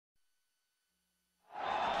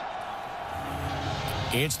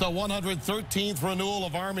It's the 113th renewal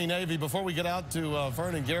of Army-Navy. Before we get out to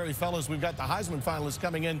Vern and Gary, fellas, we've got the Heisman finalists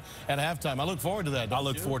coming in at halftime. I look forward to that. I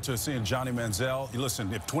look forward to seeing Johnny Manziel.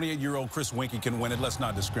 Listen, if 28-year-old Chris Winkie can win it, let's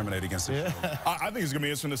not discriminate against him. Yeah. I think it's going to be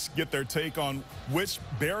interesting to get their take on which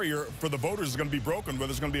barrier for the voters is going to be broken,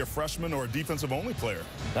 whether it's going to be a freshman or a defensive-only player.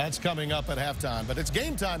 That's coming up at halftime. But it's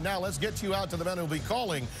game time now. Let's get you out to the men who will be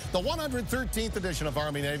calling the 113th edition of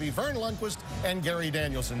Army-Navy, Vern Lundquist and Gary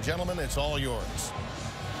Danielson. Gentlemen, it's all yours.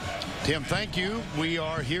 Tim, thank you. We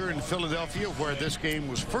are here in Philadelphia where this game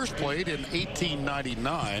was first played in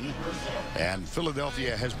 1899. And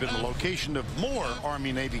Philadelphia has been the location of more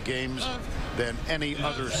Army-Navy games than any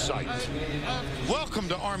other site. Welcome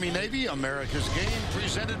to Army-Navy, America's game,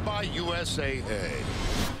 presented by USAA.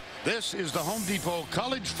 This is the Home Depot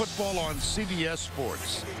College Football on CBS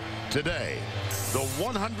Sports. Today, the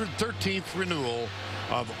 113th renewal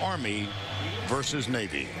of Army versus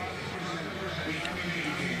Navy.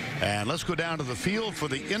 And let's go down to the field for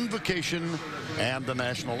the invocation and the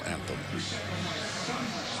national anthem.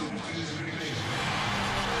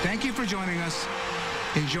 Thank you for joining us.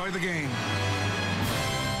 Enjoy the game.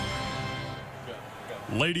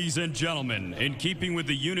 Ladies and gentlemen, in keeping with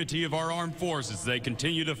the unity of our armed forces, they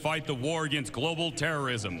continue to fight the war against global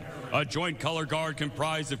terrorism. A joint color guard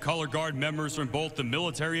comprised of color guard members from both the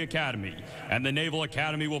Military Academy and the Naval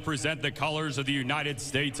Academy will present the colors of the United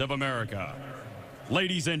States of America.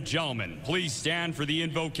 Ladies and gentlemen, please stand for the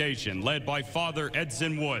invocation led by Father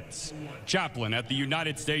Edson Woods, chaplain at the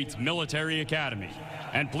United States Military Academy.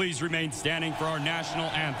 And please remain standing for our national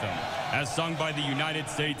anthem, as sung by the United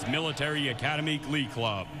States Military Academy Glee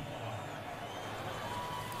Club.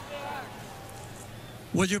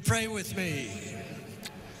 Would you pray with me?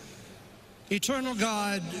 Eternal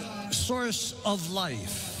God, source of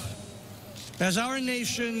life, as our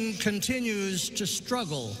nation continues to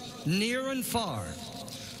struggle near and far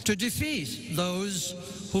to defeat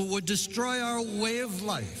those who would destroy our way of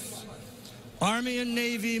life, Army and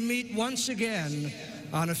Navy meet once again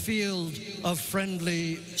on a field of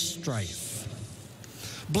friendly strife.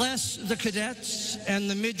 Bless the cadets and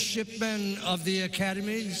the midshipmen of the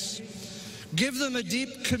academies. Give them a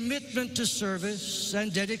deep commitment to service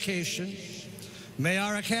and dedication. May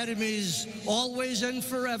our academies always and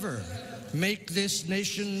forever make this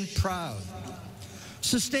nation proud.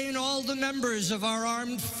 Sustain all the members of our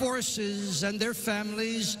armed forces and their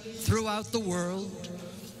families throughout the world,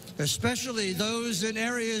 especially those in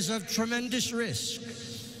areas of tremendous risk.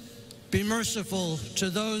 Be merciful to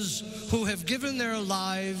those who have given their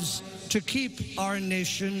lives to keep our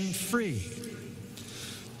nation free.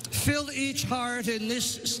 Fill each heart in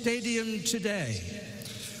this stadium today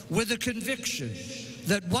with the conviction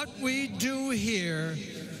that what we do here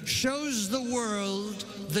shows the world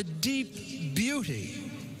the deep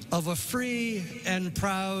beauty of a free and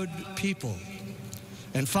proud people.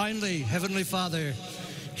 And finally, Heavenly Father,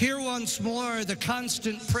 hear once more the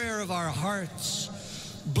constant prayer of our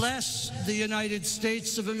hearts. Bless the United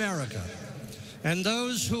States of America and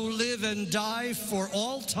those who live and die for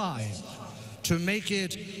all time to make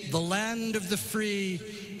it the land of the free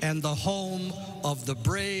and the home of the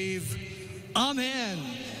brave. Amen.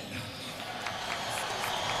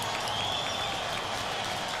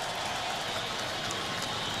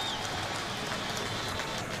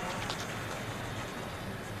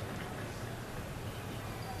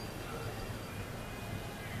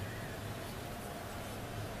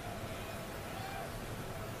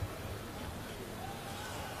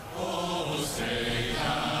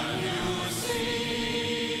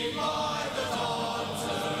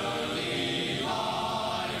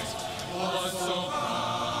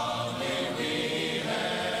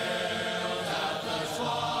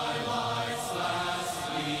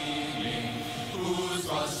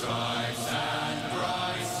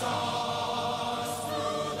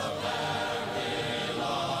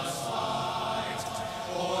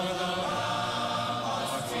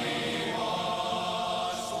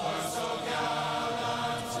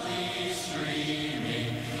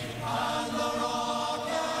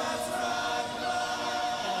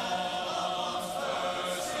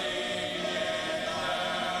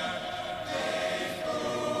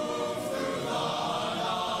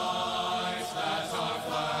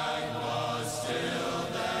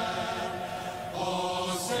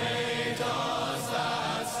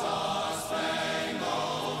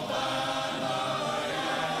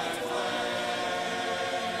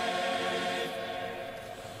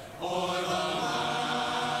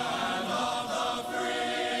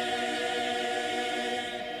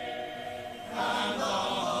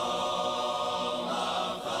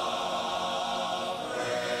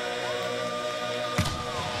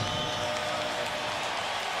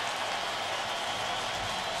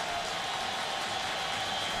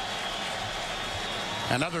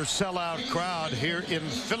 Another sellout crowd here in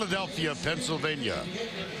Philadelphia, Pennsylvania.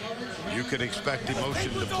 You can expect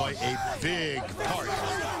emotion to play a big part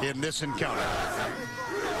in this encounter.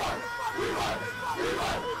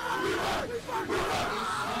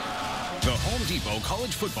 The Home Depot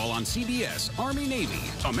College Football on CBS,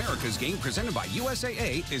 Army-Navy. America's Game presented by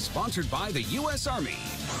USAA is sponsored by the U.S. Army.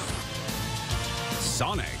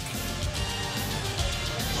 Sonic.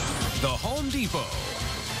 The Home Depot.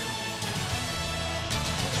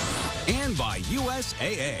 And by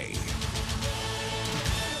USAA.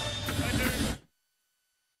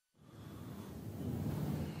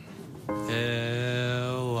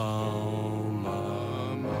 Hello,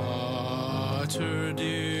 Mama,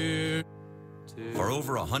 dear. For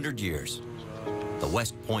over 100 years, the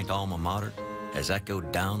West Point alma mater has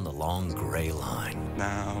echoed down the long gray line.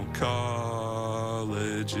 Now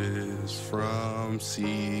college is from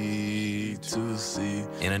sea to sea.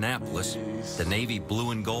 In Annapolis, the Navy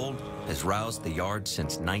blue and gold has roused the yard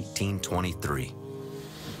since 1923.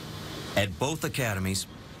 At both academies,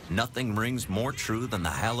 nothing rings more true than the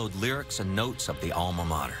hallowed lyrics and notes of the alma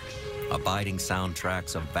mater, abiding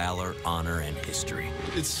soundtracks of valor, honor, and history.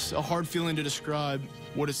 It's a hard feeling to describe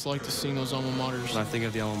what it's like to sing those alma maters. When I think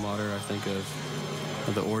of the alma mater, I think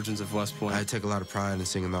of the origins of West Point. I take a lot of pride in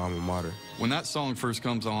singing the alma mater. When that song first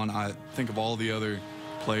comes on, I think of all the other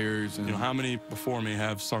players and how many before me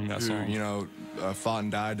have sung that song? Fought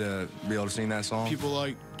and died to be able to sing that song. People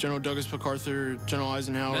like General Douglas MacArthur, General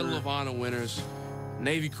Eisenhower. Medal of Honor winners,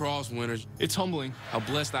 Navy Cross winners. It's humbling. How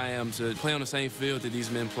blessed I am to play on the same field that these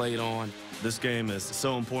men played on. This game is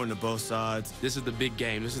so important to both sides. This is the big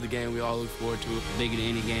game. This is the game we all look forward to. Bigger than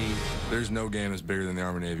any game. There's no game that's bigger than the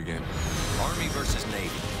Army-Navy game. Army versus Navy,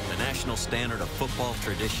 the national standard of football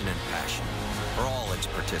tradition and passion. For all its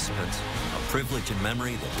participants, a privilege and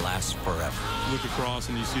memory that lasts forever. Look across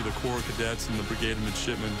and you see the Corps of Cadets and the Brigade of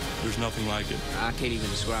Midshipmen. There's nothing like it. I can't even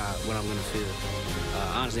describe what I'm going to feel.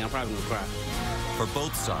 Honestly, I'm probably going to cry. For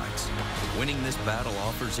both sides, winning this battle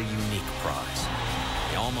offers a unique prize.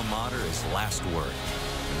 The alma mater is last word,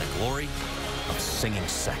 and the glory of singing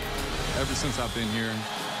second. Ever since I've been here,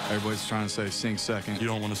 everybody's trying to say sing second. You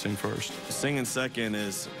don't want to sing first. Singing second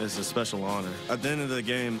is a special honor. At the end of the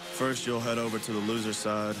game, first you'll head over to the loser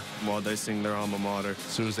side while they sing their alma mater. As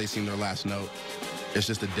soon as they sing their last note, it's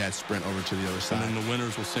just a dead sprint over to the other side. And then the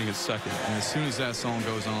winners will sing it second. And as soon as that song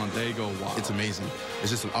goes on, they go wild. It's amazing.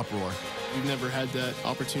 It's just an uproar. We've never had that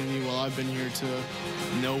opportunity while I've been here to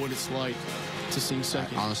know what it's like to sing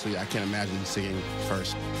second. Honestly, I can't imagine singing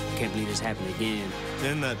first. Can't believe this happened again.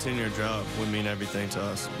 In that 10-year drought would mean everything to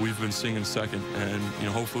us. We've been singing second, and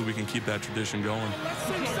hopefully we can keep that tradition going. Let's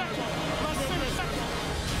sing second. Let's sing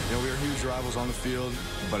second. We are huge rivals on the field,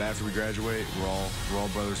 but after we graduate, we're all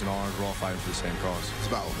brothers in arms. We're all fighting for the same cause. It's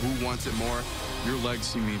about who wants it more. Your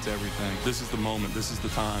legacy means everything. This is the moment. This is the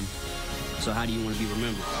time. So how do you want to be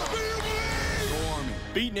remembered? Go Army.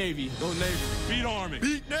 Beat Navy. Go Navy. Beat Army.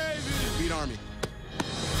 Beat Navy. Beat Army.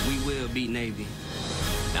 We will beat Navy.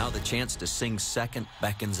 Now the chance to sing second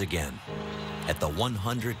beckons again at the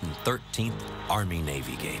 113th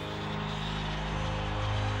Army-Navy game.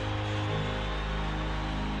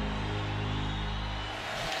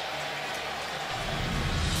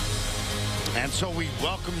 And so we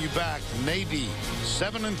welcome you back. Navy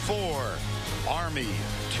 7-4, Army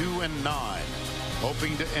 2-9.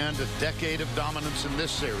 Hoping to end a decade of dominance in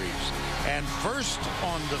this series. And first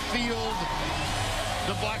on the field,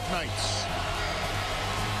 the Black Knights.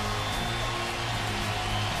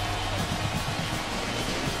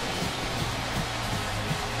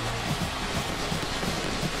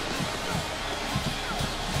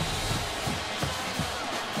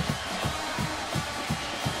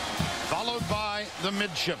 Followed by the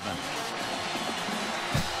Midshipmen.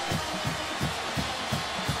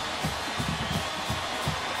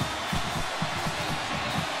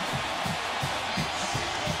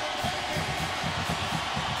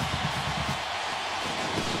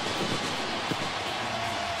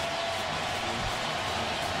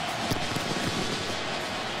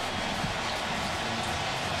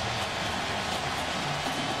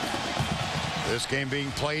 This game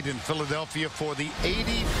being played in Philadelphia for the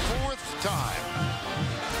 84th time.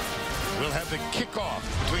 We'll have the kickoff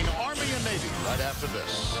between Army and Navy right after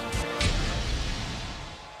this.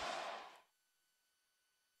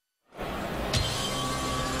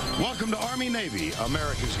 Welcome to Army-Navy,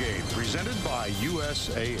 America's Game, presented by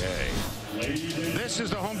USAA. This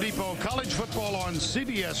is the Home Depot College Football on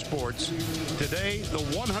CBS Sports. Today, the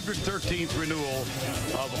 113th renewal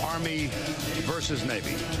of Army versus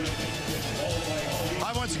Navy.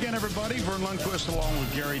 Hi once again, everybody. Vern Lundquist along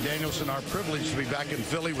with Gary Danielson. Our privilege to be back in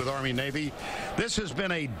Philly with Army-Navy. This has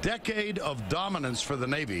been a decade of dominance for the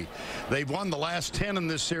Navy. They've won the last 10 in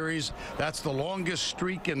this series. That's the longest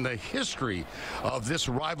streak in the history of this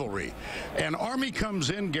rivalry. And Army comes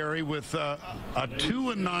in, Gary, with a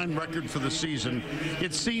 2-9 record for the season.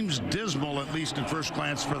 It seems dismal, at least at first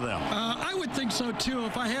glance, for them. I would think so, too.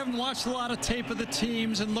 If I haven't watched a lot of tape of the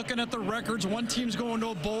teams and looking at the records, one team's going to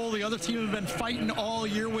a bowl, the other team has been fighting all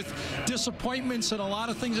year with disappointments and a lot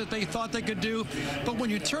of things that they thought they could do. But when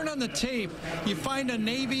you turn on the tape, you find a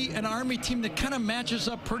Navy and Army team that kind of matches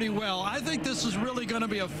up pretty well. I think this is really going to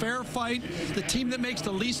be a fair fight. The team that makes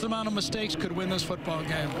the least amount of mistakes could win this football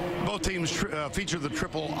game. Both teams feature the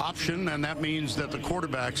triple option, and that means that the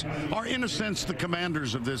quarterbacks are, in a sense, the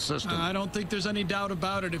commanders of this system. I don't think there's any doubt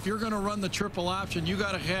about it. If you're going to run the triple option, you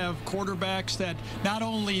got to have quarterbacks that not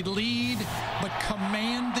only lead, but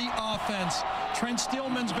command the offense. Trent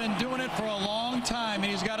Steelman's been doing it for a long time,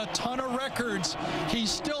 and he's got a ton of records. He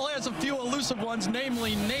still has a few elusive ones,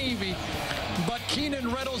 namely Navy. But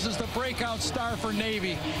Keenan Reynolds is the breakout star for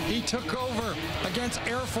Navy. He took over against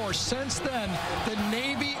Air Force. Since then, the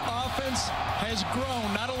Navy offense has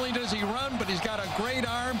grown. Not only does he run, but he's got a great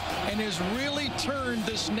arm and has really turned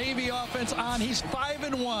this Navy offense on. He's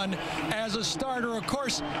 5-1 as a starter. Of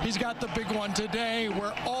course, he's got the big one today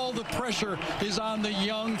where all the pressure is on the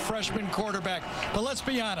young freshman quarterback. But let's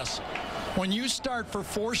be honest. When you start for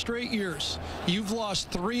 4 straight years, you've lost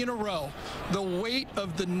 3 in a row. The weight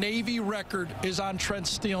of the Navy record is on Trent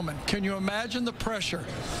Steelman. Can you imagine the pressure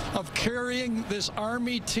of carrying this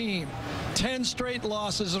Army team? 10 straight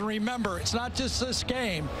losses. And remember, it's not just this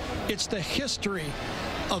game, it's the history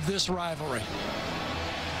of this rivalry.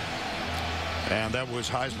 And that was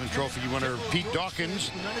Heisman Trophy winner Pete Dawkins.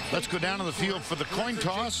 Let's go down to the field for the coin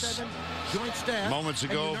toss. Moments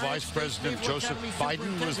ago, Vice President Joseph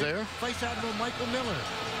Biden was there. Vice Admiral Michael Miller,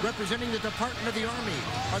 representing the Department of the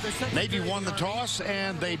Army. Navy won the toss,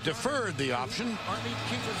 and they deferred the option.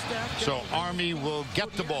 So Army will get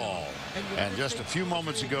the ball. And just a few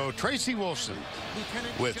moments ago, Tracy Wolfson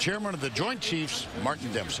with Chairman of the Joint Chiefs,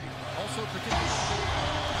 Martin Dempsey.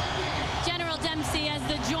 General Dempsey, as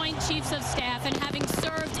the Joint Chiefs of Staff and having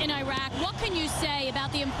served in Iraq, what can you say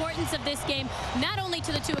about the importance of this game, not only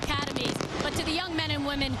to the 2 academies, but to the young men and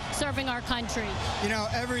women serving our country? You know,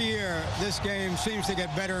 every year this game seems to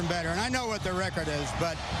get better and better, and I know what the record is,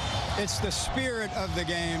 but it's the spirit of the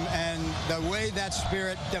game and the way that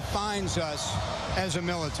spirit defines us as a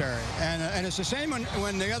military. And it's the same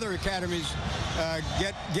when the other academies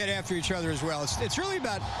get after each other as well. It's really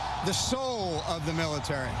about the soul of the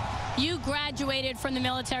military. You graduated from the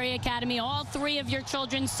military academy. All 3 of your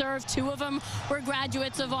children served. 2 of them were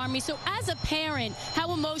graduates of Army. So as a parent,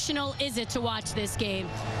 how emotional is it to watch this game?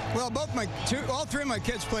 Well, all 3 of my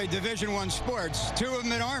kids played Division I sports. 2 of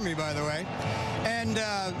them at Army, by the way. And,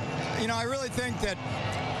 you know, I really think that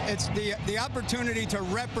it's the opportunity to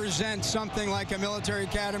represent something like a military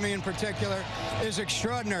academy in particular is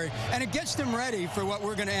extraordinary. And it gets them ready for what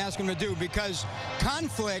we're going to ask them to do, because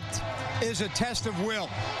conflict is a test of will.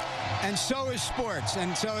 And so is sports.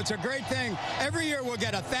 And so it's a great thing. Every year we'll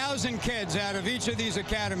get 1,000 kids out of each of these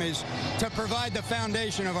academies to provide the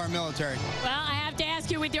foundation of our military. Well, I have to ask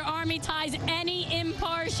you, with your Army ties, any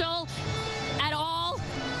impartial at all?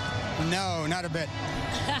 No, not a bit.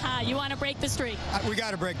 You want to break the streak? We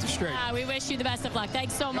got to break the streak. We wish you the best of luck.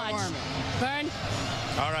 Thanks so much. Vern?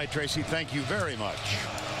 All right, Tracy, thank you very much.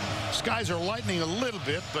 Skies are lightening a little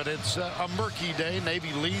bit, but it's a murky day.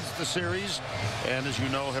 Navy leads the series, and as you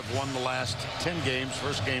know, have won the last 10 games.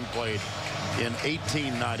 First game played in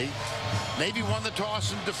 1890. Navy won the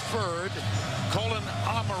toss and deferred. Colin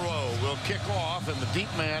Amaro will kick off, and the deep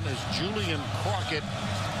man is Julian Crockett,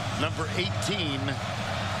 number 18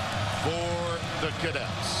 for the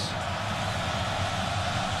Cadets.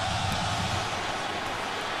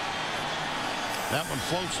 That one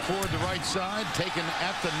floats toward the right side, taken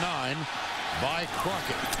at the 9 by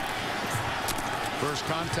Crockett. First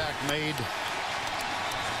contact made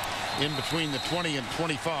in between the 20 and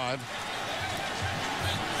 25.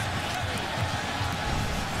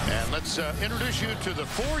 And let's introduce you to the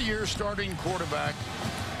 4-year starting quarterback,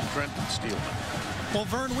 Trent Steelman. Well,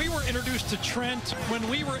 Vern, we were introduced to Trent when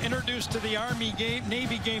we were introduced to the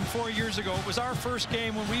Army-Navy game 4 years ago. It was our first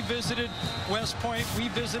game when we visited West Point. We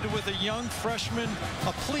visited with a young freshman,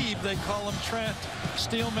 a plebe, they call him, Trent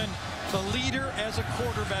Steelman, the leader as a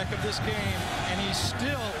quarterback of this game, and he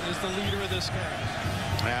still is the leader of this game.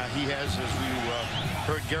 He has, as we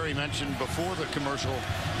heard Gary mention before the commercial,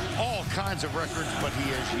 all kinds of records, but he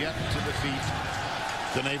has yet to defeat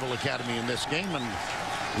the Naval Academy in this game, and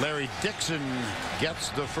Larry Dixon gets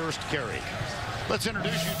the first carry. Let's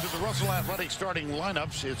introduce you to the Russell Athletic starting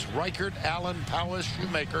lineups. It's Reichert, Allen, Powis,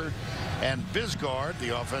 Shoemaker, and Bisgard,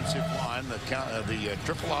 the offensive line, the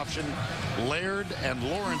triple option, Laird and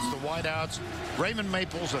Lawrence, the wideouts. Raymond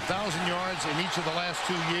Maples, 1,000 yards in each of the last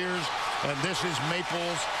 2 years, and this is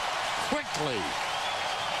Maples quickly.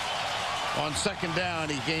 On second down,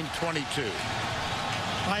 he gained 22.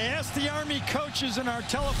 I asked the Army coaches in our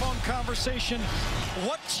telephone conversation,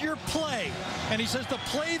 what's your play? And he says the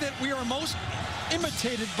play that we are most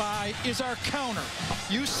imitated by is our counter.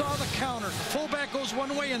 You saw the counter. Fullback goes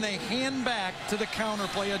one way and they hand back to the counter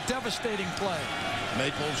play, a devastating play.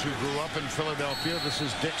 Maples, who grew up in Philadelphia. This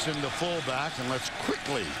is Dixon, the fullback, and let's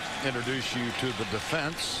quickly introduce you to the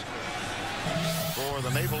defense. For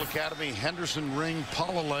the Naval Academy, Henderson, Ring,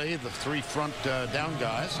 Polalay, the three front down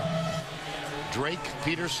guys. Drake,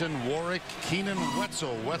 Peterson, Warwick, Keenan,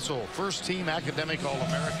 Wetzel. Wetzel, first-team academic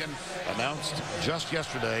All-American, announced just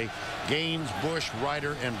yesterday. Gaines, Bush,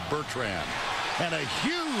 Ryder, and Bertrand. And a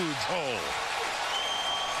huge hole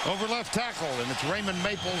over left tackle, and it's Raymond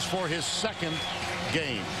Maples for his second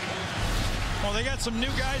game. Well, they got some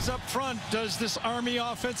new guys up front. Does this Army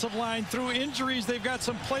offensive line? Through injuries, they've got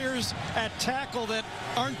some players at tackle that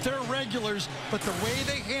aren't their regulars, but the way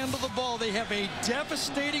they handle the ball, they have a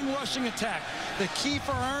devastating rushing attack. The key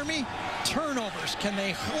for Army, turnovers. Can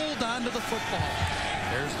they hold on to the football?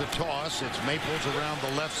 There's the toss. It's Maples around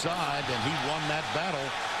the left side, and he won that battle.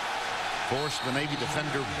 Forced the Navy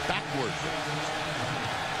defender backward.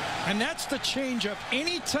 And that's the changeup.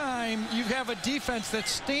 Anytime you have a defense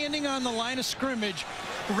that's standing on the line of scrimmage,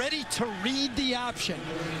 ready to read the option,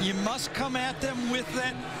 you must come at them with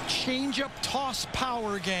that changeup toss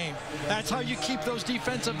power game. That's how you keep those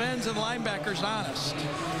defensive ends and linebackers honest.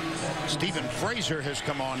 Stephen Fraser has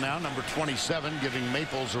come on now, number 27, giving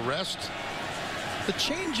Maples a rest. The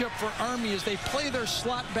changeup for Army is they play their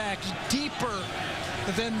slot backs deeper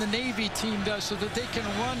than the Navy team does so that they can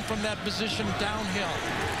run from that position downhill.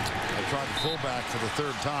 They tried the fullback for the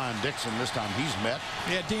third time. Dixon, this time he's met.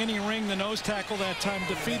 Yeah, Danny Ring, the nose tackle that time,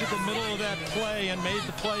 defeated the middle of that play and made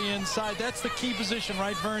the play inside. That's the key position,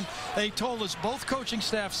 right, Vern? They told us, both coaching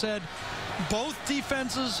staff said, both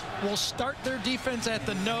defenses will start their defense at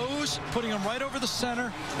the nose, putting them right over the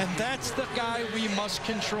center, and that's the guy we must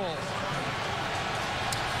control.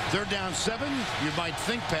 Third down 7. You might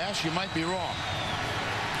think pass, you might be wrong.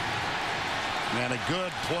 And a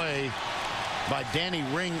good play by Danny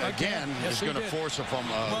Ring again is going to force a punt.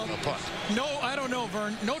 No, I don't know,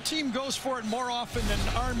 Vern. No team goes for it more often than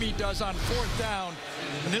Army does on fourth down.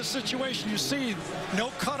 In this situation, you see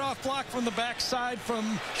no cutoff block from the backside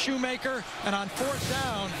from Shoemaker. And on fourth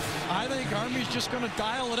down, I think Army's just going to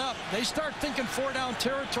dial it up. They start thinking 4-down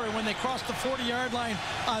territory when they cross the 40-yard line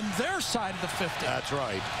on their side of the 50. That's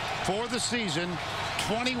right. For the season,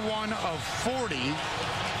 21 of 40.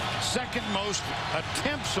 Second most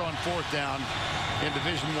attempts on fourth down in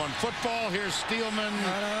Division I football. Here's Steelman.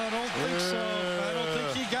 I don't think so. I don't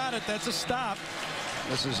think he got it. That's a stop.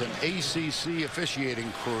 This is an ACC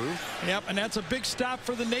officiating crew. Yep, and that's a big stop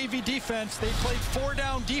for the Navy defense. They played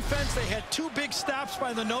 4-down defense. They had 2 big stops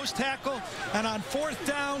by the nose tackle. And on fourth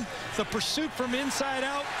down, the pursuit from inside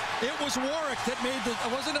out, it was Warwick that made the,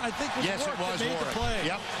 wasn't it? I think it was Warwick that made the play.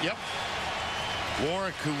 Yep.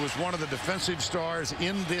 Warwick, who was one of the defensive stars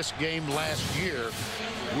in this game last year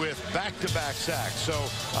with back-to-back sacks. So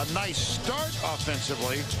a nice start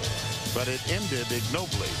offensively, but it ended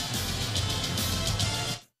ignobly.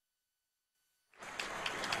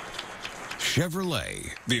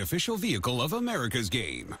 Chevrolet, the official vehicle of America's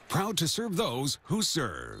game, proud to serve those who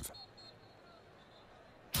serve.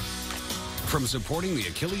 From supporting the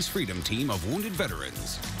Achilles Freedom Team of wounded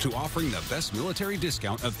veterans to offering the best military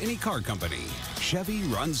discount of any car company, Chevy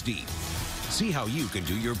runs deep. See how you can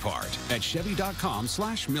do your part at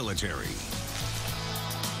Chevy.com/military.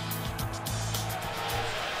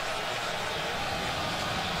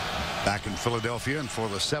 Back in Philadelphia, and for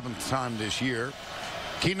the 7th time this year,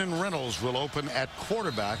 Keenan Reynolds will open at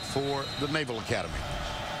quarterback for the Naval Academy.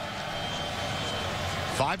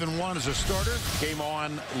 5-1 as a starter, came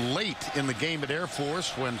on late in the game at Air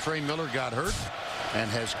Force when Trey Miller got hurt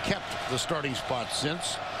and has kept the starting spot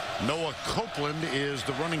since. Noah Copeland is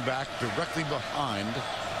the running back directly behind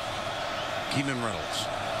Keenan Reynolds.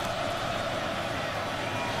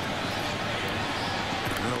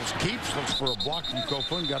 Reynolds keeps, looks for a block from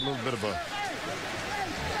Copeland, got a little bit of a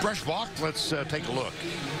fresh block. Let's take a look.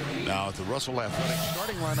 Now at the Russell Athletic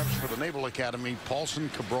starting lineups for the Naval Academy: Paulson,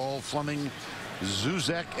 Cabral, Fleming,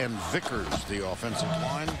 Zuzek, and Vickers, the offensive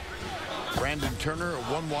line. Brandon Turner,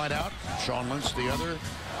 one wide out. Sean Lynch, the other.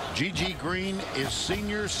 G.G. Green is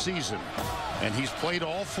senior season, and he's played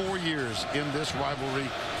all 4 years in this rivalry.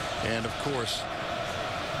 And, of course,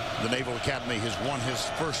 the Naval Academy has won his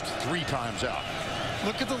first 3 times out.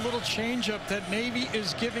 Look at the little changeup that Navy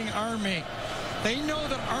is giving Army. They know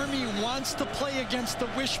that Army wants to play against the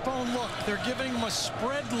wishbone look. They're giving them a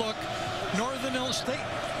spread look. Northern Illinois State,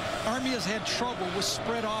 Army has had trouble with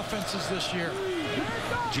spread offenses this year.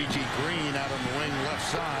 G.G. Green out on the wing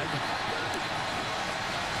left side.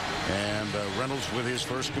 And Reynolds with his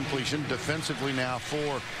first completion. Defensively now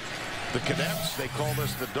for the Cadets, they call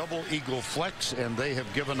this the double eagle flex, and they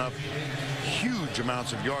have given up huge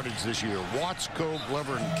amounts of yardage this year. Watts, Coe,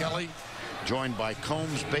 Glover, and Kelly, joined by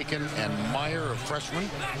Combs, Bacon, and Meyer, a freshman.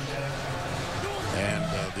 And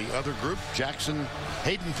the other group, Jackson,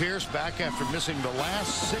 Hayden Pierce, back after missing the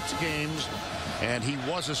last 6 games, and he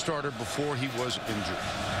was a starter before he was injured.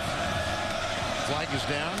 Flag is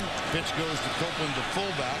down. Pitch goes to Copeland, the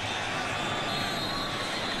fullback.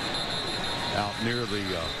 Out near the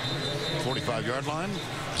 45-yard line.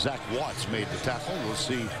 Zach Watts made the tackle. We'll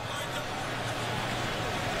see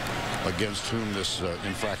against whom this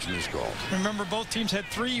infraction is called. Remember, both teams had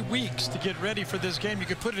 3 weeks to get ready for this game. You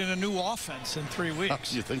could put it in a new offense in 3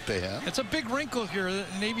 weeks. You think they have? It's a big wrinkle here.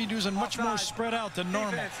 Navy using much more spread out than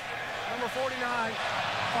normal. Defense, number 49,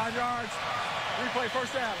 5 yards. Replay,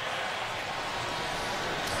 first down.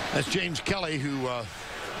 That's James Kelly, who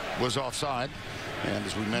was offside. And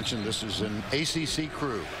as we mentioned, this is an ACC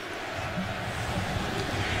crew.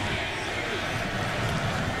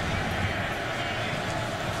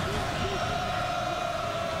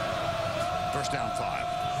 First down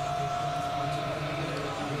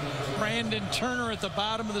 5. Brandon Turner at the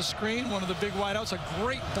bottom of the screen, one of the big wideouts, a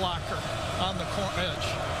great blocker on the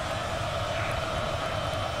edge.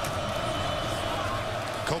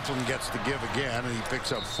 Copeland gets the give again, and he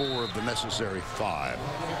picks up 4 of the necessary 5.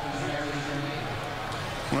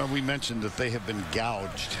 Well, we mentioned that they have been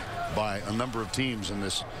gouged by a number of teams in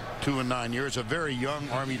this 2-9 years. A very young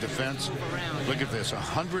Army defense. Look at this,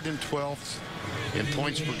 112th in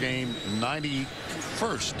points per game,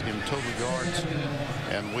 91st in total yards,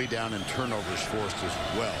 and way down in turnovers forced as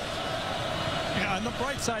well. Yeah, on the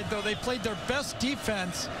bright side, though, they played their best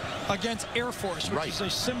defense against Air Force, which is a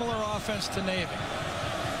similar offense to Navy.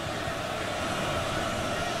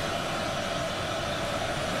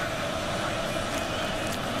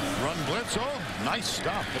 Run blitz. Oh, nice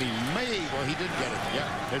stop, but he did get it.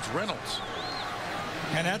 Yeah, it's Reynolds.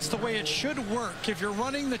 And that's the way it should work. If you're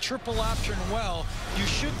running the triple option well, you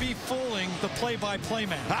should be fooling the play-by-play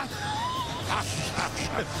man.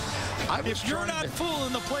 If you're not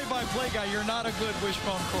fooling the play-by-play guy, you're not a good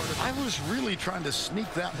wishbone quarterback. I was really trying to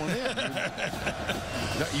sneak that one in.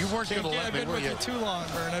 No, you weren't going to let me, were you? I've been with you too long,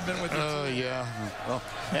 Vern. I've been with you too long. Yeah. Well,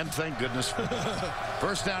 and thank goodness.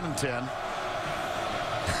 First down and 10.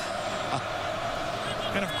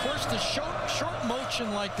 And, of course, the short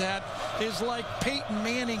motion like that is like Peyton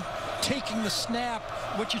Manning taking the snap.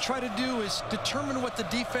 What you try to do is determine what the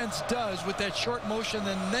defense does with that short motion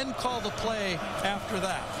and then call the play after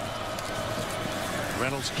that.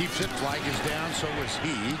 Reynolds keeps it. Flag is down. So is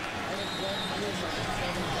he.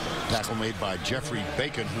 Tackle made by Jeffrey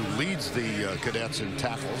Bacon, who leads the Cadets in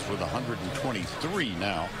tackles with 123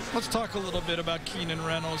 now. Let's talk a little bit about Keenan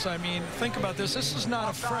Reynolds. I mean, think about this. This is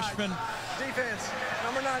not a freshman. Defense,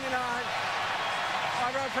 number 99.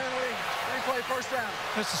 5-yard penalty. Replay, first down.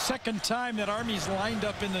 It's the second time that Army's lined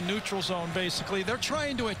up in the neutral zone, basically. They're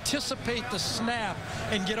trying to anticipate the snap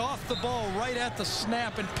and get off the ball right at the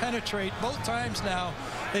snap and penetrate. Both times now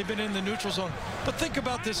they've been in the neutral zone. But think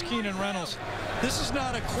about this Keenan Reynolds. This is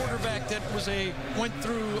not a quarterback that went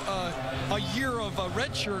through a year of a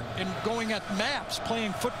red shirt and going at maps,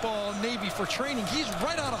 playing football in Navy for training. He's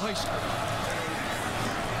right out of high school.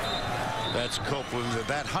 That's Copeland.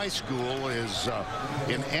 That high school is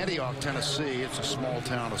in Antioch, Tennessee. It's a small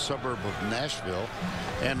town, a suburb of Nashville.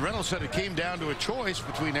 And Reynolds said it came down to a choice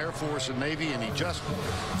between Air Force and Navy, and he just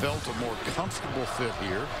felt a more comfortable fit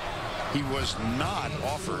here. He was not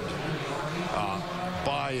offered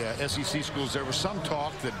by SEC schools. There was some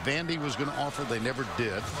talk that Vandy was going to offer. They never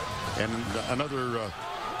did. And another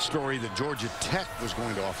story that Georgia Tech was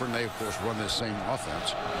going to offer, and they, of course, run this same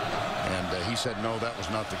offense. And he said, no, that was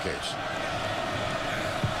not the case.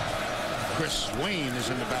 Chris Swain is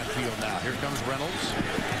in the backfield now. Here comes Reynolds.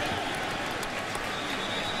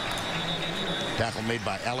 Tackle made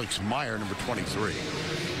by Alex Meyer, number 23.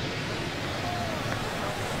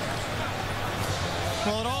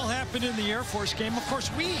 Well, it all happened happened in the Air Force game, of course,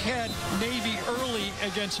 we had Navy early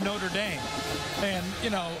against Notre Dame. And, you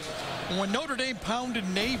know, when Notre Dame pounded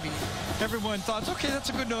Navy, everyone thought, okay, that's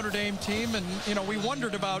a good Notre Dame team. And, you know, we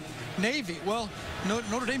wondered about Navy. Well,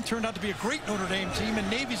 Notre Dame turned out to be a great Notre Dame team, and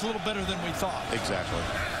Navy's a little better than we thought. Exactly.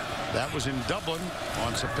 That was in Dublin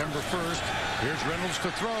on September 1st. Here's Reynolds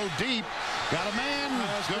to throw deep. Got a man.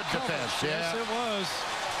 Good defense. Yes, it was.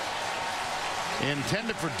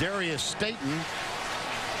 Intended for Darius Staten.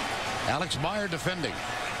 Alex Meyer defending.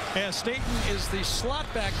 Yeah, Staten is the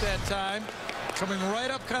slot back that time. Coming right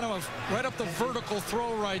up, right up the vertical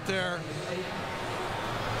throw right there.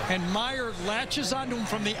 And Meyer latches onto him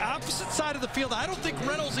from the opposite side of the field. I don't think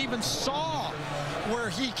Reynolds even saw where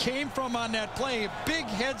he came from on that play. A big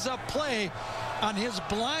heads-up play on his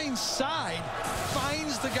blind side.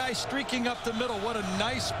 Finds the guy streaking up the middle. What a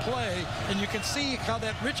nice play. And you can see how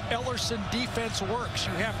that Rich Ellerson defense works.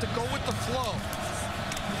 You have to go with the flow.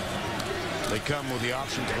 They come with the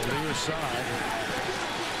option to the near side.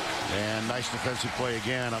 And nice defensive play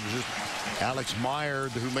again. Alex Meyer,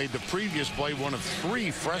 who made the previous play, one of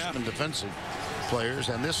 3 freshman defensive players.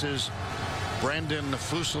 And this is Brandon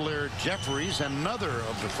Fusilier-Jeffries, another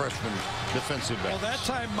of the freshman defensive backs. Well, that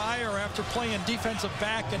time Meyer, after playing defensive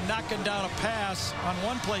back and knocking down a pass on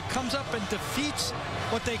one play, comes up and defeats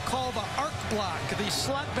what they call the arc block. The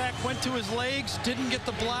slot back went to his legs, didn't get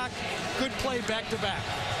the block. Good play back to back.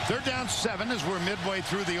 They're down 7 as we're midway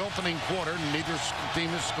through the opening quarter. Neither team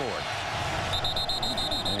has scored.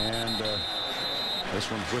 And this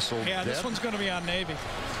one whistled. Yeah, this one's going to be on Navy.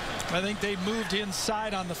 I think they moved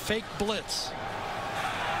inside on the fake blitz.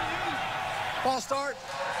 Ball start.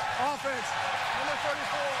 Offense. Number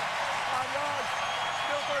 34. 5 yards.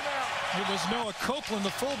 Still third down. It was Noah Copeland,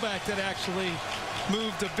 the fullback, that actually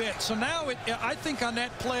moved a bit. So now I think on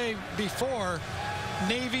that play before,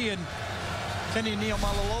 Navy and Kenny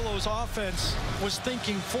Niumatalolo's offense was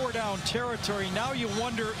thinking 4-down territory. Now you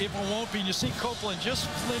wonder if it won't be. You see Copeland just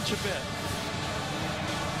flinch a bit.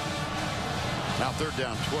 Now 3rd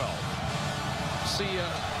down 12. See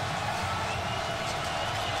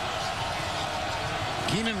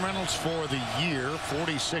Keenan Reynolds for the year,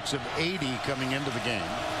 46 of 80 coming into the game.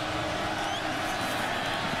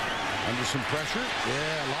 Under some pressure.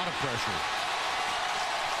 Yeah, a lot of pressure.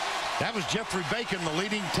 That was Jeffrey Bacon, the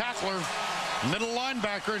leading tackler, middle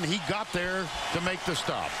linebacker, and he got there to make the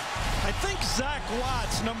stop. I think Zach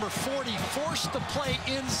Watts, number 40, forced the play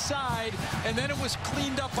inside, and then it was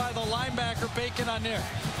cleaned up by the linebacker Bacon on there.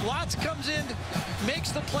 Watts comes in,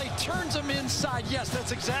 makes the play, turns him inside. Yes,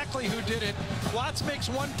 that's exactly who did it. Watts makes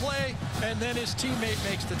one play, and then his teammate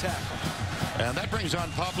makes the tackle. And that brings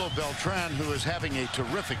on Pablo Beltran, who is having a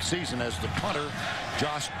terrific season as the punter.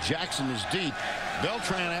 Josh Jackson is deep.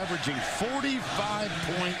 Beltran averaging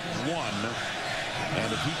 45.1.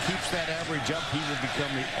 And if he keeps that average up, he will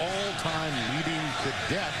become the all-time leading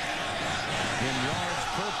cadet in yards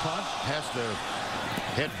per punt. Has to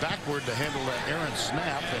head backward to handle that errant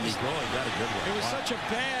snap, and he really got a good one. It was such a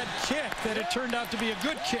bad kick that it turned out to be a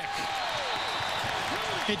good kick.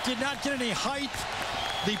 It did not get any height.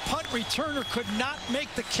 The punt returner could not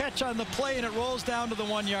make the catch on the play, and it rolls down to the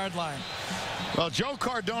 1-yard line. Well, Joe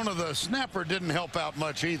Cardona, the snapper, didn't help out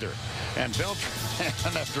much either. And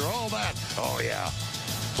Beltran, after all that, oh yeah,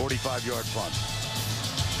 45-yard punt.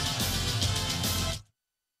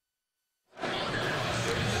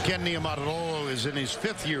 Ken Niumatalolo is in his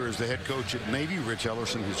 5th year as the head coach at Navy. Rich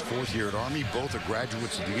Ellerson, his 4th year at Army. Both are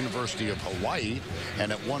graduates of the University of Hawaii.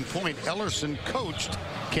 And at one point, Ellerson coached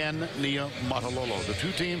Ken Niumatalolo. The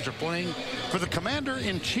 2 teams are playing for the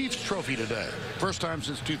Commander-in-Chief's trophy today. First time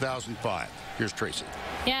since 2005. Here's Tracy.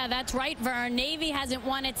 Yeah, that's right, Vern. Navy hasn't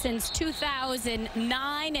won it since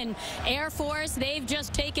 2009, and Air Force, they've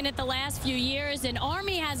just taken it the last few years, and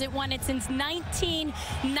Army hasn't won it since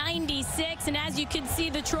 1996. And as you can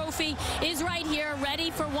see, the trophy is right here,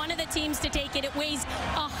 ready for one of the teams to take it. It weighs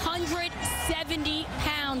 170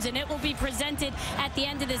 pounds, and it will be presented at the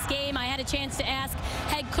end of this game. I had a chance to ask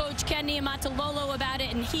head coach Ken Niumatalolo about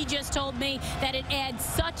it, and he just told me that it adds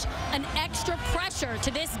such an extra pressure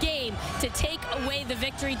to this game to take away the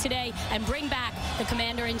victory today and bring back the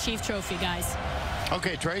Commander-in-Chief trophy, guys.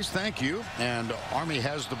 Okay, Trace, thank you. And Army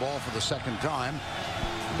has the ball for the 2nd time,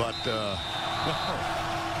 but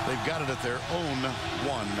they've got it at their own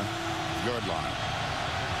 1-yard line.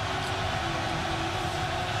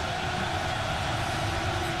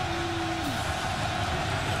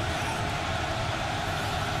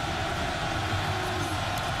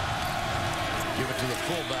 Give it to the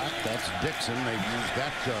fullback. That's Dixon. They've used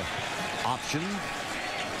that option.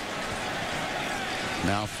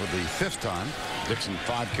 Now for the 5th time, Dixon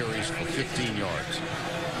 5 carries for 15 yards.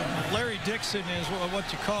 Larry Dixon is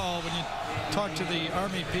what you call, when you talk to the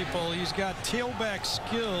Army people, he's got tailback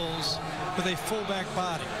skills with a fullback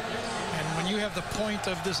body. And when you have the point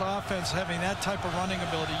of this offense having that type of running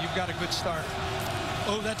ability, you've got a good start.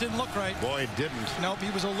 Oh, that didn't look right. Boy, it didn't. Nope, he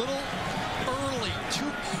was a little early,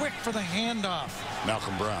 too quick for the handoff.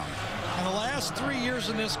 Malcolm Brown. In the last 3 years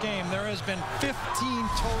in this game, there has been 15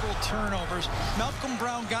 total turnovers. Malcolm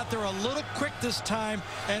Brown got there a little quick this time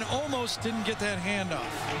and almost didn't get that handoff.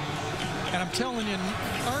 And I'm telling you,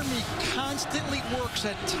 Army constantly works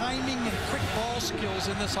at timing and quick ball skills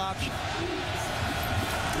in this option.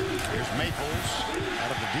 Here's Maples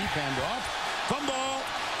out of the deep handoff. Fumble.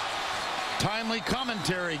 Timely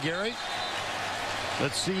commentary, Gary.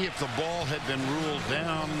 Let's see if the ball had been ruled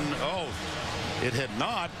down. Oh, it had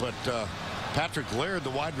not, but Patrick Laird, the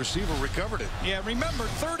wide receiver, recovered it. Yeah, remember,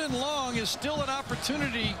 3rd and long is still an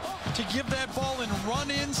opportunity to give that ball and run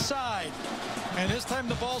inside. And this time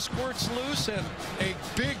the ball squirts loose, and a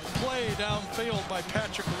big play downfield by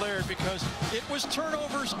Patrick Laird, because it was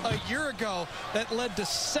turnovers a year ago that led to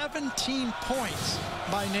 17 points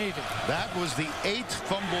by Navy. That was the 8th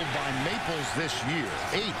fumble by Maples this year.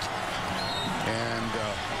 8. And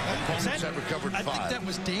opponents have recovered 5. I think that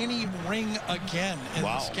was Danny Ring again in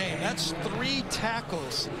this game. That's 3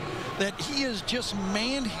 tackles that he has just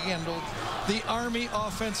manhandled the Army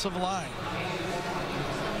offensive line.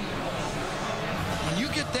 When you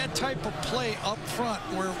get that type of play up front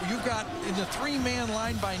where you've got in the 3-man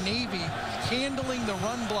line by Navy handling the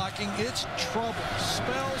run blocking, it's trouble.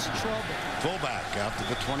 Spells trouble. Fullback out to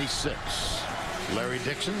the 26. Larry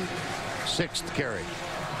Dixon, 6th carry.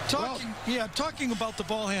 Talking about the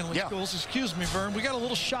ball handling schools, excuse me, Vern, we got a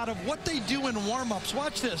little shot of what they do in warm-ups.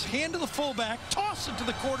 Watch this. Hand to the fullback, toss it to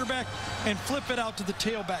the quarterback, and flip it out to the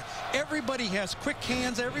tailback. Everybody has quick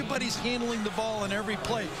hands. Everybody's handling the ball in every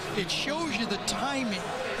play. It shows you the timing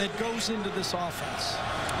that goes into this offense.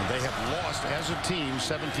 And they have lost, as a team,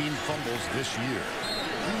 17 fumbles this year.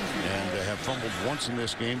 And they have fumbled once in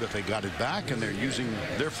this game, but they got it back, and they're using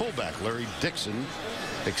their fullback, Larry Dixon,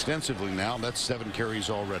 extensively now. That's 7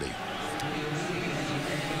 carries already.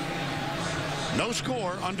 No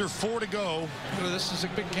score, under 4 to go. This is a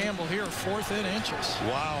big gamble here, 4th and inches.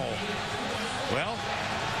 Wow. Well,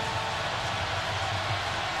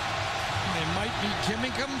 they might be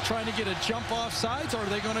gimmicking him, trying to get a jump off sides, or are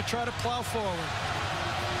they going to try to plow forward?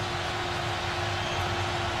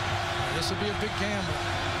 This will be a big gamble.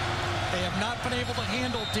 They have not been able to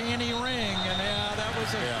handle Danny Ring, and that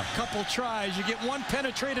was a couple tries. You get one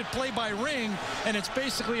penetrated play by Ring, and it's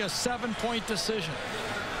basically a 7-point decision.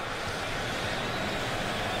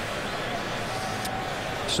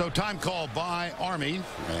 So time call by Army,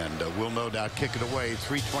 and we'll no doubt kick it away.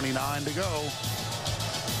 3:29 to go.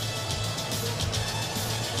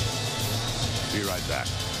 Be right back.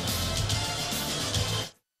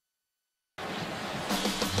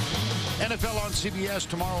 NFL on CBS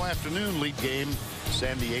tomorrow afternoon. Lead game,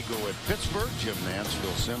 San Diego at Pittsburgh. Jim Nantz,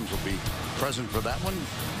 Phil Simms will be present for that one.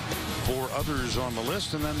 4 others on the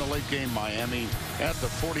list. And then the late game, Miami at the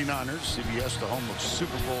 49ers. CBS, the home of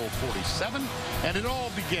Super Bowl 47. And it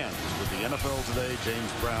all begins with the NFL Today,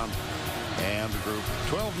 James Brown and the group.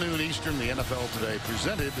 12 noon Eastern, the NFL Today,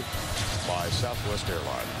 presented by Southwest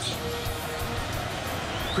Airlines.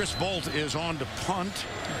 Chris Bolt is on to punt.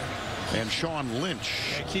 And Sean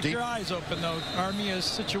Lynch. Yeah, keep your eyes open, though. Army is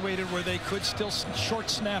situated where they could still short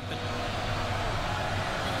snap it.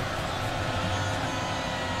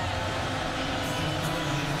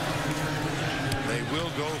 They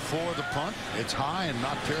will go for the punt. It's high and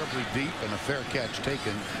not terribly deep, and a fair catch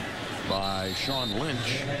taken by Sean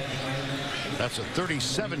Lynch. That's a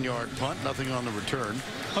 37-yard punt, nothing on the return.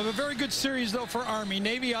 Well, a very good series, though, for Army.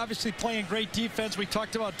 Navy obviously playing great defense. We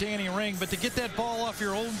talked about Danny Ring, but to get that ball off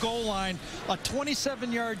your own goal line, a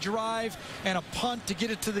 27-yard drive and a punt to get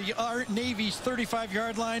it to the Navy's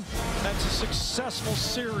 35-yard line, that's a successful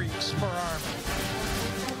series for Army.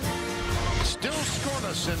 Still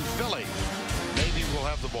scoreless in Philly. Navy will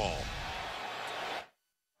have the ball.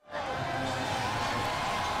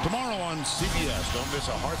 Tomorrow on CBS, don't miss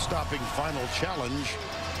a heart-stopping final challenge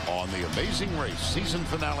on The Amazing Race. Season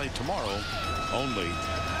finale tomorrow, only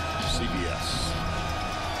CBS.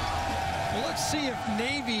 Well, let's see if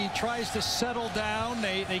Navy tries to settle down.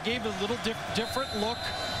 They gave a little different look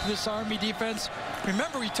to this Army defense.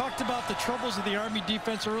 Remember, we talked about the troubles of the Army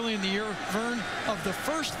defense early in the year, Vern. Of the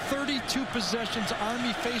first 32 possessions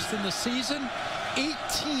Army faced in the season,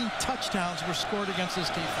 18 touchdowns were scored against this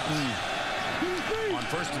defense. On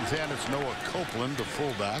 1st and 10, it's Noah Copeland, the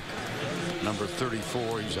fullback, number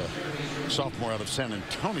 34. He's a sophomore out of San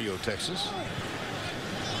Antonio, Texas.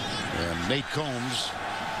 And Nate Combs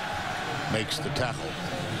makes the tackle.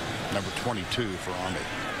 Number 22 for Army.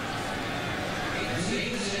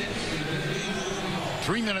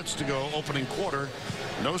 3 minutes to go, opening quarter.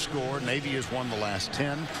 No score. Navy has won the last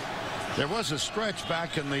 10. There was a stretch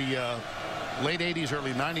back in the late 80s,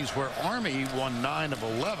 early 90s where Army won 9 of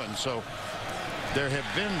 11. So there have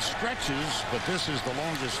been stretches, but this is the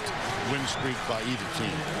longest win streak by either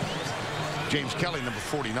team. James Kelly, number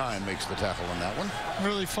 49, makes the tackle on that one.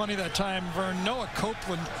 Really funny that time, Vern. Noah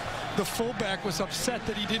Copeland, the fullback, was upset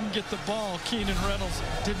that he didn't get the ball. Keenan Reynolds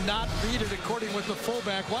did not read it according with the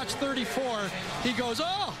fullback. Watch 34. He goes,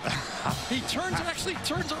 oh! He actually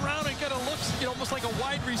turns around and kind of looks, almost like a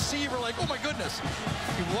wide receiver, like, oh my goodness.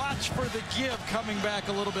 You watch for the give coming back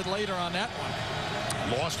a little bit later on that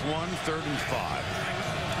one. Lost one, 3rd and 5.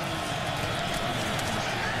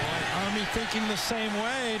 Army thinking the same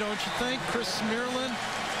way, don't you think? Chris Smearlin,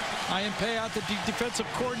 Ian Payout, the defensive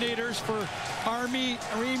coordinators for Army.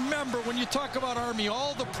 Remember, when you talk about Army,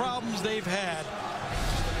 all the problems they've had,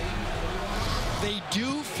 they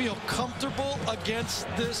do feel comfortable against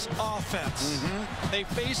this offense. They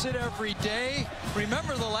face it every day.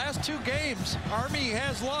 Remember, the last 2 games, Army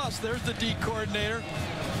has lost. There's the D coordinator.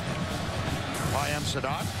 Payam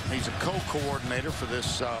Sadat, he's a co-coordinator for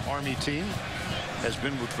this Army team. Has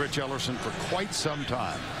been with Rich Ellerson for quite some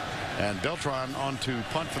time. And Beltran on to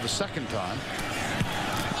punt for the 2nd time.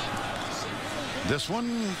 This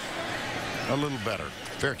one a little better.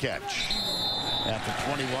 Fair catch. At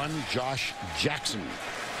the 21, Josh Jackson.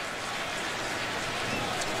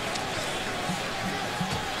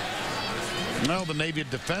 Now the Navy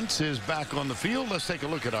defense is back on the field. Let's take a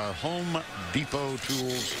look at our Home Depot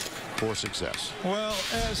tools for success. Well,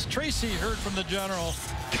 as Tracy heard from the general,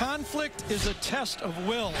 conflict is a test of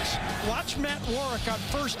wills. Watch Matt Warwick on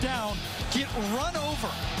 1st down get run over.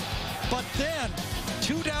 But then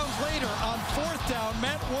 2 downs later on 4th down,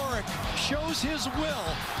 Matt Warwick shows his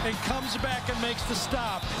will and comes back and makes the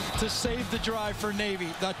stop to save the drive for Navy.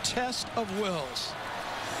 The test of wills.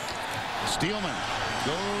 Steelman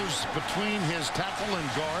goes between his tackle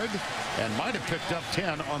and guard and might have picked up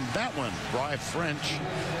 10 on that one. Bry French,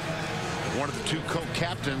 one of the 2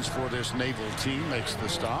 co-captains for this Naval team, makes the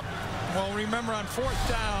stop. Well, remember, on 4th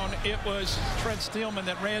down, it was Trent Steelman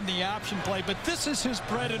that ran the option play, but this is his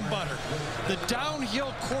bread and butter. The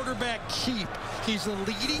downhill quarterback keep. He's the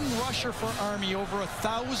leading rusher for Army, over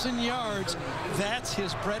 1,000 yards. That's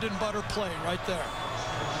his bread and butter play right there.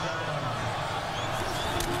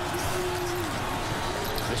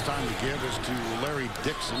 This time the give is to Larry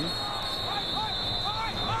Dixon.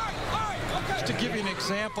 Just to give you an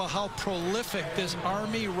example how prolific this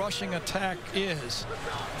Army rushing attack is.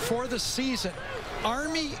 For the season,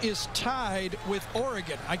 Army is tied with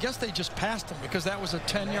Oregon. I guess they just passed them because that was a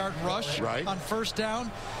 10-yard rush on 1st down.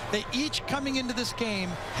 They each, coming into this game,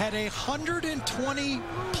 had 120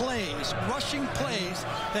 plays, rushing plays,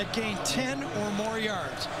 that gained 10 or more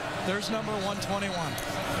yards. There's number 121.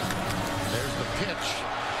 There's the pitch.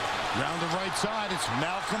 Round the right side, it's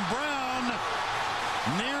Malcolm Brown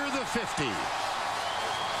near the 50.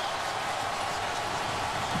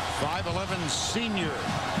 5'11" senior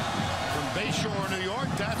from Bayshore, New York.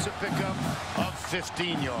 That's a pickup of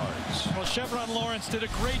 15 yards. Well, Chevron Lawrence did a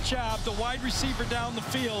great job, the wide receiver down the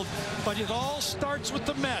field, but it all starts with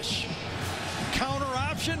the mesh. Counter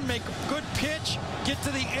option, make a good pitch, get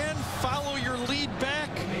to the end, follow your lead back,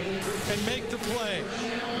 and make the play.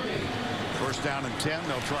 1st down and 10.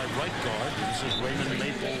 They'll try right guard. This is Raymond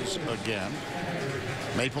Maples again.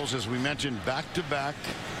 Maples, as we mentioned, back-to-back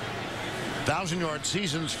 1,000-yard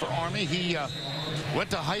seasons for Army. He went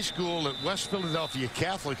to high school at West Philadelphia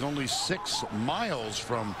Catholic, only 6 miles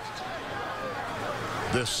from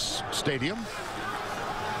this stadium.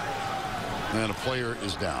 And a player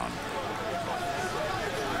is down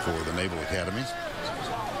for the Naval Academy.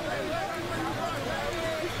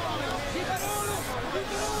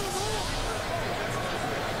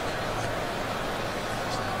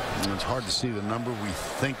 It's hard to see the number. We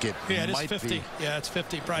think it it might is 50. be. Yeah, it's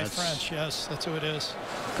 50. Bry French. Yes, that's who it is.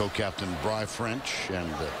 Co-captain Bry French,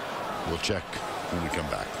 and we'll check when we come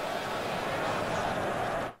back.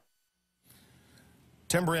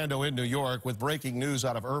 Tim Brando in New York with breaking news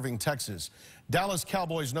out of Irving, Texas. Dallas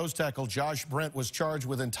Cowboys nose tackle Josh Brent was charged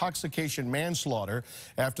with intoxication manslaughter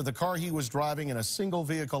after the car he was driving in a single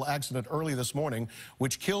vehicle accident early this morning,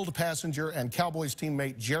 which killed passenger and Cowboys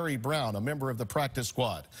teammate Jerry Brown, a member of the practice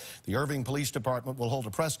squad. The Irving Police Department will hold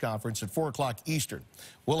a press conference at 4 o'clock Eastern.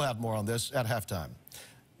 We'll have more on this at halftime.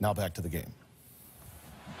 Now back to the game.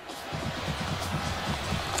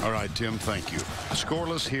 All right, Tim, thank you.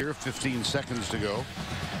 Scoreless here, 15 seconds to go.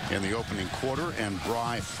 in the opening quarter, and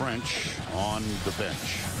Bry French on the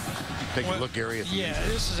bench. Take a look, Gary. At the yeah,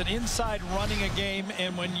 injury. this is an inside running a game,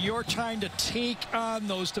 and when you're trying to take on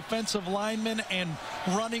those defensive linemen and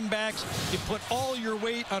running backs, you put all your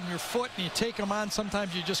weight on your foot and you take them on.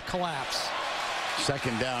 Sometimes you just collapse.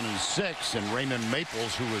 Second down and 6, and Raymond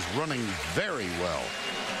Maples, who is running very well,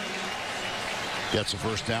 gets a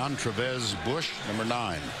first down. Trevez Bush, number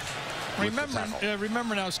 9.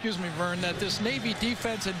 Remember now, excuse me, Vern, that this Navy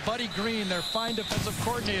defense and Buddy Green, their fine defensive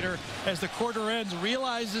coordinator, as the quarter ends,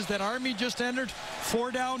 realizes that Army just entered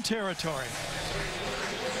 4-down territory.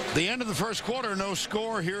 The end of the first quarter, no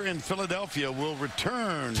score here in Philadelphia. Will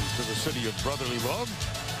return to the city of brotherly love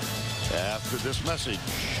after this message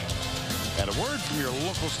and a word from your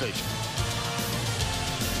local station.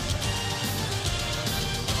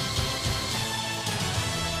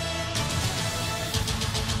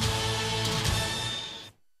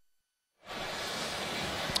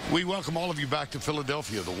 We welcome all of you back to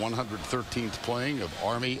Philadelphia, the 113th playing of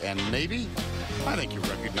Army and Navy. I think you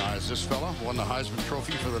recognize this fella. Won the Heisman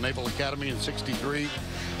Trophy for the Naval Academy in '63.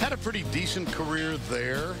 Had a pretty decent career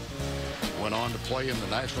there. Went on to play in the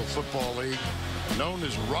National Football League, known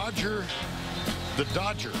as Roger the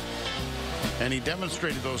Dodger. And he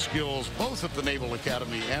demonstrated those skills both at the Naval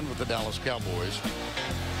Academy and with the Dallas Cowboys.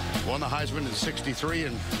 Won the Heisman in '63,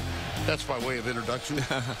 and that's by way of introduction.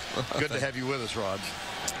 Good to have you with us, Rod.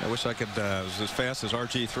 I wish I could was as fast as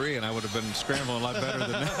RG3, and I would have been scrambling a lot better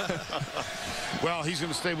than that. Well, he's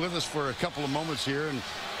going to stay with us for a couple of moments here. And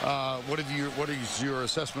what is your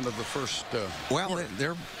assessment of the first? Well,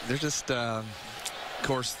 they're just. Of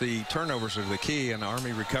course, the turnovers are the key, and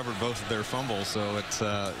Army recovered both of their fumbles, so it's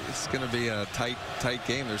going to be a tight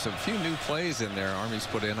game. There's a few new plays in there. Army's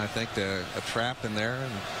put in, I think, a trap in there,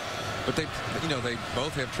 but they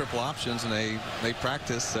both have triple options, and they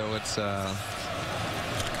practice, so it's.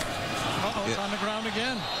 It's on the ground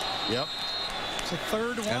again. Yep. It's a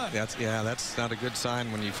third one. That's not a good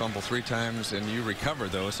sign when you fumble 3 times and you recover,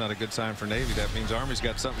 though. It's not a good sign for Navy. That means Army's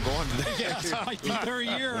got something going today. Yeah, it might be their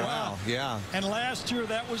year. Wow, yeah. And last year,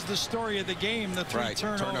 that was the story of the game, the 3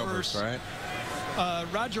 turnovers. Right.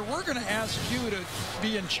 Roger, we're going to ask you to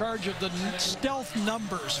be in charge of the stealth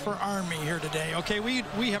numbers for Army here today. Okay,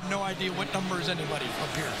 we have no idea what numbers anybody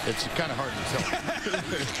up here. It's kind of hard to tell.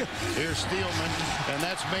 Here's Steelman, and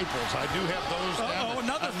that's Maples. I do have those down.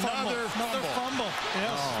 Another fumble.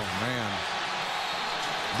 Yes. Oh, man.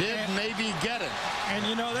 Did Navy get it? And,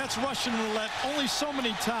 you know, that's Russian roulette. Only so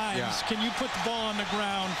many times can you put the ball on the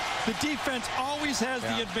ground. The defense always has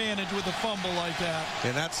the advantage with a fumble like that.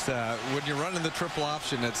 And that's when you're running the triple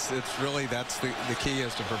option, it's really that's the key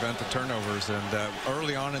is to prevent the turnovers. And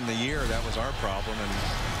early on in the year, that was our problem,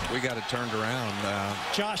 and we got it turned around.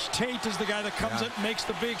 Josh Tate is the guy that comes up and makes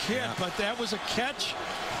the big hit, but that was a catch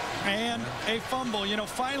and a fumble. You know,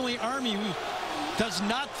 finally, Army does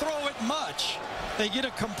not throw it much. They get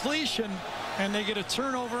a completion, and they get a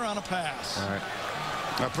turnover on a pass. All right.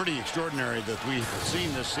 Pretty extraordinary that we've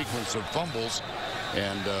seen this sequence of fumbles,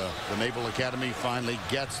 and the Naval Academy finally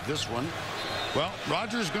gets this one. Well,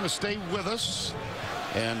 Roger's going to stay with us,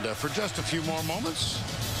 and for just a few more moments.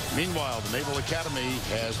 Meanwhile, the Naval Academy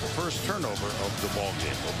has the first turnover of the ball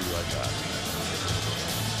game. We'll be right back.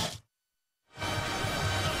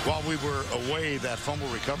 While we were away, that fumble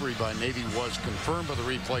recovery by Navy was confirmed by the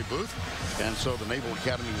replay booth, and so the Naval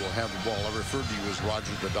Academy will have the ball. I referred to you as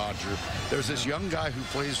Roger the Dodger. There's this young guy who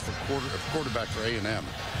plays for quarterback for A&M,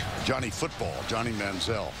 Johnny Football, Johnny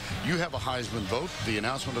Manziel. You have a Heisman vote. The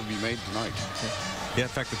announcement will be made tonight. Yeah, in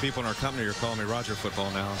fact, the people in our company are calling me Roger Football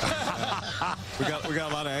now. We got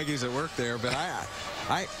a lot of Aggies that work there, but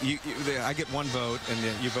I get one vote, and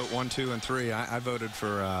you vote 1, 2, and 3. I voted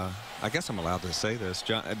for. I guess I'm allowed to say this,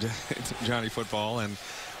 Johnny Football, and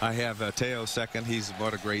I have Teo second.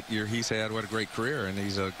 What a great year he's had. What a great career, and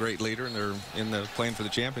he's a great leader, and they're playing for the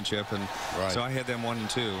championship, and so I had them 1 and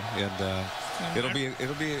 2, and it'll be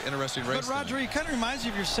an interesting race. But Roger, he kind of reminds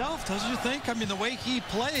you of yourself, doesn't you think? I mean, the way he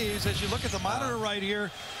plays, as you look at the monitor right here,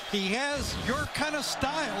 he has your kind of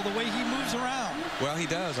style, the way he moves around. Well, he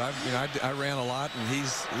does. I ran a lot, and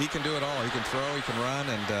he can do it all. He can throw, he can run,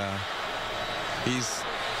 and he's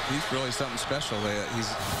really something special.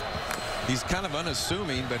 He's kind of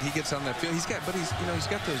unassuming, but he gets on that field. He's got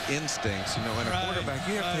those instincts. You know, in a quarterback,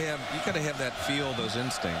 you got to have that feel, those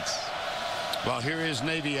instincts. Well, here is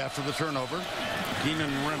Navy after the turnover.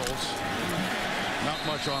 Keenan Reynolds. Not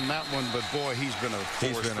much on that one, but boy, he's been a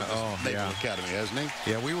force for the Naval Academy, hasn't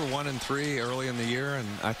he? Yeah, we were 1 and 3 early in the year, and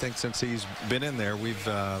I think since he's been in there,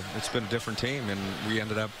 it's been a different team, and we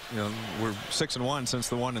ended up, we're 6 and 1 since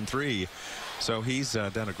the 1 and 3. So he's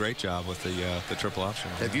done a great job with the triple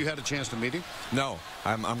option. Have you had a chance to meet him? No.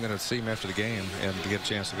 I'm going to see him after the game and to get a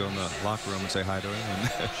chance to go in the locker room and say hi to him. And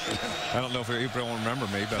I don't know if he will remember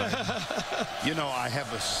me, but you know, I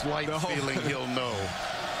have a slight feeling he'll know.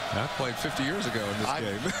 I played 50 years ago in this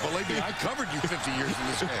game. Believe me, I covered you 50 years in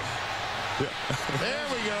this game. There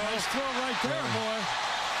we go. Nice throw right there, boy.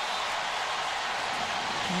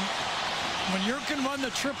 When you can run the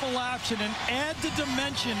triple option and add the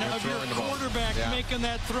dimension of your quarterback making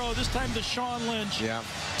that throw, this time to Sean Lynch,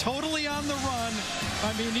 totally on the run.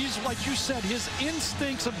 I mean, he's, like you said, his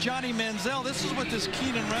instincts of Johnny Manziel. This is what this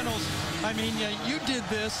Keenan Reynolds, I mean, you did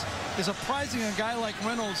this. Is surprising a guy like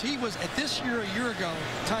Reynolds. He was at this year, a year ago,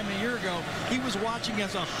 he was watching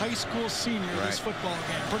as a high school senior this football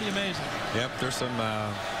game. Pretty amazing. Yep, there's some,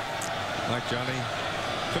 like Johnny,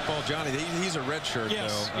 football Johnny, he's a red shirt, though.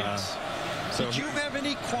 Yes. So did you have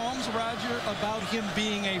any qualms, Roger, about him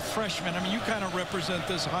being a freshman? I mean, you kind of represent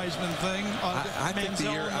this Heisman thing. I think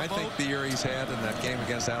the year he's had in that game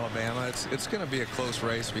against Alabama, it's going to be a close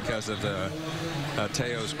race because of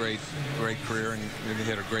Teo's great career, and he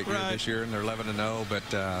had a great year this year, and they're 11-0. But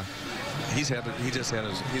he's had a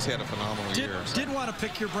phenomenal year. Did want to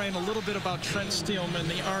pick your brain a little bit about Trent Steelman,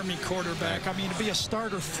 the Army quarterback. I mean, to be a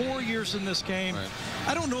starter 4 years in this game.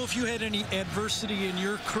 I don't know if you had any adversity in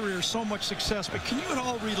your career, so much success, but can you at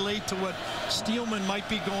all relate to what Steelman might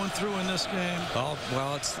be going through in this game? Oh,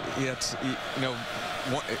 well, it's you know,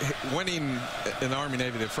 winning in the Army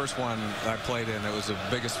Navy, the first one I played in, it was the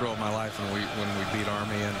biggest thrill of my life when we beat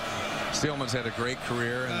Army. And Steelman's had a great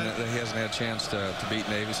career, and he hasn't had a chance to beat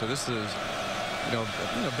Navy. So this is,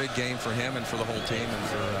 a big game for him and for the whole team and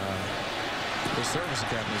for the service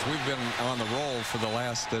academies. We've been on the roll for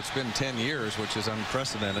it's been 10 years, which is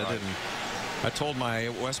unprecedented. And I told my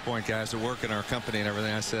West Point guys that work in our company and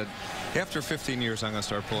everything, I said, after 15 years, I'm going to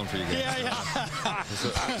start pulling for you guys.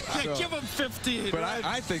 Give them 15. But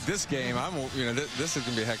I think this game, this is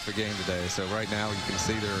going to be a heck of a game today. So right now, you can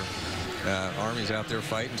see Army's out there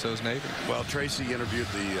fighting, so is Navy. Well, Tracy interviewed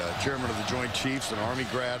the chairman of the Joint Chiefs, an Army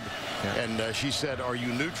grad, and she said, "Are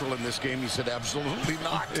you neutral in this game?" He said, "Absolutely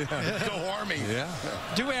not." Go Army.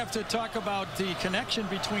 Do we have to talk about the connection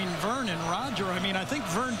between Vern and Roger? I mean, I think,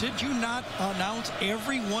 Vern, did you not announce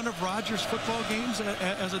every one of Roger's football games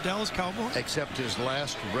as a Dallas Cowboy? Except his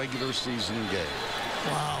last regular season game.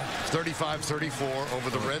 Wow. 35-34 over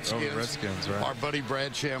the Redskins. Redskins, right. Our buddy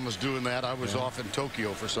Brad Sham was doing that. I was off in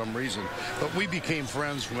Tokyo for some reason. But we became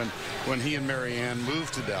friends when he and Marianne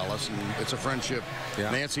moved to Dallas, and it's a friendship.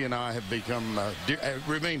 Nancy and I have become,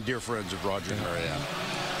 remained dear friends of Roger and Marianne.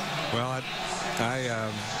 Well, I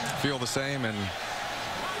feel the same, and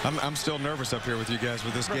I'm still nervous up here with you guys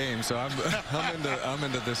with this game, so I'm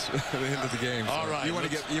into this into the game. So all right, you want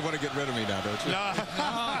to get rid of me now, don't you?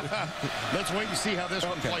 Let's wait and see how this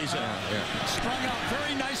one plays out. Strung out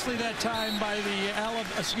very nicely that time by the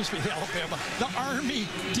Army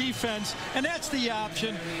defense, and that's the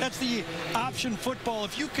option. That's the option football.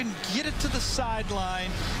 If you can get it to the sideline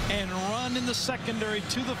and run in the secondary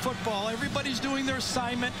to the football, everybody's doing their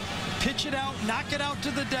assignment. Pitch it out, knock it out to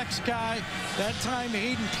the next guy. That time,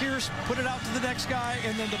 Hayden Pierce put it out to the next guy,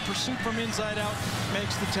 and then the pursuit from inside out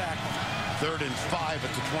makes the tackle. 3rd and 5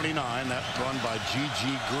 at the 29. That run by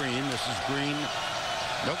G.G. Green. This is Green.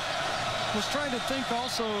 Nope. Was trying to think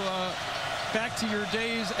also back to your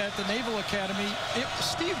days at the Naval Academy.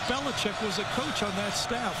 Steve Belichick was a coach on that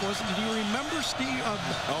staff, wasn't he? Do you remember Steve?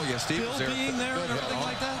 Oh, yeah, Steve Bill was there. Being there and everything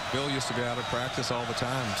like that? Bill used to be out of practice all the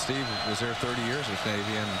time. Steve was there 30 years with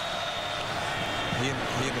Navy, and he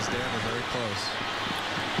and his dad were very close.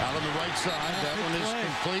 Out on the right side, that one is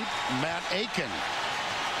complete. Matt Aiken.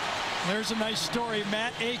 There's a nice story.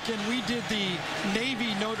 Matt Aiken, we did the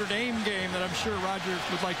Navy-Notre Dame game that I'm sure Roger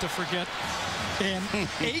would like to forget. And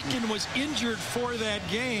Aiken was injured for that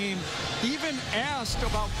game. Even asked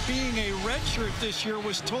about being a redshirt this year,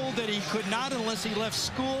 was told that he could not unless he left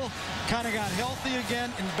school, kind of got healthy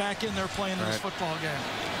again, and back in there playing this football game.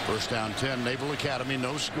 First down 10, Naval Academy,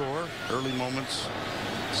 no score. Early moments,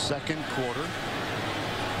 second quarter.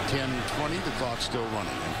 10-20, the clock still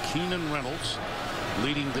running. And Keenan Reynolds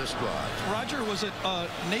leading this drive. Roger, was it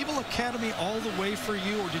Naval Academy all the way for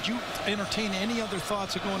you, or did you entertain any other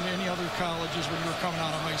thoughts of going to any other colleges when you were coming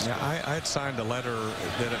out of high school? Yeah, I had signed a letter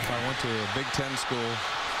that if I went to a Big Ten school,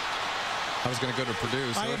 I was going to go to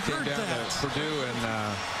Purdue. So I it came down to Purdue and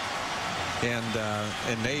in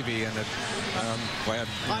Navy, and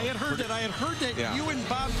I had heard that Yeah. you and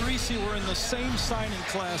Bob Greasy were in the same signing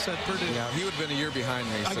class at Purdue. Yeah, he would have been a year behind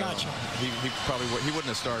me. I so got you. He probably he wouldn't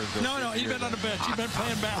have started. No, he'd been on the bench. He'd been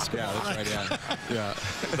playing basketball. Yeah, that's right. Yeah.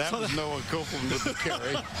 That was Noah Copeland with the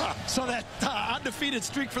carry. So that undefeated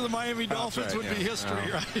streak for the Miami Dolphins would be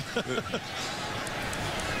history, right?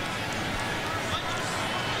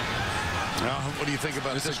 What do you think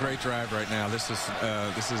about this? This is a great drive right now. This is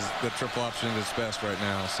the triple option at its best right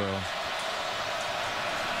now. So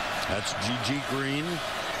that's G.G. Green.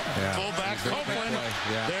 Yeah. Fullback Copeland.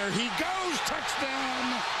 Yeah. There he goes.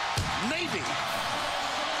 Touchdown, Navy.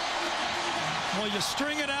 Well, you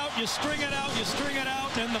string it out, you string it out, you string it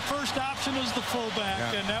out, and the first option is the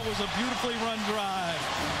fullback, and that was a beautifully run drive.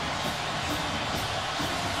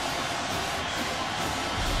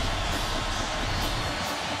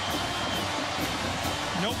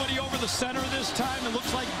 Nobody over the center this time. It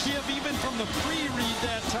looks like give even from the pre-read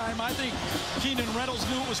that time. I think Keenan Reynolds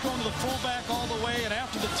knew it was going to the fullback all the way, and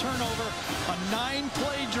after the turnover, a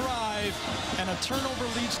 9-play drive, and a turnover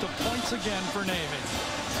leads to points again for Navy.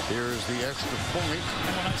 Here's the extra point.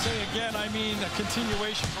 And when I say again, I mean a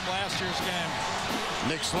continuation from last year's game.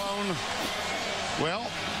 Nick Sloan. Well,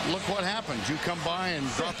 look what happens. You come by and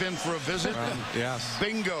drop in for a visit, and yes,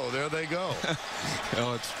 bingo, there they go.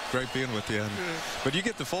 Oh, it's great being with you. But you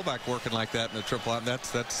get the fullback working like that in the triple out.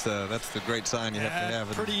 That's the great sign you have to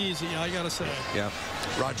have. Pretty easy, I gotta say. Yeah.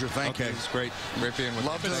 Roger, thank you. Okay, it's great being with you.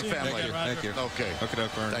 Love to the family. Thank you. Okay.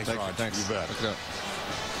 Thanks, Roger. Thanks. You bet.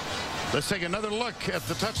 Let's take another look at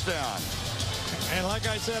the touchdown. And like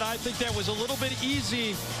I said, I think that was a little bit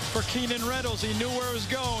easy for Keenan Reynolds. He knew where it was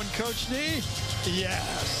going. Coach D?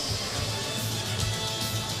 Yes.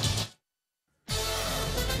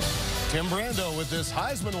 Tim Brando with this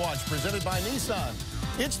Heisman Watch presented by Nissan.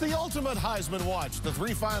 It's the ultimate Heisman Watch. The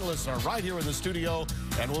 3 finalists are right here in the studio,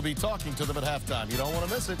 and we'll be talking to them at halftime. You don't want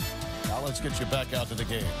to miss it. Now let's get you back out to the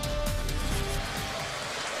game.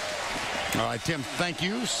 All right, Tim, thank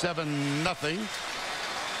you. 7-0.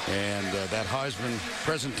 And that Heisman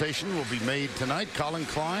presentation will be made tonight. Colin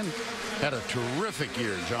Klein had a terrific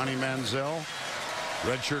year. Johnny Manziel,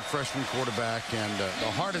 redshirt freshman quarterback, and the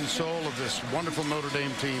heart and soul of this wonderful Notre Dame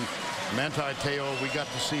team, Manti Te'o. We got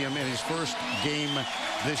to see him in his first game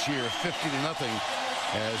this year, 50-0,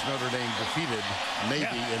 as Notre Dame defeated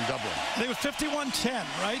Navy in Dublin. I think it was 51-10,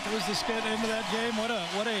 right? That was the end of that game. What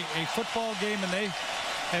a football game, and they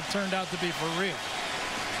have turned out to be for real.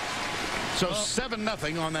 So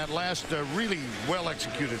 7-0 on that last really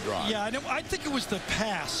well-executed drive. Yeah, I think it was the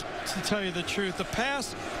pass, to tell you the truth. The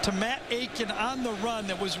pass to Matt Aiken on the run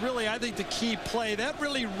that was really, I think, the key play. That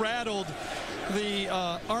really rattled the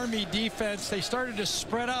Army defense. They started to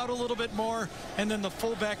spread out a little bit more, and then the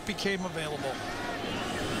fullback became available.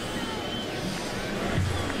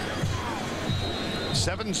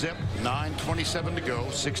 7-zip, 9:27 to go,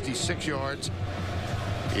 66 yards.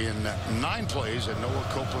 In 9 plays, and Noah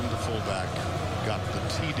Copeland, the fullback, got the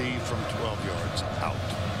TD from 12 yards out.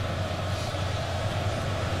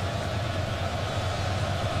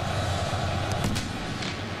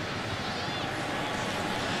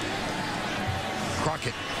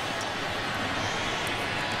 Crockett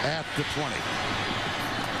at the 20.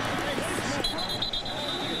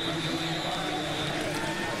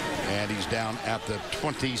 And he's down at the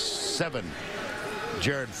 27.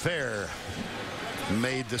 Jared Fair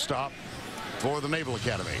made the stop for the Naval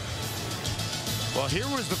Academy. Well, here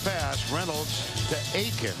was the pass. Reynolds to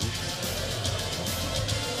Aiken.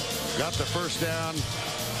 Got the first down.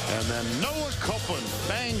 And then Noah Copeland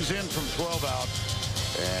bangs in from 12 out.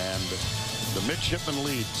 And the midshipmen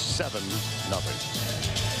lead 7-0.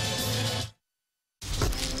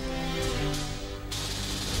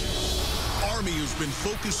 Army has been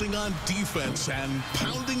focusing on defense and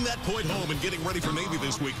pounding that point home and getting ready for Navy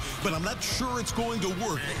this week. But I'm not sure it's going to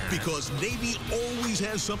work because Navy always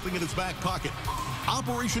has something in its back pocket.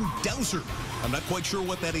 Operation Dowser. I'm not quite sure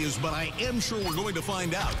what that is, but I am sure we're going to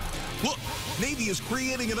find out. Look, Navy is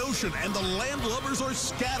creating an ocean and the landlubbers are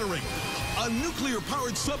scattering. A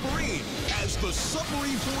nuclear-powered submarine as the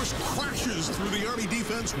submarine force crashes through the Army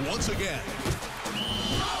defense once again. Go,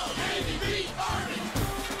 Navy, beat Army!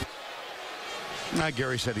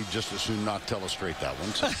 Gary said he'd just as soon not tell us straight that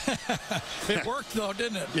one. So. It worked, though,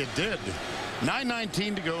 didn't it? It did.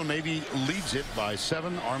 9:19 to go. Navy leads it by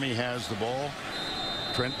 7. Army has the ball.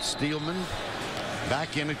 Trent Steelman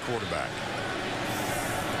back in at quarterback.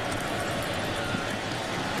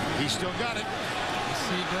 He's still got it. Yes,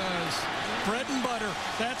 he does. Bread and butter.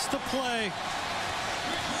 That's the play.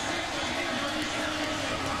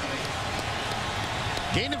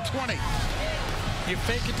 Gain of 20. You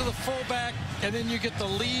fake it to the fullback, and then you get the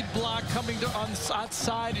lead block coming on the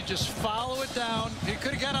outside. You just follow it down. He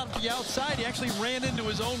could have got out the outside. He actually ran into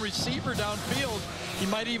his own receiver downfield. He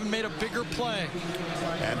might have even made a bigger play.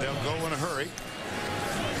 And they'll go in a hurry.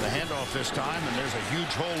 The handoff this time, and there's a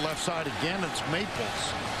huge hole left side again. It's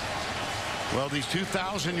Maples. Well, these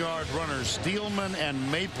 2,000-yard runners, Steelman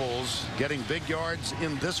and Maples, getting big yards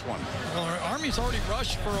in this one. Well, our Army's already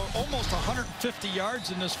rushed for almost 150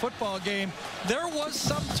 yards in this football game. There was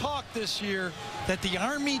some talk this year that the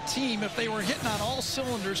Army team, if they were hitting on all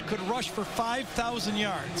cylinders, could rush for 5,000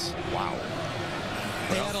 yards. Wow.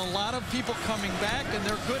 They had a lot of people coming back, and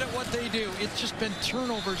they're good at what they do. It's just been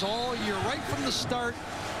turnovers all year, right from the start.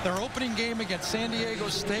 Their opening game against San Diego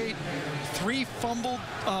State, 3 fumbled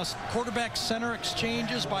quarterback center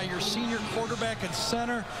exchanges by your senior quarterback and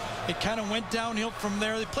center. It kind of went downhill from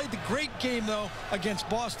there. They played the great game, though, against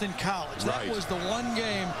Boston College. That was the one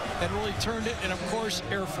game that really turned it, and, of course,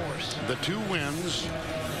 Air Force. The 2 wins,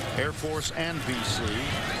 Air Force and BC.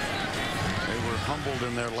 They were humbled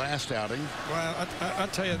in their last outing. Well, I'll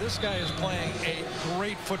tell you, this guy is playing a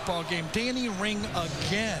great football game. Danny Ring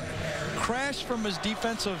again. Crashed from his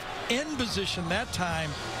defensive end position that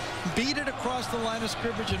time, beat it across the line of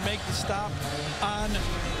scrimmage and make the stop on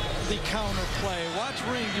the counter play. Watch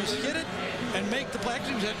Ring just hit it and make the play. Actually,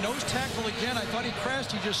 he was at nose tackle again. I thought he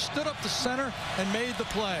crashed. He just stood up the center and made the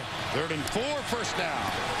play. 3rd and 4, first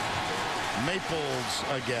down. Maples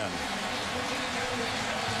again.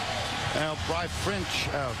 Now, Bry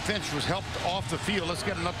Finch was helped off the field. Let's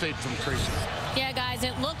get an update from Tracy. Yeah, guys,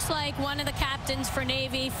 it looks like one of the captains for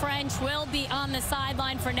Navy, French, will be on the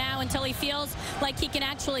sideline for now until he feels like he can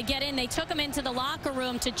actually get in. They took him into the locker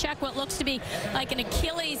room to check what looks to be like an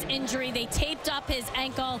Achilles injury. They taped up his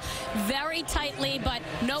ankle very tightly, but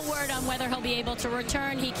no word on whether he'll be able to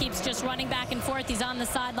return. He keeps just running back and forth. He's on the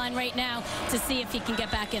sideline right now to see if he can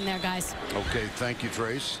get back in there, guys. Okay, thank you,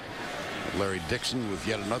 Trace. Larry Dixon with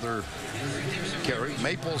yet another carry.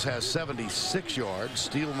 Maples has 76 yards.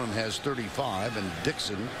 Steelman has 35, and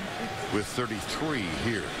Dixon with 33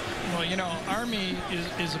 here. Well, you know, Army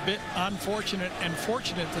is a bit unfortunate and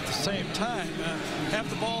fortunate at the same time. Have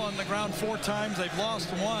the ball on the ground 4 times. They've lost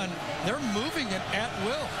 1. They're moving it at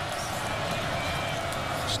will.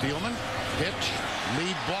 Steelman, pitch,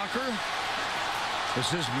 lead blocker.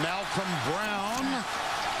 This is Malcolm Brown.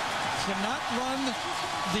 Cannot run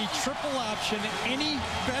the triple option any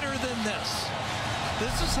better than this.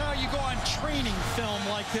 This is how you go on training film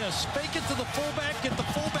like this. Fake it to the fullback, get the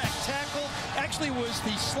fullback tackle. Actually was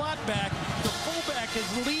the slot back. The fullback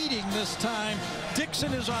is leading this time.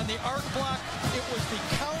 Dixon is on the arc block. It was the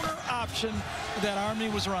counter option that Army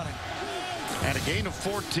was running. And a gain of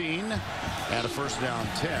 14 and a first down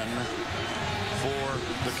 10 for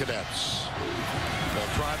the Cadets.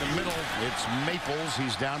 They'll try the middle. It's Maples.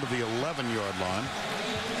 He's down to the 11-yard line.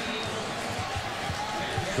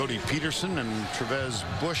 Cody Peterson and Trevez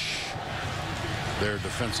Bush there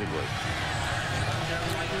defensively.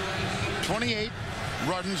 28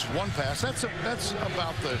 runs, 1 pass. That's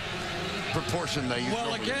about the proportion they use.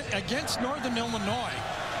 Well, against Northern Illinois,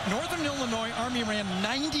 Army ran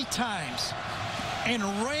 90 times and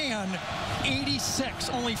ran 86,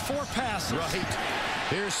 only 4 passes. Right.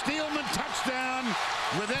 Here's Steelman, touchdown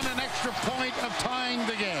within an extra point of tying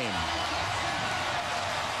the game.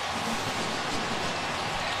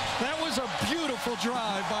 That was a beautiful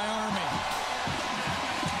drive by Army.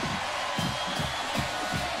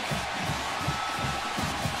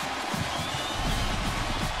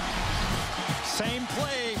 Same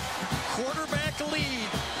play, quarterback lead.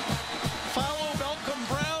 Follow Malcolm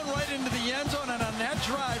Brown right into the end zone, and on that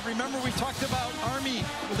drive, remember we talked about Army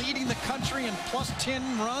leading the country in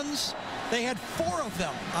 +10 runs? They had 4 of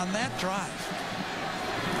them on that drive.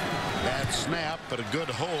 Bad snap, but a good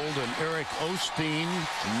hold, and Eric Osteen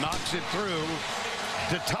knocks it through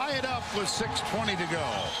to tie it up with 6:20 to go.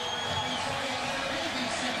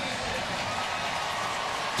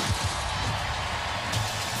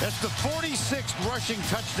 That's the 46th rushing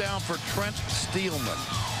touchdown for Trent Steelman.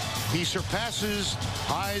 He surpasses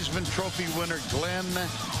Heisman Trophy winner Glenn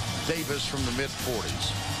Davis from the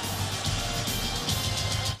mid-40s.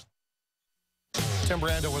 Tim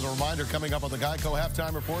Brando with a reminder coming up on the Geico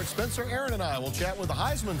Halftime Report. Spencer Aaron and I will chat with the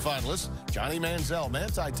Heisman finalists, Johnny Manziel,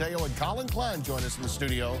 Manti Te'o, and Colin Klein join us in the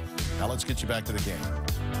studio. Now let's get you back to the game.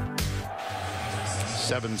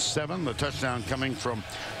 7-7, the touchdown coming from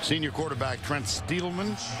senior quarterback Trent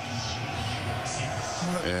Steelman.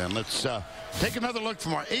 And let's take another look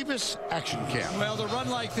from our Avis Action Cam. Well, to run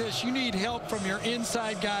like this, you need help from your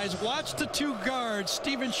inside guys. Watch the two guards,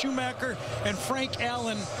 Steven Schumacher and Frank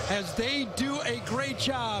Allen, as they do a great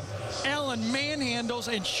job. Allen manhandles,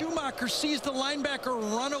 and Schumacher sees the linebacker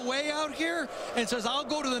run away out here and says, I'll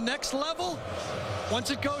go to the next level.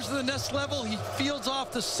 Once it goes to the next level, he fields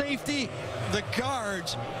off the safety. The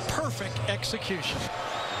guards, perfect execution.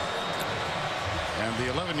 And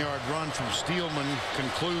the 11-yard run from Steelman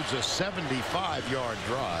concludes a 75-yard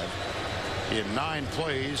drive in 9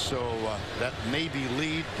 plays, so that Navy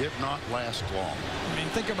lead did not last long. I mean,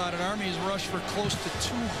 think about it. Army's rushed for close to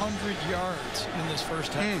 200 yards in this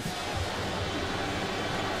first half.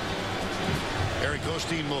 Eric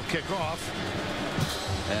Osteen will kick off.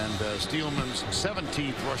 And Steelman's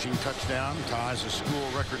 17th rushing touchdown ties a school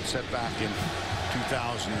record set back in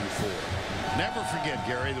 2004. Never forget,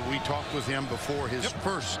 Gary, that we talked with him before his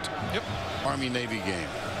first Army-Navy game.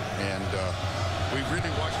 And we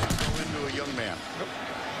really watched him grow into a young man.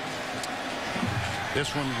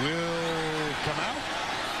 This one will come out.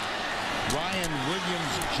 Ryan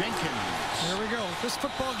Williams-Jenkins. Here we go. This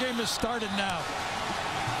football game has started now.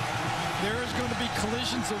 There is going to be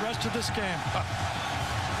collisions the rest of this game.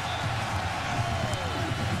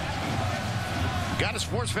 Got a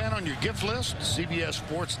sports fan on your gift list?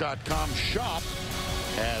 CBSSports.com shop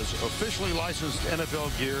has officially licensed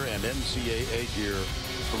NFL gear and NCAA gear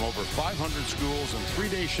from over 500 schools and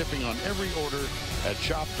 3-day shipping on every order at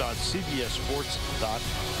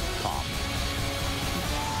shop.cbssports.com.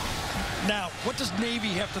 Now, what does Navy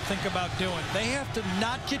have to think about doing? They have to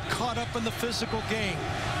not get caught up in the physical game.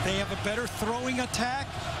 They have a better throwing attack.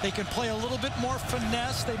 They can play a little bit more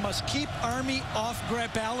finesse. They must keep Army off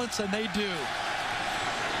balance, and they do.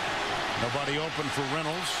 Nobody open for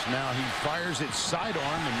Reynolds. Now he fires it sidearm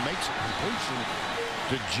and makes a completion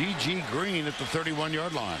to G.G. Green at the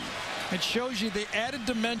 31-yard line. It shows you the added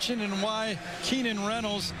dimension and why Keenan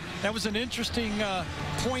Reynolds, that was an interesting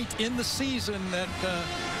point in the season that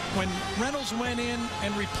when Reynolds went in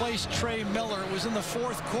and replaced Trey Miller, it was in the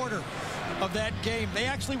 4th quarter of that game. They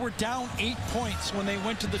actually were down 8 points when they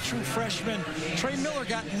went to the true freshman. Trey Miller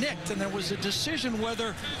got nicked, and there was a decision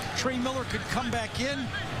whether Trey Miller could come back in.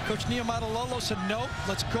 Coach Niumatalolo said, no,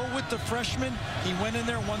 let's go with the freshman. He went in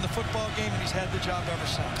there, won the football game, and he's had the job ever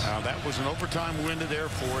since. Now, that was an overtime win to Air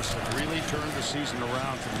Force that really turned the season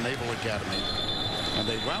around for the Naval Academy. And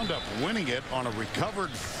they wound up winning it on a recovered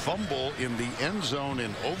fumble in the end zone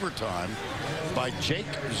in overtime by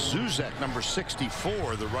Jake Zuzek, number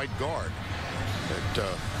 64, the right guard.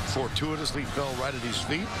 That fortuitously fell right at his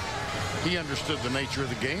feet. He understood the nature of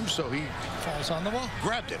the game, so he falls on the ball,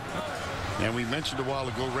 grabbed it. And we mentioned a while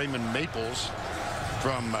ago Raymond Maples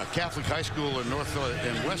from Catholic High School in West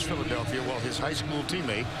Philadelphia. Well, his high school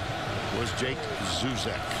teammate was Jake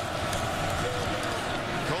Zuzek.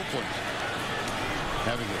 Copeland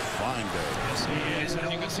having a fine day. Yes, he is.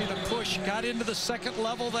 And you can see the push got into the second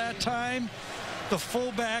level that time. The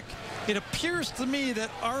fullback. It appears to me that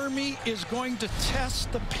Army is going to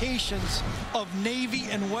test the patience of Navy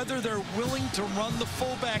and whether they're willing to run the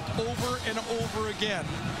fullback over and over again.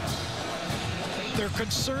 They're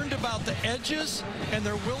concerned about the edges, and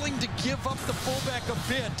they're willing to give up the fullback a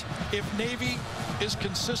bit if Navy is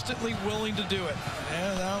consistently willing to do it.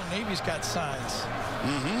 And now Navy's got signs.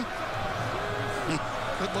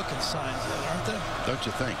 Good-looking signs, aren't they? Don't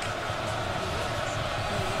you think?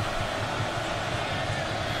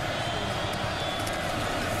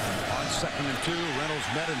 On 2nd and 2, Reynolds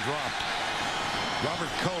met and dropped.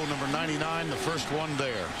 Robert Coe, number 99, the first one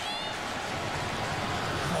there.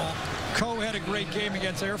 Well, Coe had a great game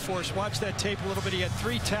against Air Force. Watch that tape a little bit. He had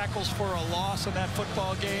 3 tackles for a loss in that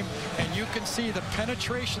football game, and you can see the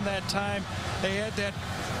penetration that time. They had that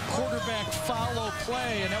quarterback follow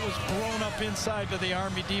play, and that was blown up inside to the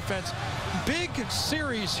Army defense. Big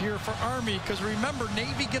series here for Army, because remember,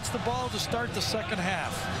 Navy gets the ball to start the second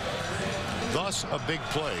half. Thus, a big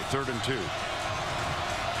play, 3rd and 2.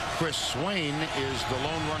 Chris Swain is the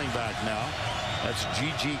lone running back now. That's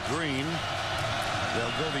G.G. Green.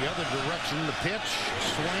 They'll go the other direction. The pitch,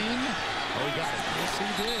 Swain. Oh, he got it. Yes, he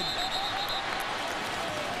did.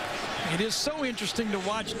 It is so interesting to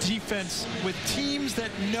watch defense with teams that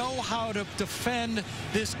know how to defend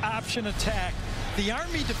this option attack. The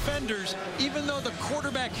Army defenders, even though the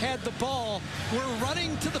quarterback had the ball, were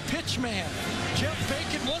running to the pitch man. Jeff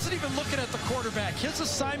Bacon wasn't even looking at the quarterback. His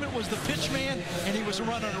assignment was the pitch man, and he was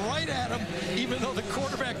running right at him, even though the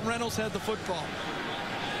quarterback, Reynolds, had the football.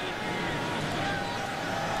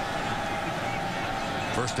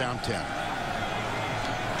 First down 10.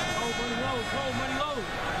 Money low, money low,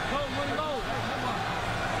 money low.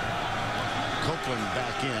 Copeland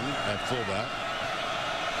back in at fullback.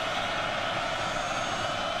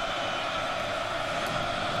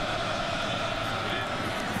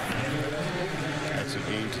 That's a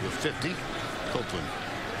gain to the 50. Copeland.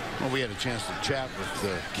 Well, we had a chance to chat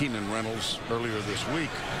with Keenan Reynolds earlier this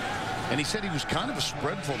week, and he said he was kind of a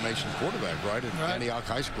spread formation quarterback, right, at Antioch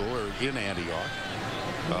High School, or in Antioch.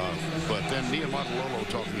 But then Nia Matalolo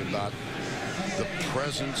talking about the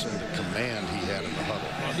presence and the command he had in the huddle.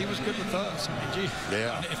 Well, he was good with us. I mean, gee,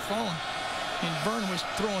 yeah. It fallen. And Vern was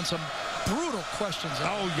throwing some brutal questions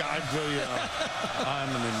out. Oh, yeah, I tell you,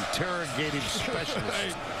 I'm an interrogative specialist.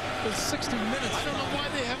 Right. It's 60 minutes. I don't know why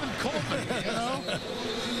they haven't called me, you know?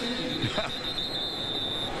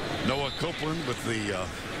 Noah Copeland with the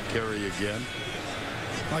carry again.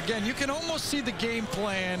 Again, you can almost see the game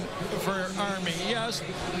plan for Army. Yes,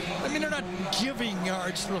 I mean, they're not giving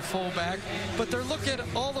yards to the fullback, but they're looking at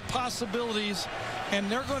all the possibilities, and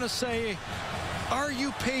they're going to say, are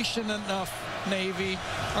you patient enough, Navy?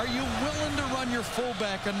 Are you willing to run your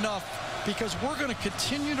fullback enough? Because we're going to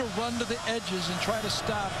continue to run to the edges and try to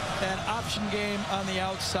stop that option game on the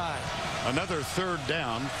outside. Another third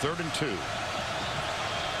down, 3rd and 2.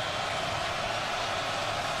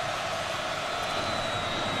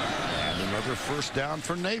 Another first down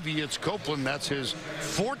for Navy. It's Copeland. That's his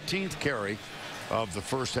 14th carry of the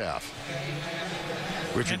first half.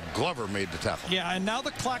 Richard Glover made the tackle. Yeah, and now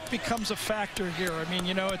the clock becomes a factor here. I mean,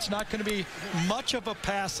 you know, it's not going to be much of a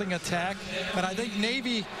passing attack, but I think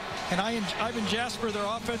Navy and Ivan Jasper, their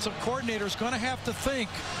offensive coordinator, is going to have to think,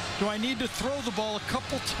 do I need to throw the ball a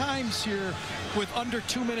couple times here with under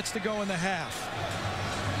 2 minutes to go in the half?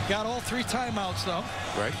 Got all 3 timeouts, though.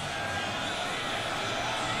 Right.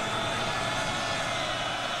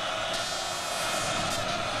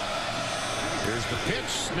 Here's the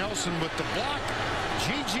pitch. Nelson with the block.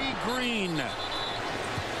 G.G. Green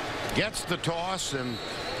gets the toss and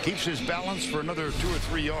keeps his balance for another 2 or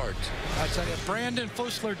 3 yards. I tell you, Brandon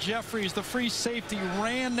Fussler-Jeffries, the free safety,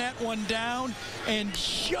 ran that one down, and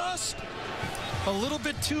just a little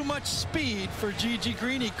bit too much speed for G.G.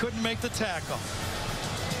 Green. He couldn't make the tackle.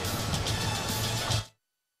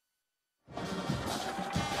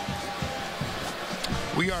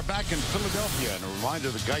 We are back in Philadelphia, and a reminder,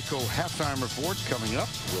 the Geico halftime report's coming up.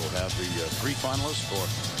 We'll have the 3 finalists for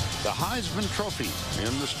the Heisman Trophy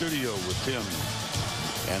in the studio with Tim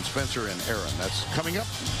and Spencer and Aaron. That's coming up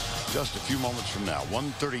just a few moments from now.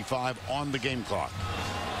 1:35 on the game clock.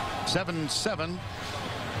 7-7,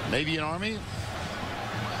 Navy and Army.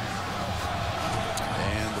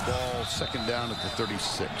 And the ball second down at the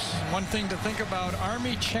 36. One thing to think about,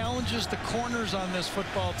 Army challenges the corners on this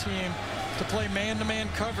football team to play man-to-man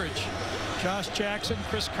coverage. Josh Jackson,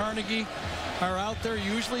 Chris Carnegie are out there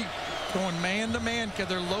usually going man-to-man because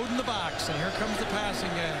they're loading the box, and here comes the passing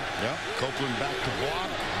game. Yeah, Copeland back to block.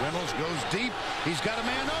 Reynolds goes deep. He's got a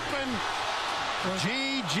man open.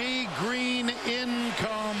 G.G. Green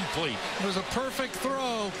incomplete. It was a perfect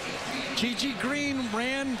throw. G.G. Green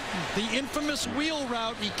ran the infamous wheel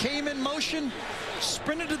route. He came in motion,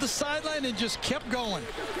 sprinted to the sideline, and just kept going.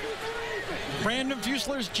 Brandon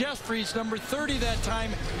Fussler-Jeffries, number 30 that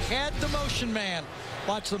time, had the motion man.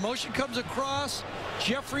 Watch, the motion comes across.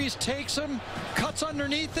 Jeffries takes him, cuts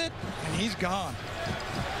underneath it, and he's gone.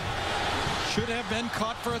 Should have been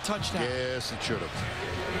caught for a touchdown. Yes, it should have.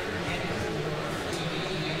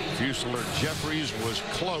 Fussler-Jeffries was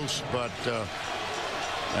close, but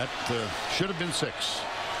that should have been 6.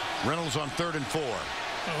 Reynolds on 3rd and 4.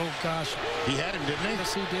 Oh, gosh. He had him, didn't he?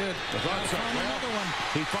 Yes, he did. I thought so. Another one.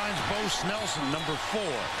 He finds Bo Snelson, number 4,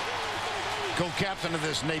 co-captain of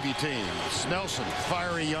this Navy team. Snelson,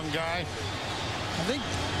 fiery young guy. I think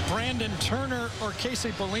Brandon Turner or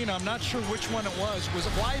Casey Bellina, I'm not sure which one it was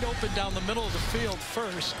wide open down the middle of the field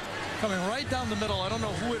first. Coming right down the middle. I don't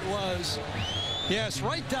know who it was. Yes,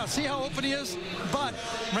 right down. See how open he is? But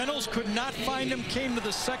Reynolds could not find him, came to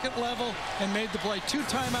the second level, and made the play. 2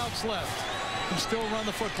 timeouts left. And still run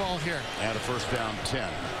the football here. And a first down 10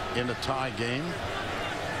 in a tie game.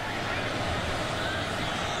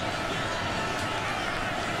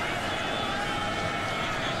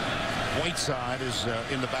 Whiteside is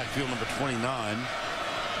in the backfield, number 29.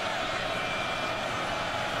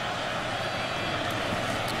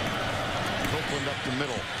 Copeland up the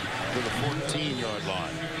middle to the 14-yard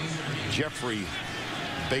line. Jeffrey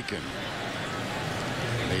Bacon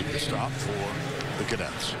made the stop for the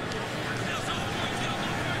Cadets.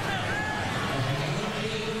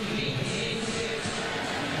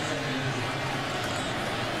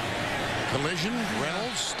 Collision.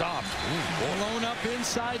 Reynolds stopped. Blown up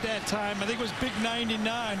inside that time. I think it was big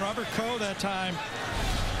 99. Robert Coe that time.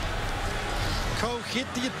 Coe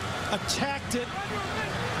attacked it,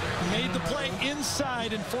 made the play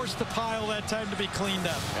inside, and forced the pile that time to be cleaned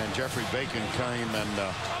up. And Jeffrey Bacon came and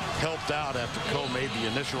helped out after Coe made the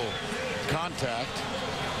initial contact.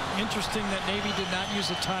 Interesting that Navy did not use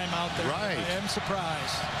a timeout there. Right. I am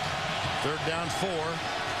surprised. 3rd down 4.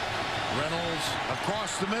 Reynolds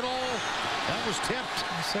across the middle. That was tipped.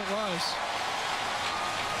 Yes, it was.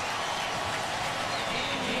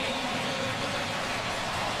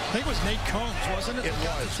 I think it was Nate Combs, wasn't it? It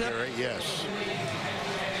was, Gary, yes.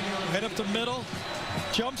 Head up the middle,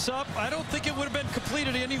 jumps up. I don't think it would have been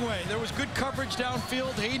completed anyway. There was good coverage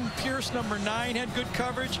downfield. Hayden Pierce, number 9, had good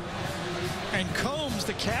coverage. And Combs,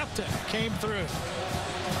 the captain, came through.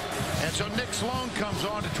 And so Nick Sloan comes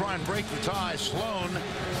on to try and break the tie. Sloan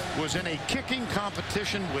was in a kicking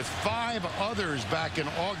competition with 5 others back in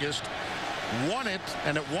August. Won it,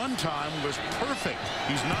 and at one time was perfect.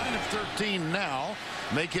 He's 9 of 13 now.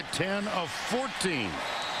 Make it 10 of 14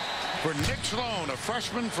 for Nick Sloan, a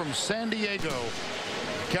freshman from San Diego,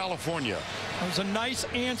 California. It was a nice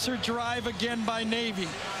answer drive again by Navy.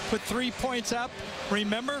 Put 3 points up.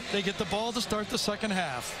 Remember, they get the ball to start the second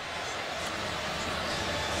half.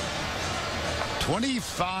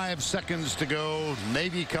 25 seconds to go.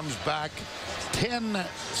 Navy comes back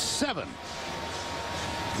 10-7.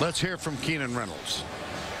 Let's hear from Keenan Reynolds.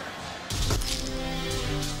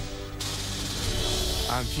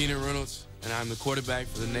 I'm Keenan Reynolds, and I'm the quarterback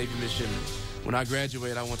for the Navy Midshipmen. When I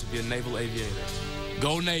graduate, I want to be a naval aviator.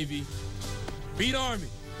 Go Navy. Beat Army.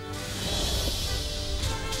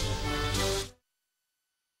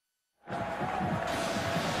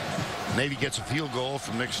 Navy gets a field goal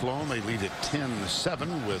from Nick Sloan. They lead at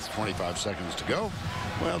 10-7 with 25 seconds to go.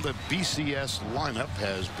 Well, the BCS lineup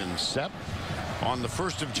has been set. On the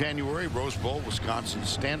 1st of January, Rose Bowl, Wisconsin,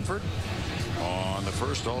 Stanford. On the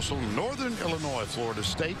 1st, also Northern Illinois, Florida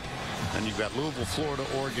State. And you've got Louisville, Florida,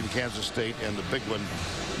 Oregon, Kansas State, and the big one,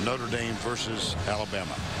 Notre Dame versus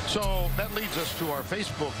Alabama. So that leads us to our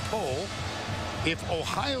Facebook poll. If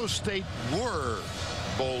Ohio State were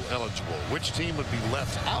bowl eligible, which team would be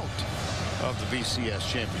left out of the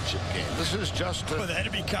BCS championship game? This is just well,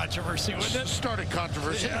 that'd be controversy, wouldn't it? Started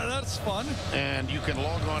controversy. Yeah, that's fun. And you can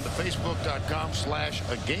log on to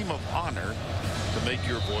facebook.com/agameofhonor to make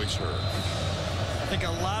your voice heard. I think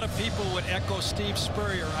a lot of people would echo Steve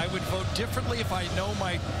Spurrier. I would vote differently if I know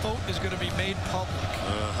my vote is going to be made public.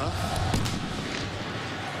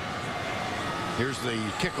 Here's the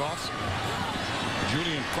kickoff.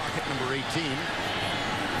 Julian Crockett, number 18.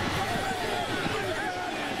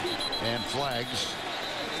 And flags.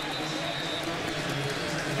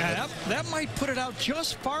 Yeah, that might put it out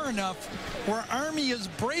just far enough where Army is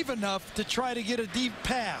brave enough to try to get a deep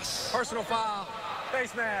pass. Personal foul,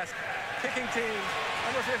 face mask, kicking team,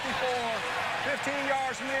 number 54, 15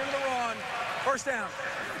 yards from the end of the run. First down.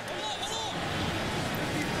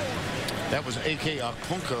 That was A.K.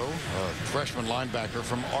 Okunko, a freshman linebacker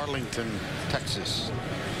from Arlington, Texas.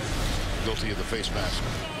 Guilty of the face mask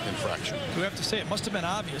infraction. We have to say it must have been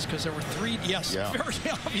obvious because there were 3. Yes, yeah. Very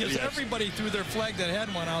obvious. Yes. Everybody threw their flag that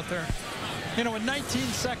had one out there. You know, in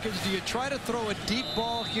 19 seconds, do you try to throw a deep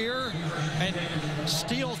ball here and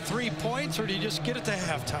steal 3 points, or do you just get it to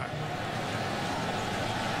halftime?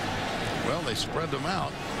 Well, they spread them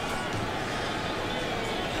out.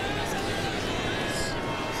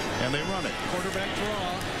 And they run it. Quarterback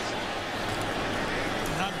draw.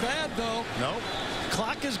 Not bad, though. Nope.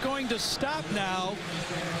 Clock is going to stop now.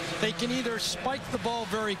 They can either spike the ball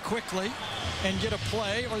very quickly and get a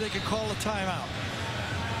play, or they can call a timeout.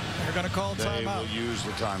 They're going to call a timeout. They will use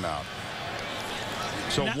the timeout.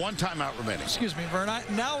 So now, 1 timeout remaining. Excuse me, Vern.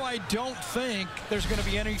 Now I don't think there's going to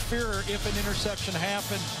be any fear if an interception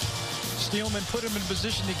happened. Steelman put him in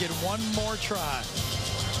position to get 1 more try.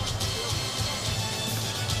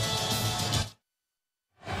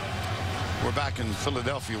 We're back in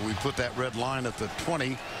Philadelphia. We put that red line at the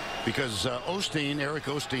 20 because Osteen, Eric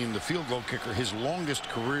Osteen, the field goal kicker, his longest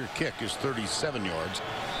career kick is 37 yards.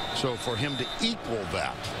 So for him to equal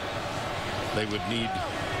that, they would need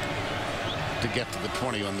to get to the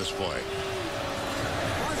 20 on this play.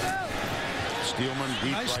 Steelman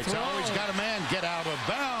deep nice right throw. side. Oh, he's got a man get out of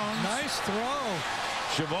bounds. Nice throw.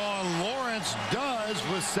 Siobhan Lawrence does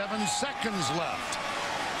with 7 seconds left.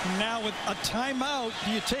 Now with a timeout, do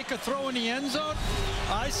you take a throw in the end zone?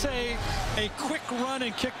 I say a quick run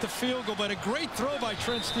and kick the field goal, but a great throw by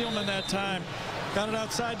Trent Steelman that time. Got it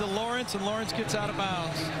outside to Lawrence, and Lawrence gets out of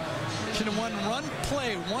bounds. Should have one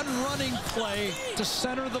running play to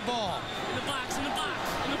center the ball. In the box, in the box,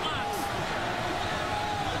 in the box.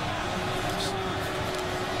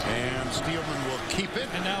 And Steelman will keep it.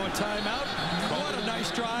 And now a timeout. What a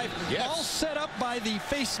nice drive. Yes. All set up by the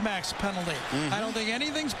face mask penalty. I don't think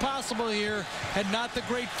anything's possible here had not the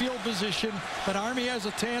great field position, but Army has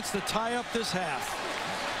a chance to tie up this half.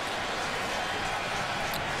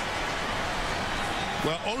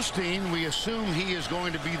 Well, Osteen, we assume he is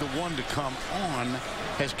going to be the one to come on,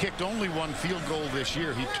 has kicked only one field goal this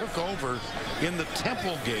year. He took over in the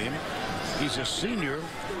Temple game. He's a senior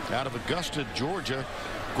out of Augusta, Georgia.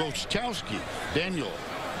 Głoszczowski, Daniel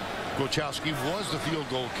Głoszczowski was the field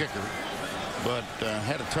goal kicker, but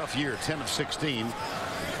had a tough year, 10 of 16.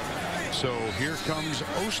 So here comes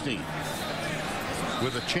Osteen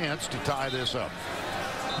with a chance to tie this up.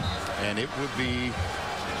 And it would be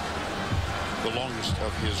the longest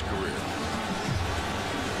of his career.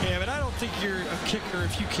 Yeah, but I don't think you're a kicker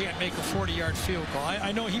if you can't make a 40-yard field goal.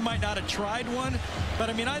 I know he might not have tried one, but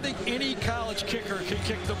I mean, I think any college kicker can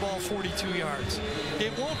kick the ball 42 yards.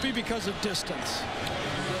 It won't be because of distance.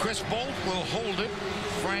 Chris Bolt will hold it.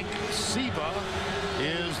 Frank Siva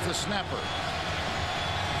is the snapper.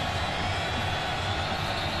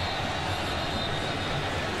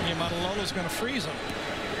 Yeah, Matalolo's going to freeze him.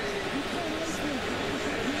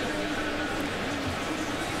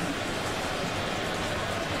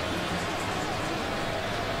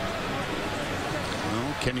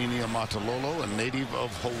 Kenny Niumatalolo, a native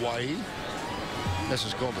of Hawaii. This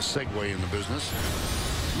is called a segue in the business.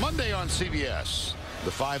 Monday on CBS,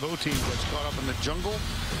 the 5-0 team gets caught up in the jungle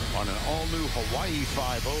on an all-new Hawaii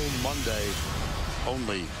 5-0 Monday,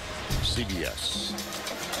 only CBS.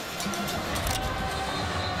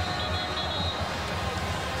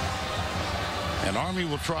 And Army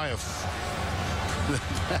will try a...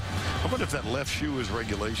 I wonder if that left shoe is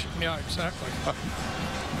regulation. Yeah, exactly.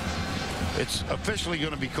 It's officially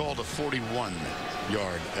going to be called a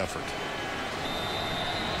 41-yard effort.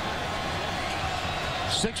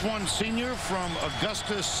 6'1" senior from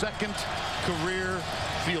Augusta's second career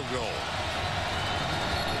field goal.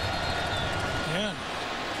 Man,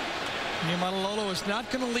 Niumatalolo is not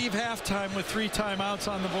going to leave halftime with 3 timeouts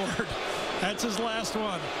on the board. That's his last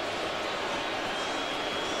one.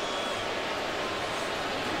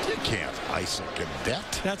 You can't ice a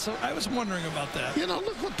cadet. I was wondering about that. You know,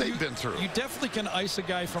 look what they've been through. You definitely can ice a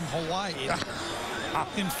guy from Hawaii.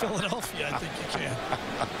 In Philadelphia, I think you can.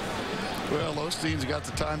 Well, Osteen's got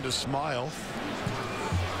the time to smile,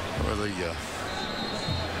 or the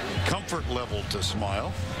comfort level to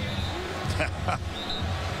smile.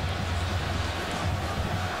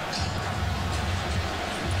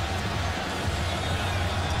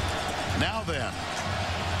 Now then.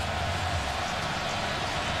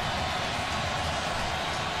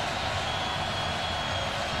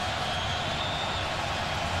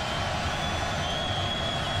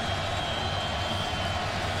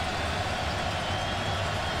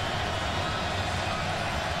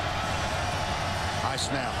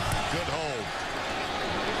 Snap. Good hold.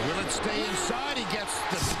 Will it stay inside? He gets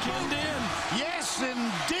the skinned in. Yes,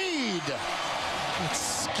 indeed.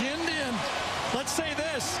 It's skinned in. Let's say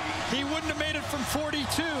this. He wouldn't have made it from 42.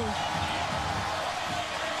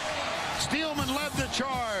 Steelman led the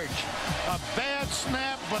charge. A bad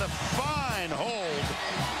snap, but a fine hold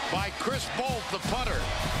by Chris Bolt, the punter.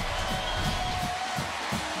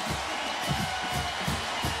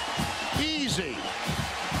 Easy.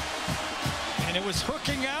 And it was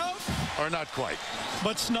hooking out. Or not quite.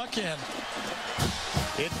 But snuck in.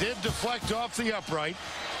 It did deflect off the upright.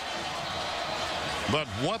 But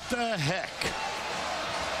what the heck?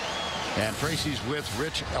 And Tracy's with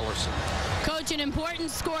Rich Ellerson. Coach, an important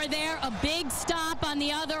score there, a big stop on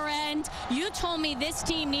the other end. You told me this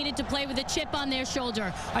team needed to play with a chip on their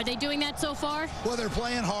shoulder. Are they doing that so far? Well, they're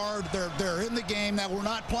playing hard. They're in the game. Now, we're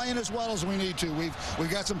not playing as well as we need to. We've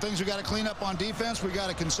got some things we got to clean up on defense. We got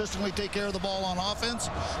to consistently take care of the ball on offense.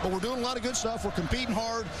 But we're doing a lot of good stuff. We're competing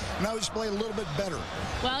hard. Now we just play a little bit better.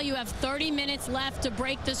 Well, you have 30 minutes left to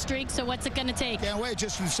break the streak, so what's it going to take? Can't wait.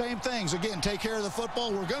 Just the same things. Again, take care of the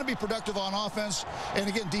football. We're going to be productive on offense. And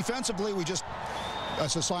again, defensively,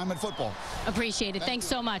 that's assignment football. Appreciate it. Thanks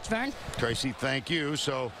so much, Vern. Tracy, thank you.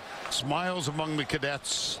 So smiles among the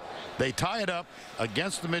cadets. They tie it up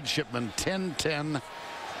against the midshipmen, 10-10.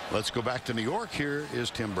 Let's go back to New York. Here is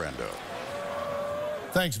Tim Brando.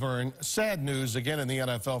 Thanks, Vern. Sad news again in the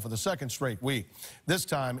NFL for the second straight week, this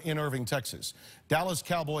time in Irving, Texas. Dallas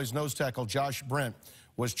Cowboys nose tackle Josh Brent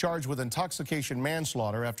was charged with intoxication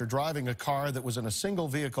manslaughter after driving a car that was in a single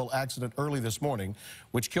vehicle accident early this morning,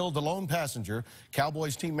 which killed the lone passenger,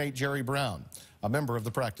 Cowboys teammate Jerry Brown, a member of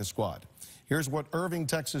the practice squad. Here's what Irving,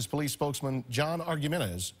 Texas police spokesman John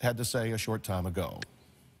Argumenez had to say a short time ago.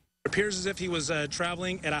 It appears as if he was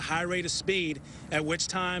traveling at a high rate of speed, at which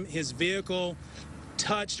time his vehicle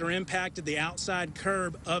touched or impacted the outside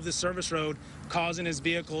curb of the service road, causing his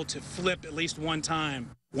vehicle to flip at least one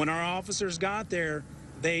time. When our officers got there,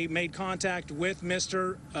 they made contact with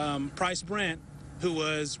Mr. Price Brent, who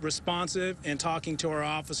was responsive and talking to our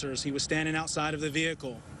officers. He was standing outside of the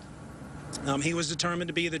vehicle. He was determined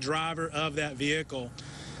to be the driver of that vehicle.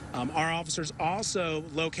 Our officers also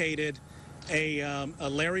located a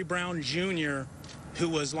Larry Brown Jr. who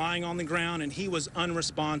was lying on the ground, and he was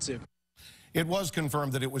unresponsive. It was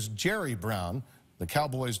confirmed that it was Jerry Brown. The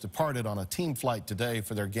Cowboys departed on a team flight today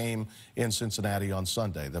for their game in Cincinnati on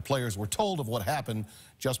Sunday. The players were told of what happened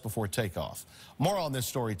just before takeoff. More on this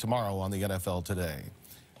story tomorrow on the NFL Today.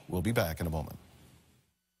 We'll be back in a moment.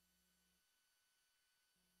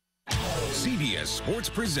 CBS Sports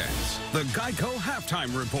presents the Geico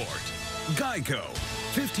Halftime Report. Geico.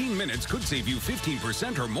 15 minutes could save you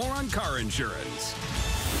 15% or more on car insurance.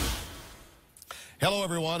 Hello,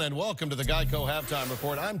 everyone, and welcome to the Geico Halftime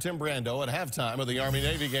Report. I'm Tim Brando at halftime of the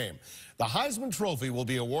Army-Navy game. The Heisman Trophy will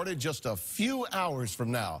be awarded just a few hours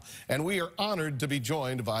from now, and we are honored to be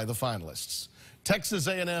joined by the finalists. Texas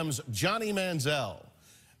A&M's Johnny Manziel,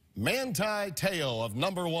 Manti Te'o of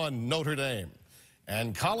 #1 Notre Dame,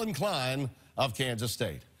 and Colin Klein of Kansas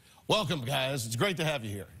State. Welcome, guys. It's great to have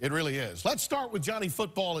you here. It really is. Let's start with Johnny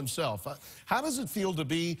Football himself. How does it feel to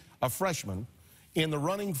be a freshman in the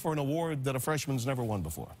running for an award that a freshman's never won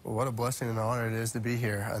before? Well, what a blessing and honor it is to be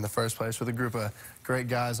here in the first place with a group of great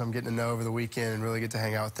guys I'm getting to know over the weekend and really get to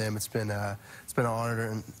hang out with them. It's been an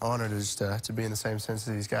honor to be in the same sense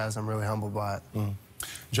as these guys. I'm really humbled by it.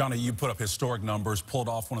 Johnny, you put up historic numbers, pulled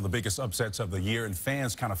off one of the biggest upsets of the year, and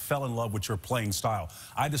fans kind of fell in love with your playing style.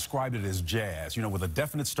 I described it as jazz, you know, with a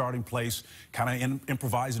definite starting place, kind of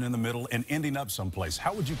improvising in the middle, and ending up someplace.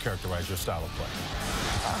 How would you characterize your style of play?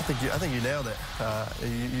 I think you nailed it.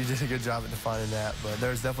 You did a good job at defining that, but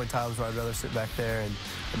there's definitely times where I'd rather sit back there and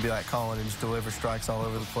be like Colin and just deliver strikes all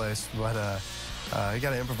over the place. But you got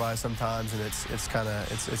to improvise sometimes, and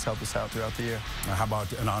it's helped us out throughout the year. How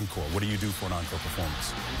about an encore? What do you do for an encore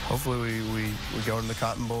performance? Hopefully we go into the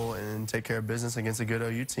Cotton Bowl and take care of business against a good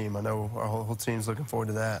OU team. I know our whole team's looking forward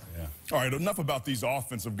to that. Yeah. All right, enough about these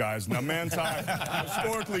offensive guys. Now, Manti,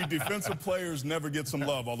 historically, defensive players never get some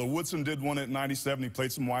love. Although Woodson did win it in '97, he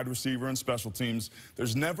played some wide receiver and special teams.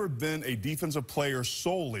 There's never been a defensive player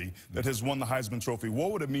solely that has won the Heisman Trophy.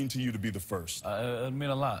 What would it mean to you to be the first? It would mean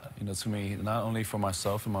a lot, you know, to me, not only for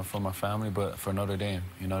myself and for my family, but for Notre Dame.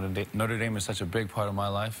 You know, Notre Dame is such a big part of my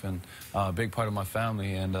life and a big part of my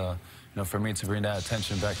family, and you know, for me to bring that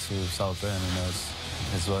attention back to South Bend, you know,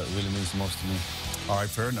 is what really means the most to me. All right,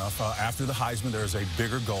 fair enough. After the Heisman, there's a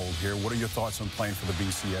bigger goal here. What are your thoughts on playing for the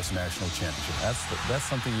BCS National Championship? That's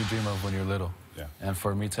something you dream of when you're little. Yeah. And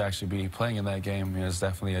for me to actually be playing in that game, you know, it's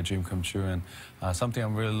definitely a dream come true, and something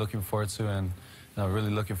I'm really looking forward to, and you know,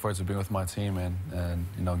 really looking forward to being with my team and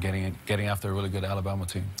you know, getting after a really good Alabama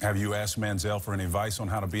team. Have you asked Manziel for any advice on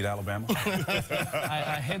how to beat Alabama?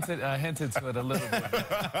 I hinted to it a little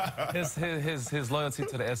bit. His loyalty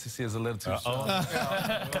to the SEC is a little too strong.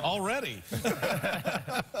 Already.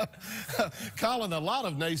 Colin, a lot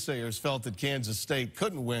of naysayers felt that Kansas State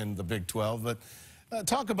couldn't win the Big 12, but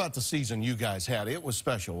talk about the season you guys had. It was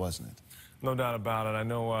special, wasn't it? No doubt about it. I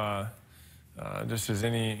know just as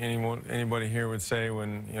anybody here would say,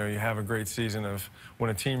 when you know you have a great season of when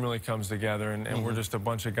a team really comes together, and we're just a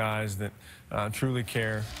bunch of guys that truly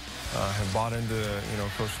care, have bought into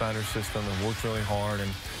Coach Snyder's system and worked really hard,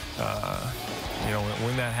 and you know,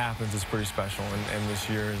 when that happens, it's pretty special, and this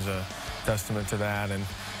year is a testament to that, and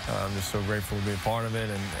I'm just so grateful to be a part of it,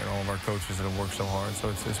 and all of our coaches that have worked so hard. So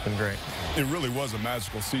it's been great. It really was a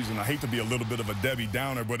magical season. I hate to be a little bit of a Debbie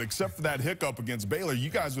Downer, but except for that hiccup against Baylor, you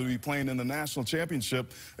guys would be playing in the national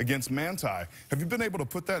championship against Manti. Have you been able to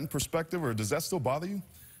put that in perspective, or does that still bother you?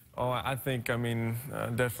 Oh, I think, I mean,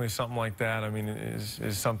 definitely something like that, I mean,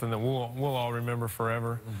 is something that we'll all remember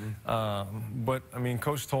forever. But, I mean,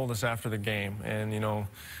 Coach told us after the game, and, you know,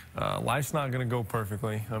 life's not going to go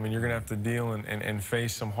perfectly. I mean, you're going to have to deal and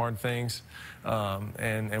face some hard things.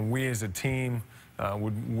 And we as a team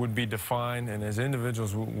would be defined, and as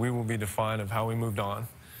individuals, we will be defined of how we moved on.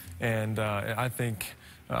 And I think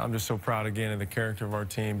I'm just so proud again of the character of our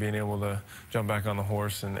team, being able to jump back on the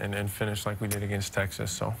horse and finish like we did against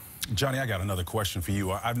Texas. So. Johnny, I got another question for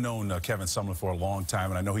you. I've known Kevin Sumlin for a long time,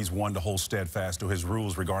 and I know he's one to hold steadfast to his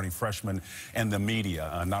rules regarding freshmen and the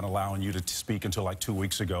media, not allowing you to speak until like 2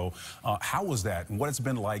 weeks ago. How was that, and what it's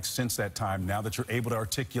been like since that time, now that you're able to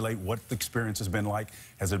articulate what the experience has been like?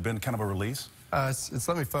 Has it been kind of a release? It's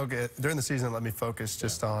let me focus, during the season, let me focus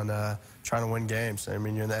just on trying to win games. I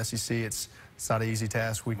mean, you're in the SEC, it's not an easy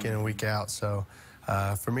task week in and week out. So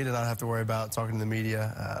for me to not have to worry about talking to the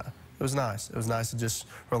media, it was nice. It was nice to just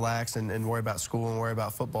relax and worry about school and worry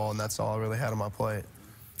about football, and that's all I really had on my plate.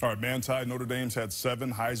 All right, Manti, Notre Dame's had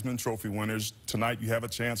 7 Heisman Trophy winners. Tonight you have a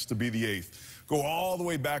chance to be the 8th. Go all the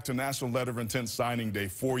way back to National Letter of Intent signing day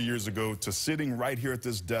 4 years ago to sitting right here at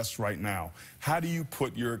this desk right now. How do you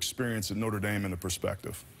put your experience at Notre Dame into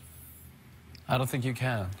perspective? I don't think you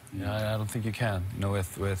can. I don't think you can. You know,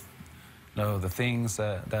 with the things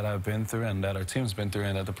that I've been through and that our team's been through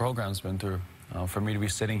and that the program's been through. For me to be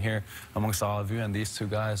sitting here amongst all of you and these 2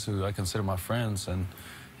 guys who I consider my friends, and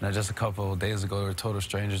just a couple of days ago they were total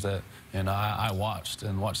strangers that I watched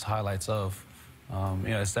highlights of.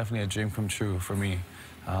 It's definitely a dream come true for me,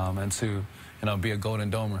 and to be a Golden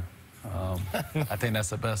Domer. I think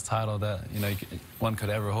that's the best title that one could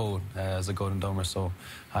ever hold as a Golden Domer. So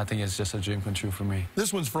I think it's just a dream come true for me.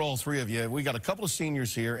 This one's for all 3 of you. We got a couple of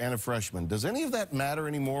seniors here and a freshman. Does any of that matter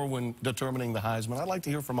anymore when determining the Heisman? I'd like to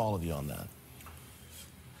hear from all of you on that.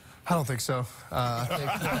 I don't think so. I think,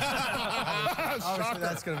 obviously,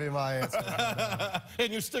 that's going to be my answer.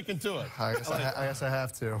 And you're sticking to it. I guess I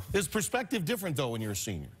have to. Is perspective different, though, when you're a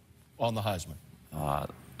senior on the Heisman? I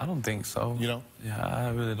don't think so. You know? Yeah,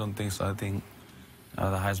 I really don't think so. I think the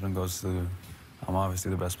Heisman goes to, I'm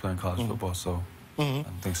obviously the best player in college football, so I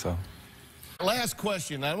don't think so. Last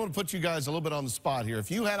question. I want to put you guys a little bit on the spot here.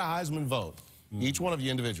 If you had a Heisman vote, each one of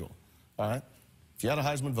you individual, all right? If you had a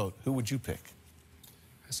Heisman vote, who would you pick?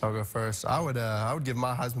 So I'll go first. I would give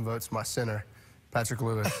my Heisman vote to my center, Patrick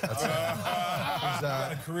Lewis. That's, he's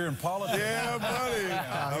got a career in politics. Yeah, buddy.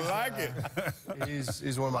 I like it.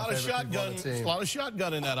 He's one of my favorite people on the team. A lot of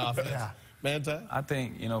shotgun in that offense. Yeah. Manti? I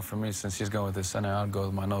think, for me, since he's going with the center, I'd go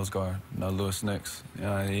with my nose guard, Louis Nix.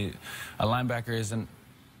 A linebacker isn't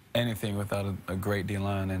anything without a great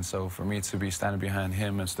D-line, and so for me to be standing behind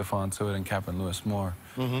him and Stephon Tuitt and Captain Lewis Moore,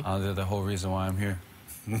 they're the whole reason why I'm here.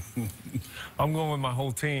 I'm going with my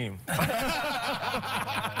whole team.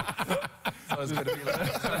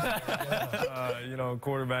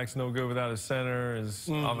 Quarterback's no good without his center, his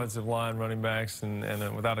offensive line, running backs,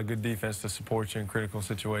 and without a good defense to support you in critical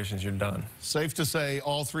situations, you're done. Safe to say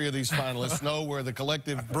all 3 of these finalists know where the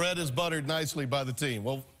collective bread is buttered nicely by the team.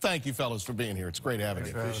 Well, thank you, fellas, for being here. It's great having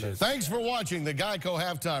you. Thanks for watching the Geico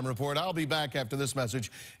Halftime Report. I'll be back after this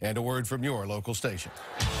message and a word from your local station.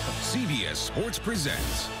 CBS Sports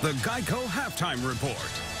presents the Geico Halftime Report.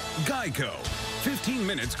 Geico. 15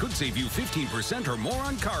 minutes could save you 15% or more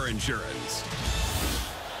on car insurance.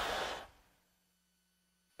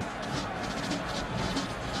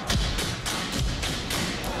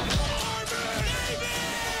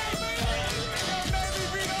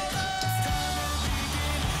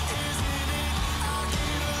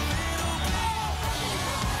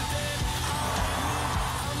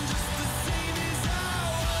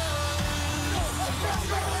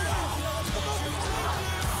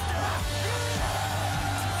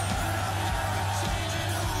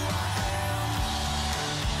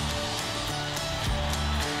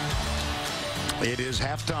 It is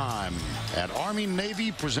halftime at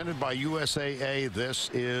Army-Navy, presented by USAA. This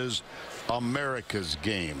is America's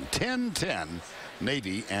game. 10-10,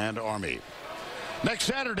 Navy and Army. Next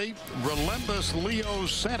Saturday, relentless Leo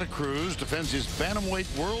Santa Cruz defends his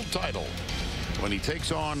bantamweight world title when he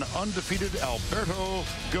takes on undefeated Alberto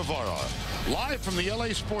Guevara. Live from the LA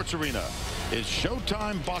Sports Arena is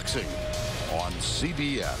Showtime Boxing on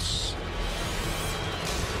CBS.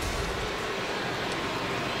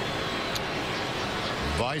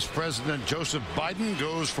 Vice President Joseph Biden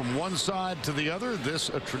goes from one side to the other. This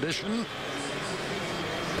a tradition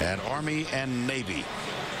at Army and Navy.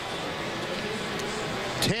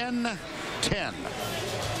 10-10.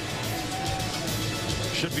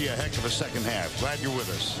 Should be a heck of a second half. Glad you're with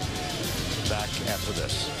us. Back after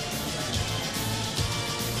this.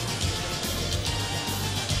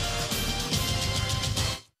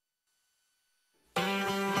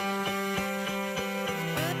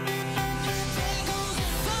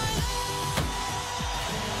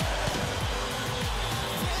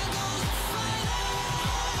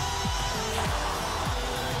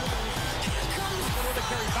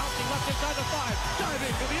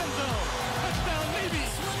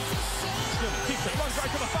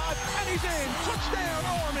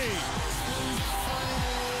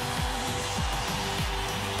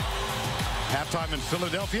 Halftime in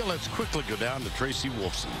Philadelphia. Let's quickly go down to Tracy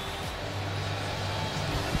Wolfson.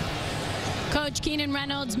 Coach Keenan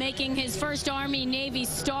Reynolds making his first Army-Navy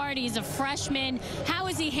start. He's a freshman. How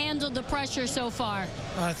has he handled the pressure so far?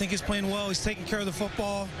 I think he's playing well. He's taking care of the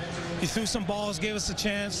football. He threw some balls, gave us a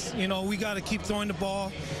chance. You know, we got to keep throwing the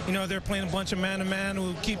ball. You know, they're playing a bunch of man-to-man.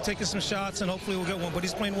 We'll keep taking some shots, and hopefully we'll get one. But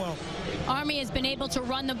he's playing well. Army has been able to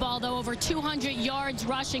run the ball, though, over 200 yards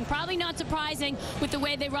rushing. Probably not surprising with the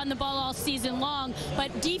way they run the ball all season long.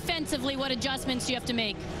 But defensively, what adjustments do you have to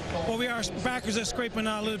make? Well, our backers are scraping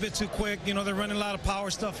out a little bit too quick. You know, they're running a lot of power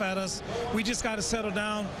stuff at us. We just got to settle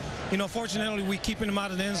down. You know, fortunately, we're keeping them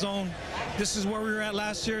out of the end zone. This is where we were at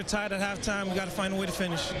last year, tied at halftime. We got to find a way to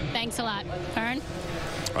finish. Thanks a lot. Vern?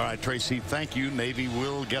 All right, Tracy, thank you. Navy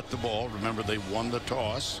will get the ball. Remember, they won the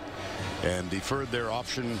toss and deferred their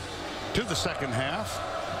option to the second half.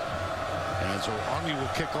 And so Army will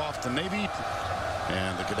kick off the Navy.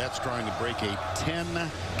 And the Cadets trying to break a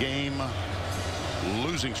 10-game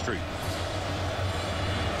losing streak.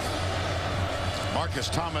 Marcus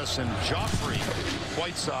Thomas and Joffrey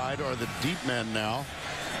Whiteside are the deep men now.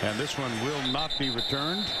 And this one will not be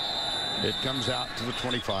returned. It comes out to the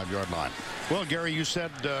 25-yard line. Well, Gary, you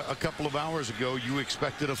said a couple of hours ago you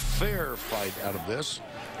expected a fair fight out of this.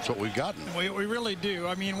 That's what we've gotten. We really do.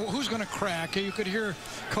 I mean, who's going to crack? You could hear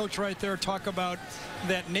Coach right there talk about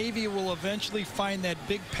that Navy will eventually find that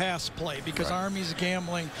big pass play because Army's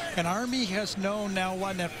gambling. And Army has known now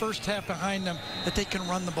in that first half behind them that they can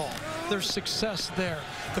run the ball. There's success there.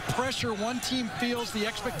 The pressure one team feels, the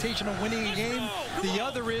expectation of winning a game. The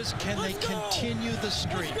other is, can they continue the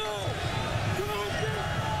streak?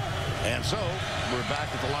 And so we're back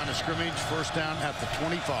at the line of scrimmage. First down at the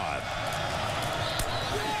 25.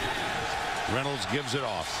 Reynolds gives it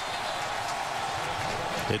off.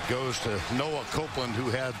 It goes to Noah Copeland, who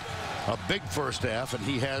had a big first half, and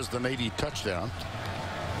he has the Navy touchdown.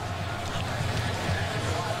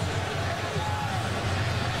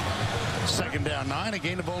 Second down 9, a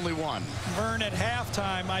gain of only 1. Vern, at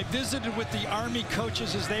halftime, I visited with the Army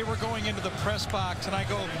coaches as they were going into the press box, and I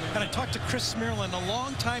talked to Chris Smerlin, a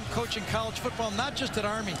longtime coach in college football, not just at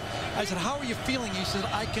Army. I said, how are you feeling? He said,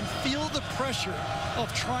 I can feel the pressure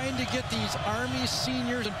of trying to get these Army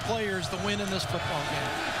seniors and players the win in this football game.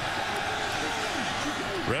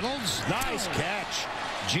 Reynolds, nice catch.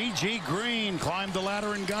 G.G. Green climbed the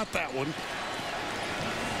ladder and got that one.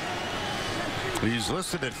 He's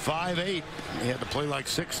listed at 5'8". He had to play like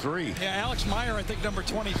 6'3". Yeah, Alex Meyer, I think number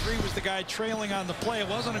 23, was the guy trailing on the play. It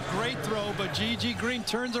wasn't a great throw, but G.G. Green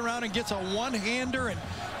turns around and gets a one-hander and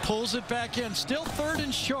pulls it back in. Still third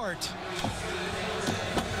and short.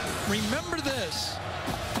 Remember this.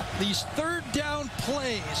 These third down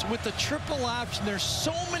plays with the triple option, there's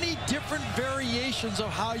so many different variations of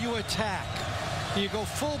how you attack. Do you go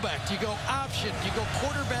fullback? Do you go option? Do you go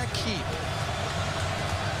quarterback keep?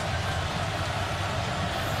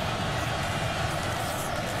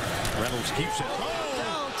 Reynolds keeps it.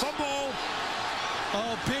 Oh, fumble.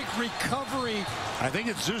 Oh, big recovery. I think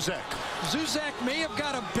it's Zuzak. Zuzak may have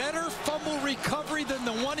got a better fumble recovery than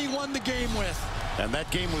the one he won the game with. And that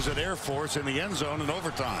game was at Air Force in the end zone in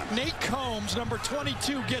overtime. Nate Combs, number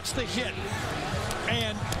 22, gets the hit.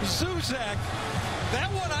 And Zuzak,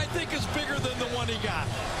 that one I think is bigger than the one he got.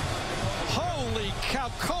 Holy cow.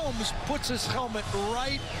 Combs puts his helmet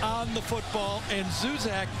right on the football, and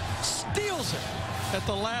Zuzak steals it at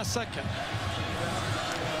the last second.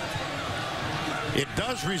 It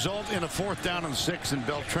does result in a 4th down and 6, and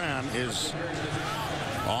Beltran is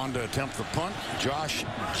on to attempt the punt. Josh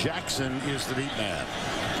Jackson is the deep man.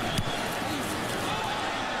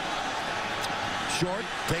 Short,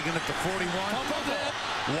 taken at the 41.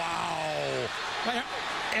 Wow.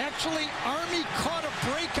 Actually, Army caught a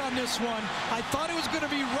break on this one. I thought it was going to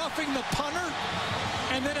be roughing the punter.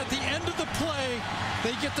 And then at the end of the play,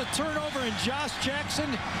 they get the turnover, and Josh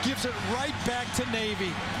Jackson gives it right back to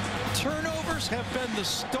Navy. Turnovers have been the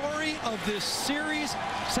story of this series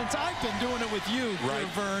since I've been doing it with you,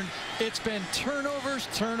 Vern. It's been turnovers,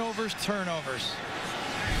 turnovers, turnovers.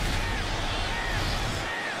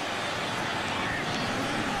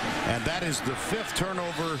 And that is the 5th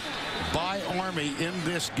turnover by Army in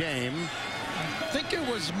this game. I think it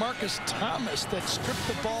was Marcus Thomas that stripped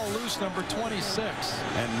the ball loose, number 26.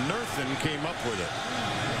 And Nerthen came up with it.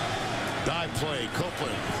 Dive play,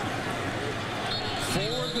 Copeland.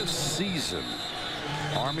 For the season,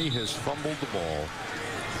 Army has fumbled the ball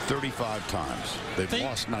 35 times. They've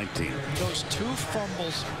lost 19. Those 2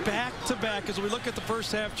 fumbles back-to-back. As we look at the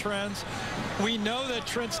first half trends, we know that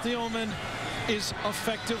Trent Steelman is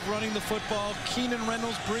effective running the football. Keenan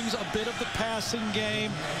Reynolds brings a bit of the passing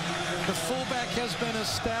game. The fullback has been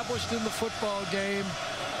established in the football game.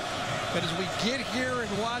 But as we get here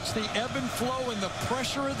and watch the ebb and flow and the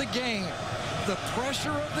pressure of the game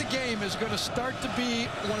is going to start to be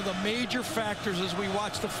one of the major factors as we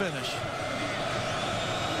watch the finish.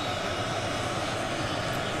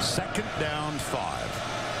 2nd down 5.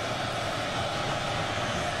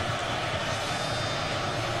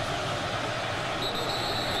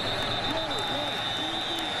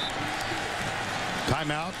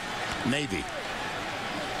 Timeout, Navy.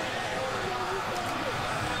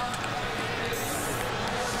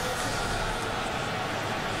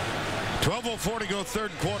 .12:04 to go,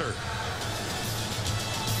 3rd quarter.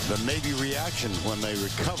 The Navy reaction when they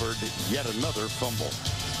recovered yet another fumble.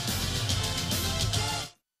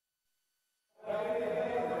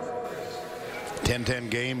 .10-10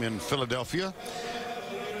 game in Philadelphia.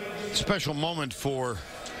 Special moment for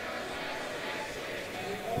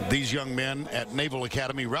these young men at Naval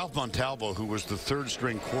Academy. Ralph Montalvo, who was the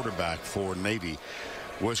 3rd-string quarterback for Navy,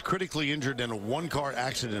 was critically injured in a one-car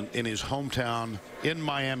accident in his hometown in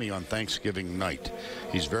Miami on Thanksgiving night.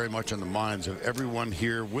 He's very much in the minds of everyone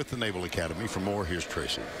here with the Naval Academy. For more, here's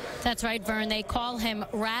Tracy. That's right, Vern. They call him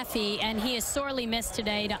Rafi, and he is sorely missed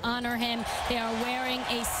today. To honor him, they are wearing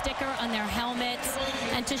a sticker on their helmets.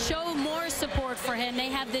 And to show more support for him, they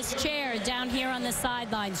have this chair down here on the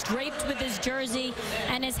sidelines, draped with his jersey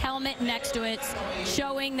and his helmet next to it,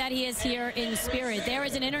 showing that he is here in spirit. There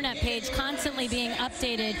is an internet page constantly being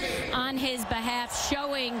updated on his behalf,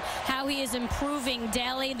 showing how he is improving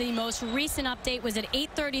daily. The most recent update was at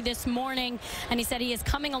 8:30 this morning, and he said he is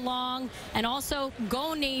coming along. And also,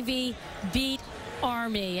 go Navy, beat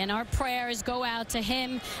Army. And our prayers go out to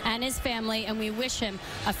him and his family, and we wish him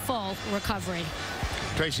a full recovery.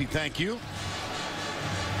 Tracy, thank you.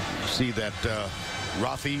 See that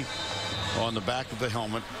Rafi on the back of the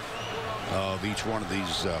helmet of each one of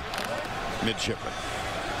these midshipmen.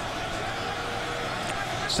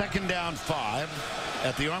 2nd down 5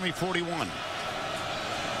 at the Army 41.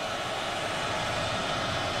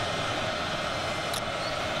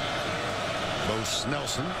 Bo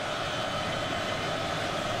Snelson.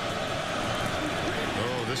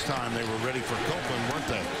 Oh, this time they were ready for Copeland, weren't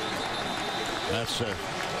they? That's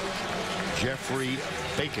Jeffrey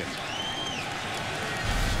Bacon.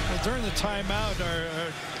 Well, during the timeout,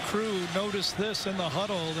 our crew noticed this in the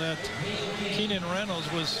huddle, that Keenan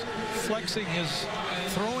Reynolds was flexing his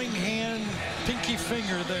throwing hand, pinky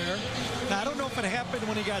finger there. Now, I don't know if it happened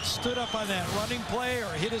when he got stood up on that running play or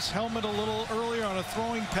hit his helmet a little earlier on a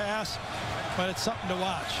throwing pass, but it's something to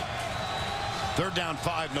watch. 3rd down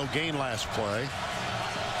 5, no gain last play.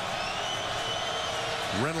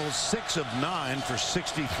 Reynolds 6 of 9 for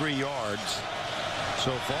 63 yards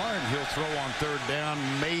so far, and he'll throw on 3rd down,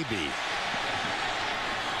 maybe.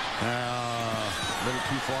 A little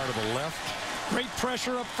too far to the left. Great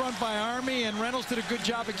pressure up front by Army, and Reynolds did a good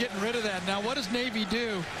job of getting rid of that. Now, what does Navy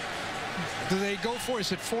do? Do they go for it?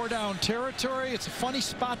 Is it 4-down territory? It's a funny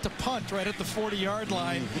spot to punt right at the 40-yard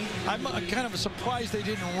line. I'm kind of surprised they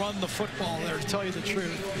didn't run the football there, to tell you the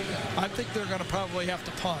truth. I think they're going to probably have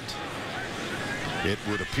to punt. It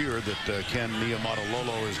would appear that Ken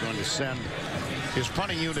Niumatalolo is going to send his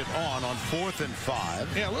punting unit on 4th and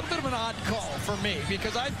 5. Yeah, a little bit of an odd call for me,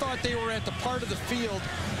 because I thought they were at the part of the field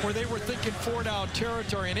where they were thinking 4-down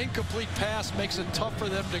territory. An incomplete pass makes it tough for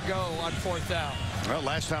them to go on 4th down. Well,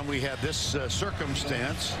 last time we had this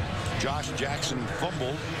circumstance, Josh Jackson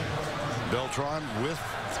fumbled. Beltran with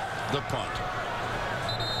the punt.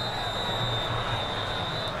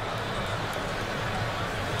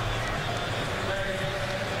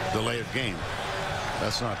 Delay of game.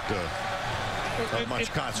 That's not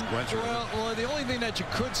much consequence. Well, the only thing that you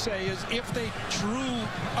could say is if they drew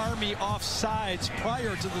Army off sides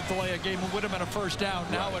prior to the delay of game, it would have been a 1st down.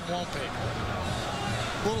 Now it won't be.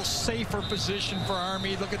 A little safer position for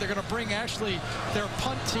Army. Look, they're going to bring actually their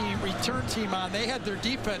punt team, return team on. They had their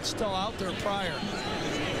defense still out there prior.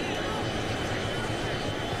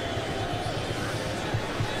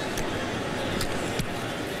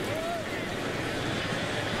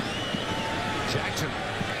 Jackson.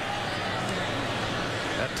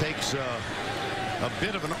 That takes a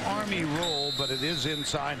bit of an Army roll, but it is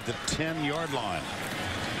inside the 10-yard line.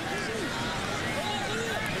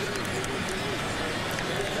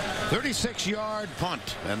 .36-yard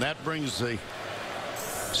punt, and that brings the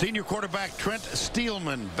senior quarterback Trent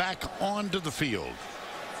Steelman back onto the field.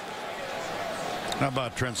 How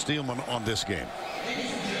about Trent Steelman on this game?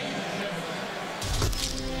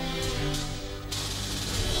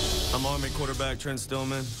 I'm Army quarterback Trent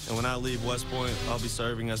Stillman, and when I leave West Point, I'll be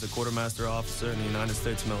serving as a quartermaster officer in the United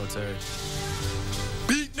States military.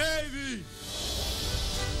 Beat Navy!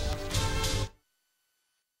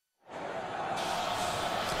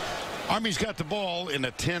 Army's got the ball in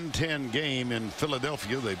a 10-10 game in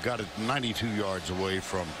Philadelphia. They've got it 92 yards away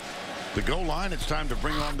from the goal line. It's time to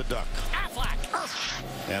bring on the Duck.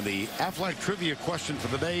 And the Aflac trivia question for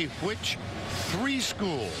the day: which 3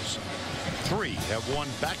 schools, 3, have won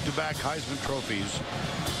back-to-back Heisman trophies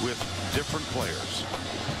with different players?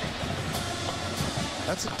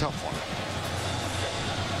 That's a tough one.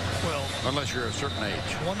 Well, unless you're a certain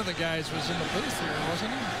age. One of the guys was in the booth here,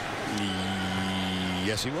 wasn't he?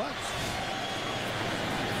 Yes, he was.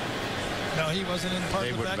 No, he wasn't in part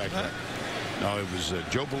they of the back-to-back. No, it was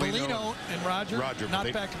Joe Bellino. Bellino and Roger,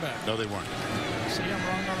 not back-to-back. No, they weren't. See, I'm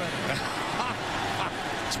wrong already.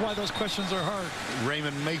 That's why those questions are hard.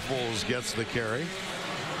 Raymond Maples gets the carry.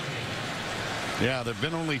 Yeah, there have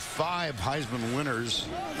been only 5 Heisman winners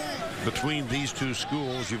between these 2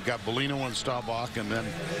 schools. You've got Bellino and Staubach, and then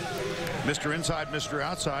Mr. Inside, Mr.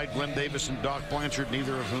 Outside, Glenn Davis and Doc Blanchard,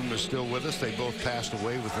 neither of whom is still with us. They both passed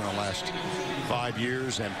away within the last 5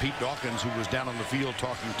 years. And Pete Dawkins, who was down on the field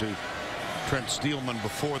talking to Trent Steelman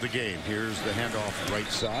before the game. Here's the handoff right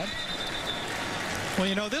side. Well,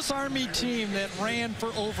 you know, this Army team that ran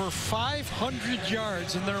for over 500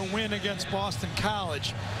 yards in their win against Boston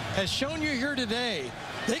College has shown you here today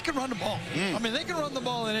they can run the ball. I mean, they can run the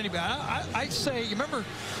ball at anybody. I say, you remember,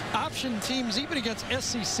 option teams, even against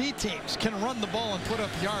SEC teams, can run the ball and put up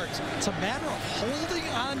yards. It's a matter of holding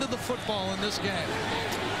on to the football in this game.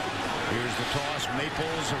 Here's the toss.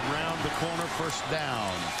 Maples around the corner, first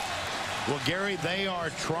down. Well, Gary, they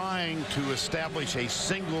are trying to establish a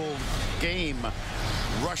single game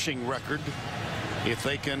rushing record. If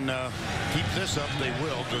they can keep this up, they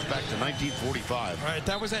will. Goes back to 1945. All right,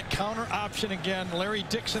 that was that counter option again. Larry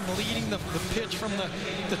Dixon leading the pitch from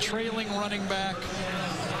the trailing running back.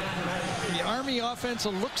 The Army offense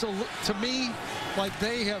looks to me like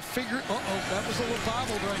they have figured. That was a little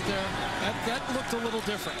bobbled right there. That looked a little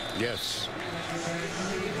different. Yes.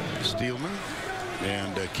 Steelman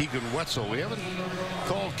and Keegan Wetzel. We haven't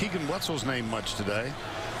called Keegan Wetzel's name much today.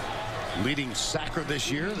 Leading sacker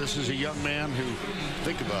this year. This is a young man who,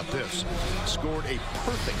 think about this, scored a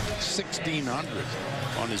perfect 1,600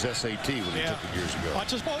 on his SAT when he took it years ago.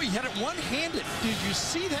 Watch this ball. He had it one-handed. Did you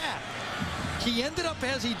see that? He ended up,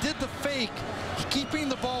 as he did the fake, keeping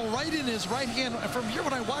the ball right in his right hand. From here,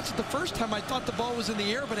 when I watched it the first time, I thought the ball was in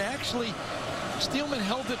the air, but actually, Steelman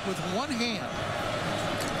held it with one hand.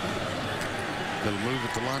 Little move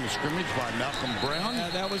at the line of scrimmage by Malcolm Brown. Yeah,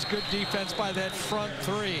 that was good defense by that front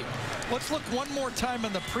 3. Let's look one more time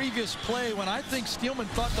on the previous play when I think Steelman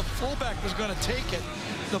thought the fullback was going to take it.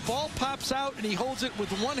 The ball pops out and he holds it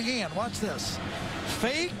with one hand. Watch this.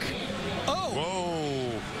 Fake. Oh.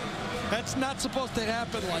 Whoa. That's not supposed to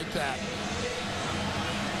happen like that.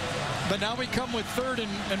 But now we come with 3rd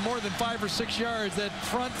and more than 5 or 6 yards. That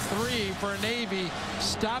front 3 for Navy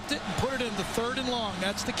stopped it and put it into 3rd and long.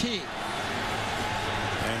 That's the key.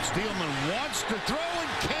 And Steelman wants to throw and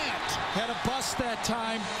can't. Had a bust that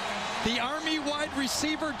time. The Army wide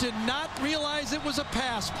receiver did not realize it was a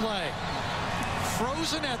pass play.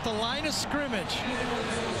 Frozen at the line of scrimmage.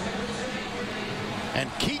 And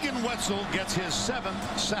Keegan Wetzel gets his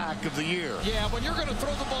 7th sack of the year. Yeah, when you're going to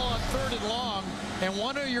throw the ball on 3rd and long, and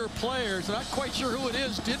one of your players, not quite sure who it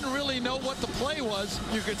is, didn't really know what the play was,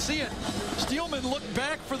 you could see it. Steelman looked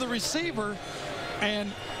back for the receiver,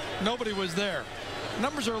 and nobody was there.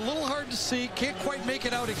 Numbers are a little hard to see. Can't quite make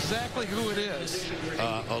it out exactly who it is.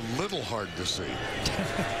 A little hard to see.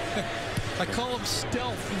 I call them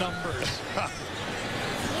stealth numbers.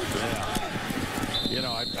 Yeah. You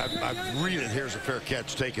know, I really, here's a fair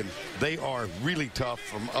catch taken. They are really tough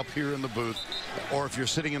from up here in the booth, or if you're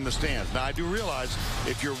sitting in the stands. Now, I do realize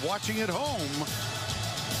if you're watching at home.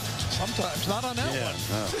 Sometimes, not on that one.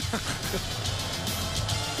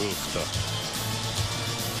 No. Oof,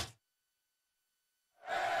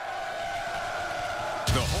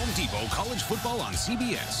 The Home Depot College Football on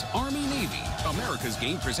CBS. Army-Navy. America's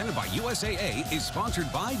game presented by USAA is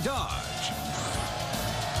sponsored by Dodge,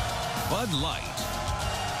 Bud Light,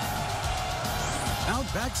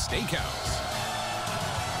 Outback Steakhouse,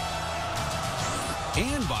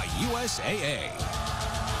 and by USAA.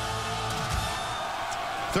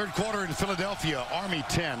 3rd quarter in Philadelphia. Army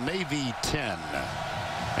 10, Navy 10.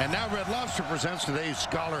 And now Red Lobster presents today's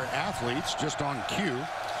Scholar Athletes just on cue.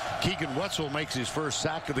 Keegan Wetzel makes his first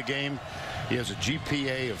sack of the game. He has a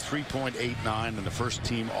GPA of 3.89 and the first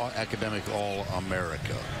team academic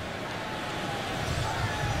All-America.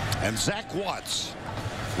 And Zach Watts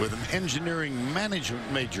with an engineering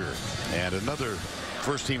management major and another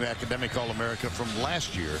first-team academic All-America from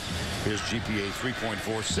last year. His GPA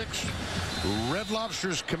 3.46. Red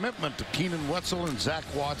Lobster's commitment to Keenan Wetzel and Zach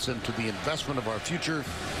Watts and to the investment of our future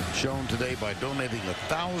shown today by donating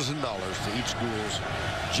 $1,000 to each school's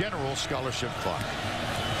general scholarship fund.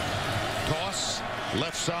 Toss,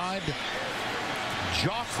 left side.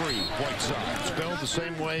 Joffrey Whiteside, spelled the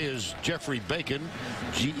same way as Jeffrey Bacon,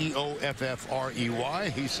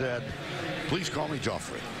 Geoffrey. He said, please call me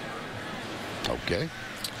Joffrey. Okay.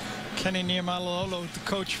 Kenny Niumatalolo, the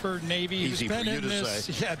coach for Navy, Easy who's for been you in to this,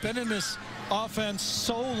 say. yeah, been in this offense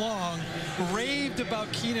so long, raved about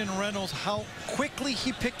Keenan Reynolds, how quickly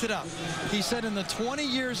he picked it up. He said, in the 20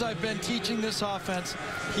 years I've been teaching this offense,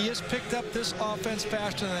 he has picked up this offense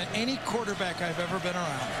faster than any quarterback I've ever been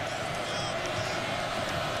around.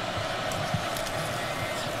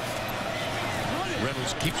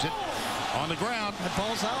 Reynolds keeps it on the ground. The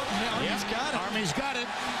ball's out, and the Army's got it. Army's got it.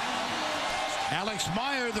 Alex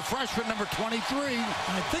Meyer, the freshman, number 23.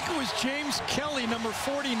 I think it was James Kelly, number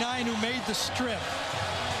 49, who made the strip.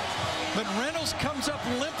 But Reynolds comes up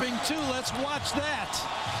limping, too. Let's watch that.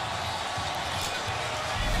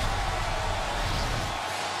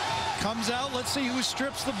 Comes out. Let's see who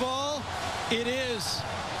strips the ball. It is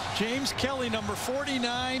James Kelly, number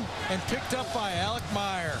 49, and picked up by Alec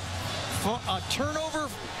Meyer. A turnover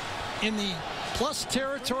in the plus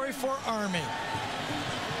territory for Army.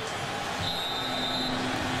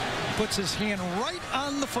 Puts his hand right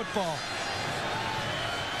on the football.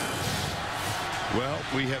 Well,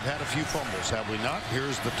 we have had a few fumbles, have we not?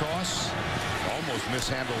 Here's the toss. Almost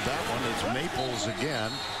mishandled that one. It's Maples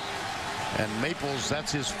again. And Maples,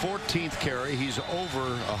 that's his 14th carry. He's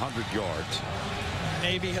over 100 yards.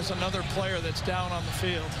 Navy has another player that's down on the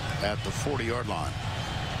field. At the 40-yard line.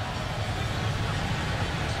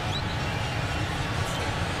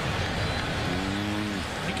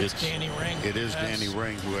 It's Danny Ring. It is Danny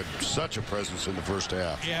Ring, who had such a presence in the first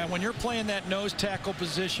half. Yeah, when you're playing that nose tackle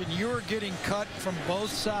position, you're getting cut from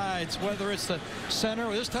both sides, whether it's the center,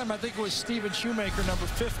 or this time I think it was Steven Shoemaker, number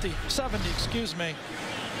 70, excuse me.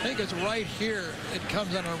 I think it's right here. It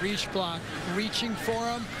comes on a reach block. Reaching for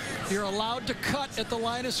him. You're allowed to cut at the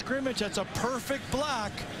line of scrimmage. That's a perfect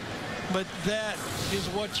block. But that is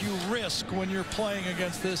what you risk when you're playing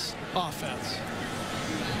against this offense.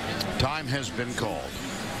 Time has been called.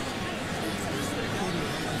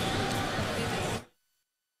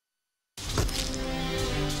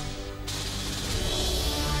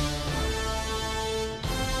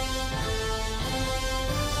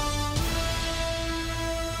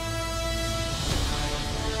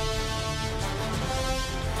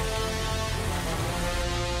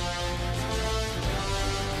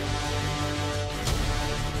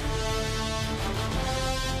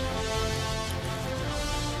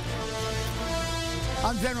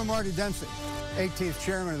 I'm General Marty Dempsey, 18th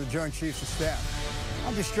Chairman of the Joint Chiefs of Staff.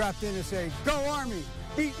 I'm just dropped in to say, go Army,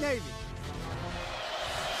 beat Navy.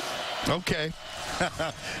 Okay.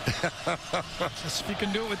 If you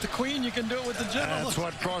can do it with the Queen, you can do it with the General. That's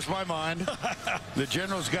what crossed my mind. The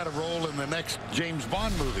General's got a role in the next James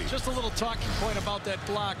Bond movie. Just a little talking point about that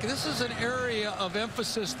block. This is an area of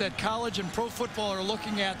emphasis that college and pro football are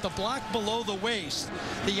looking at, the block below the waist.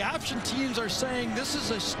 The option teams are saying this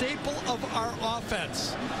is a staple of our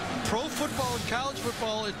offense. Pro football and college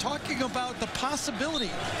football are talking about the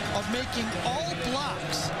possibility of making all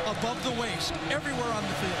blocks above the waist everywhere on the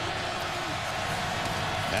field.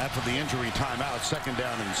 After the injury timeout, 2nd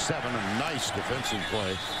down and 7, a nice defensive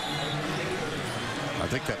play. I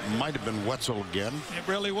think that might have been Wetzel again. It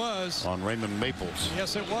really was. On Raymond Maples.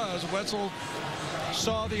 Yes, it was. Wetzel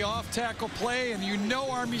saw the off-tackle play, and you know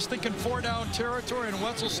Army's thinking 4-down territory, and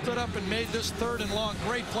Wetzel stood up and made this 3rd and long.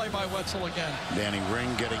 Great play by Wetzel again. Danny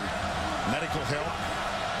Ring getting medical help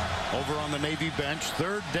over on the Navy bench.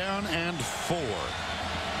 3rd down and 4.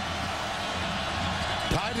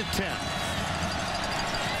 Tied at 10.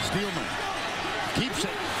 Steelman keeps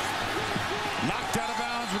it. Knocked out of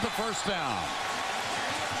bounds with the 1st down.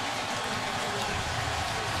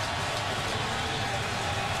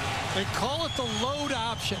 They call it the load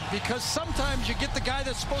option because sometimes you get the guy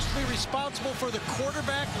that's supposed to be responsible for the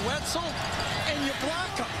quarterback, Wetzel, and you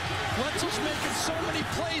block him. Wetzel's making so many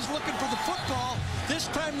plays looking for the football. This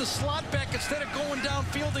time the slot back, instead of going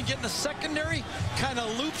downfield and getting a secondary, kind of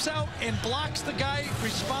loops out and blocks the guy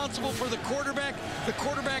responsible for the quarterback. The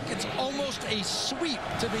quarterback, it's almost a sweep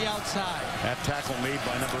to the outside. That tackle made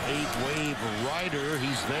by number 8, Wade Ryder.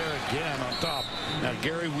 He's there again on top. Now,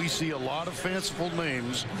 Gary, we see a lot of fanciful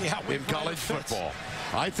names in college football.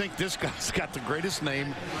 I think this guy's got the greatest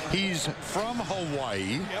name. He's from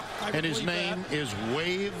Hawaii, and his name is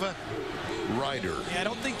Wave Rider. Yeah, I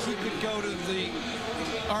don't think he could go to the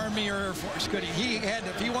Army or Air Force, could he?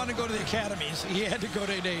 If he wanted to go to the academies, he had to go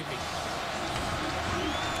to Navy.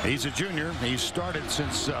 He's a junior. He's started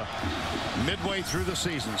since midway through the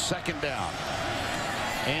season. Second down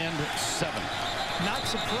and 7. Not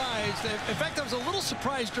surprised. In fact, I was a little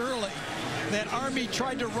surprised early that Army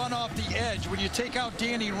tried to run off the edge. When you take out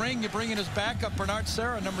Danny Ring, you bring in his backup, Bernard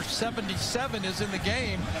Serra, number 77, is in the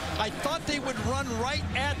game. I thought they would run right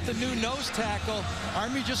at the new nose tackle.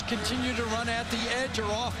 Army just continued to run at the edge or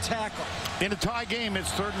off tackle. In a tie game,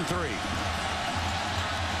 it's 3rd and 3.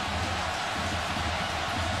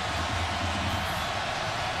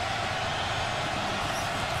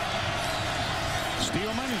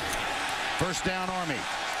 Steelman, first down, Army.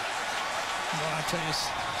 Well, I tell you,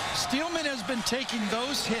 Steelman has been taking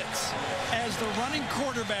those hits as the running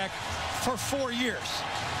quarterback for 4 years.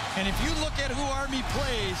 And if you look at who Army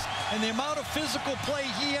plays and the amount of physical play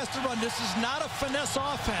he has to run, this is not a finesse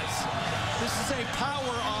offense. This is a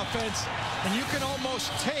power offense. And you can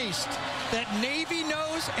almost taste that Navy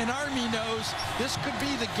knows and Army knows this could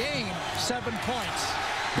be the game. 7 points.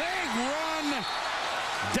 Big run.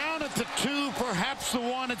 Down at the 2, perhaps the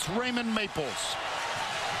 1. It's Raymond Maples.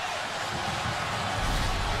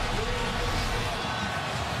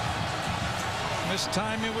 This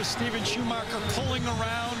time it was Steven Schumacher pulling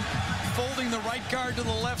around, folding the right guard to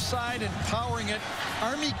the left side and powering it.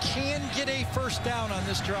 Army can get a first down on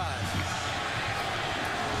this drive.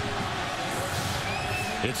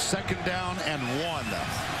 It's 2nd down and 1.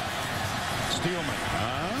 Steelman.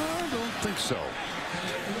 I don't think so.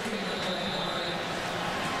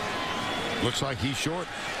 Looks like he's short.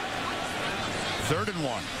 3rd and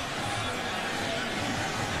 1.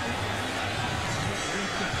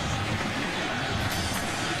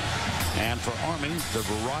 And for Army, the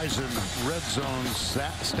Verizon red zone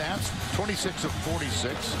stats, 26 of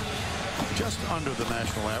 46, just under the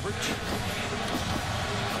national average.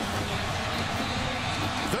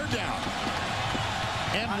 3rd down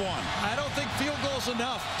and 1. I don't think field goal's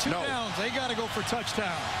enough. 2 downs. They got to go for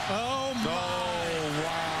touchdown. Oh, my. Oh,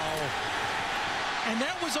 wow. And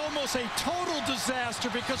that was almost a total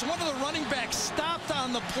disaster because one of the running backs stopped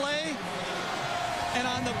on the play. And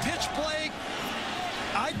on the pitch play,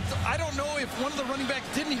 I don't know if one of the running backs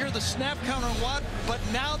didn't hear the snap count or what, but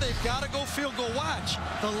now they've got to go field goal. Watch.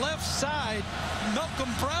 The left side,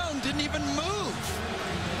 Malcolm Brown didn't even move.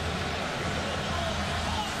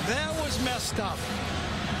 That was messed up.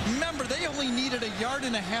 Remember, they only needed 1.5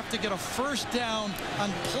 yards to get a first down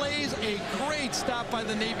on plays. A great stop by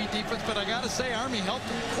the Navy defense, but I got to say, Army helped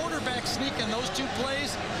the quarterback sneak in those 2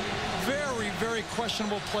 plays. Very, very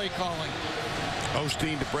questionable play calling.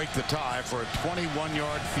 Osteen to break the tie for a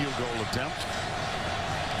 21-yard field goal attempt.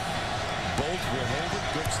 Bolt will hold it.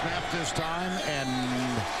 Good snap this time, and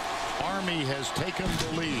Army has taken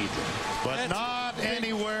the lead, but not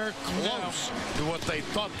anywhere close to what they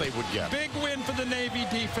thought they would get. Big win for the Navy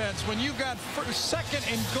defense. When you got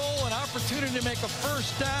 2nd and goal, an opportunity to make a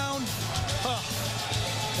first down,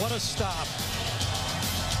 what a stop.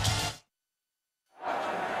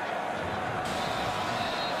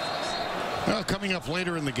 Well, coming up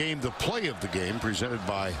later in the game, the play of the game presented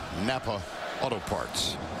by Napa Auto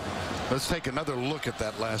Parts. Let's take another look at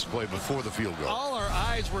that last play before the field goal. All our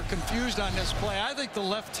eyes were confused on this play. I think the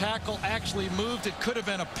left tackle actually moved. It could have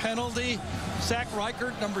been a penalty. Zach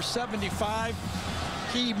Reichert, number 75.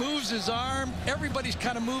 He moves his arm. Everybody's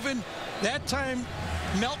kind of moving. That time,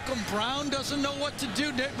 Malcolm Brown doesn't know what to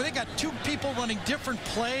do. They got 2 people running different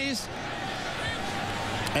plays.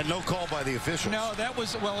 And no call by the officials. No, that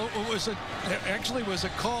was, well, it actually was a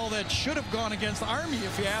call that should have gone against the Army,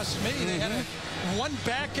 if you ask me. They had one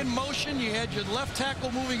back in motion. You had your left tackle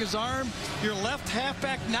moving his arm, your left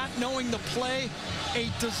halfback not knowing the play. A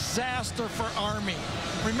disaster for Army.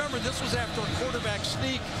 Remember, this was after a quarterback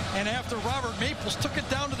sneak and after Robert Maples took it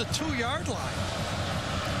down to the 2-yard line.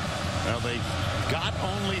 Well, they got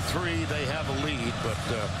only 3. They have a lead, but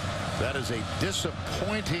that is a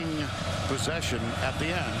disappointing possession at the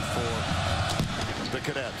end for the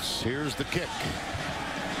Cadets. Here's the kick.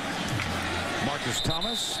 Marcus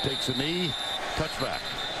Thomas takes a knee, touchback.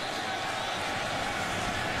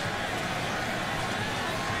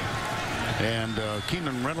 And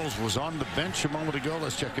Keenan Reynolds was on the bench a moment ago.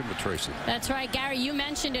 Let's check in with Tracy. That's right, Gary. You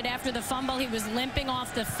mentioned it after the fumble. He was limping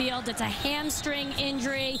off the field. It's a hamstring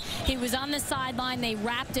injury. He was on the sideline. They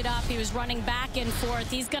wrapped it up. He was running back and forth.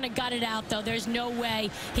 He's going to gut it out, though. There's no way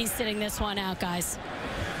he's sitting this one out, guys.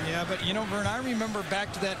 Yeah, but, you know, Vern, I remember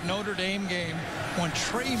back to that Notre Dame game when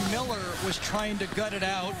Trey Miller was trying to gut it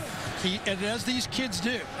out, and as these kids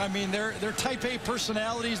do, I mean, they're type A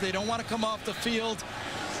personalities. They don't want to come off the field.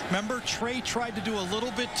 Remember, Trey tried to do a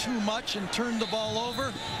little bit too much and turned the ball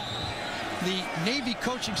over. The Navy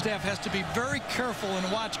coaching staff has to be very careful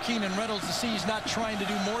and watch Keenan Reynolds to see he's not trying to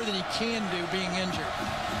do more than he can do being injured.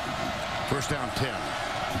 First down 10.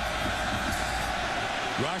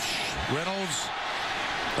 Rush, Reynolds,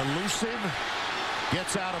 elusive,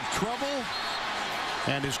 gets out of trouble,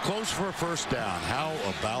 and is close for a first down. How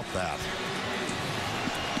about that?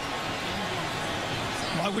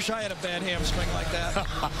 Well, I wish I had a bad hamstring like that.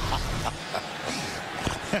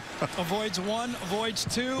 Avoids one, avoids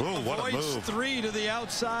two, avoids three to the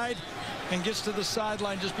outside, and gets to the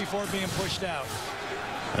sideline just before being pushed out.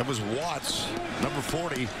 That was Watts, number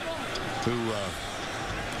 40, who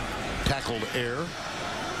tackled air.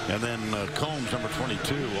 And then Combs, number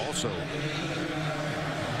 22, also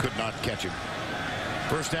could not catch him.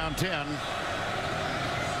 First down 10.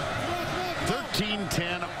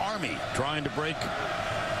 13-10 Army trying to break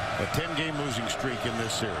a 10-game losing streak in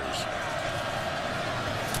this series.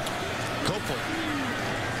 Copeland.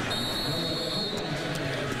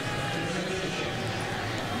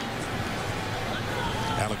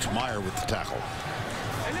 Alex Meyer with the tackle.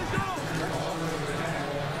 Hey, let's go.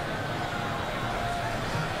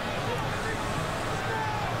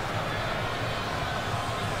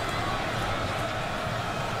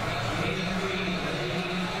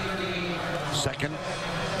 Second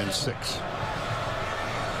and 6.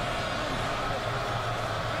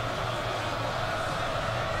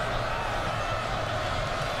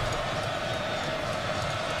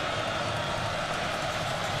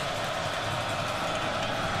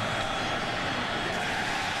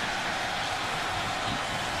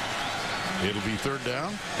 It'll be third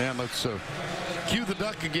down, and let's cue the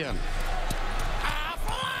duck again.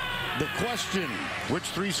 The question, which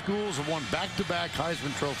 3 schools have won back-to-back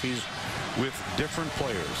Heisman trophies with different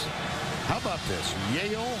players? How about this?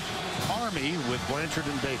 Yale, Army with Blanchard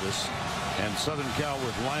and Davis, and Southern Cal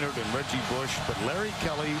with Leinart and Reggie Bush, but Larry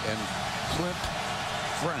Kelly and Clint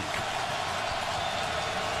Frank.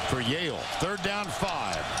 For Yale, third down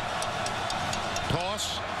 5.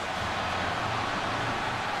 Toss.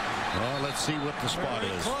 Well, let's see what the spot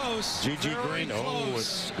is. Close. G.G. Green. Oh,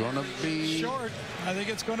 it's going to be short. I think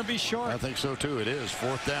it's going to be short. I think so, too. It is.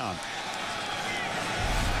 Fourth down.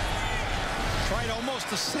 Tried almost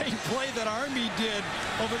the same play that Army did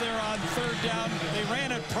over there on third down. They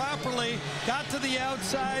ran it properly, got to the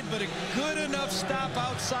outside, but a good enough stop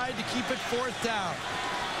outside to keep it fourth down.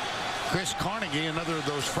 Chris Carnegie, another of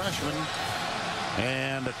those freshmen.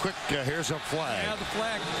 And a quick, here's a flag. Yeah, the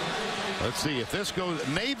flag. Let's see if this goes.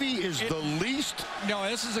 Navy is the least. No,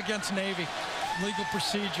 this is against Navy. Legal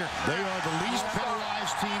procedure. They are the least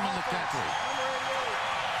penalized team in the country.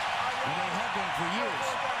 And they have been for years.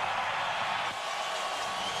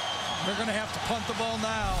 They're going to have to punt the ball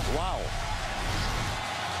now. Wow.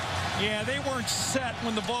 Yeah, they weren't set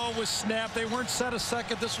when the ball was snapped. They weren't set a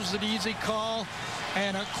second. This was an easy call.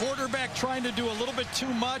 And a quarterback trying to do a little bit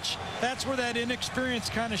too much. That's where that inexperience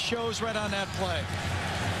kind of shows right on that play.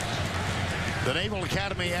 The Naval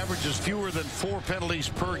Academy averages fewer than 4 penalties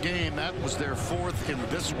per game. That was their 4th in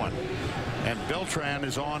this one. And Beltran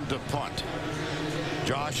is on to punt.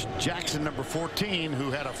 Josh Jackson, number 14,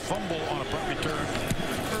 who had a fumble on a punt return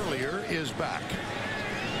earlier, is back.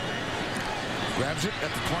 Grabs it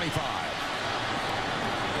at the 25.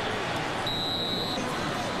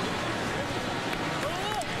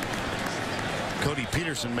 Cody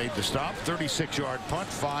Peterson made the stop. 36-yard punt,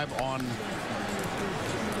 5 on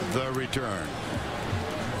the return.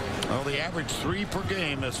 Well, the average 3 per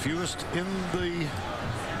game, that's fewest in the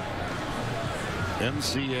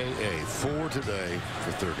NCAA. 4 today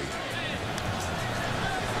for 30.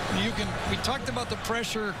 We talked about the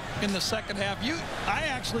pressure in the second half. I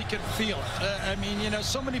actually could feel it. I mean, you know,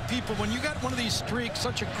 so many people, when you got one of these streaks,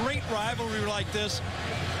 such a great rivalry like this,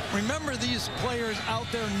 remember these players out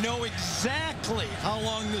there know exactly how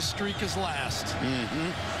long this streak is last.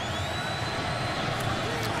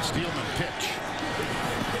 Steelman pitch.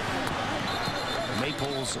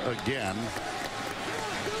 Maples again.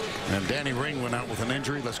 And Danny Ring went out with an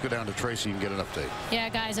injury. Let's go down to Tracy and get an update. Yeah,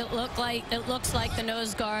 guys, it looks like the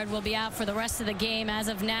nose guard will be out for the rest of the game. As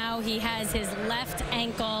of now, he has his left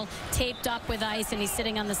ankle taped up with ice, and he's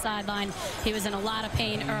sitting on the sideline. He was in a lot of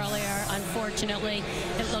pain earlier. Unfortunately,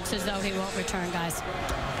 it looks as though he won't return, guys.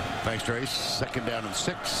 Thanks, Trace. Second down and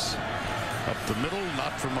 6. Up the middle,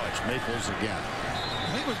 not for much. Maples again.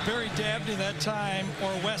 I think it was Barry Dabney that time,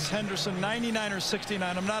 or Wes Henderson, 99 or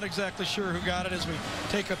 69. I'm not exactly sure who got it as we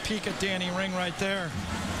take a peek at Danny Ring right there.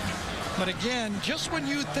 But again, just when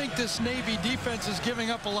you think this Navy defense is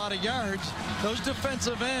giving up a lot of yards, those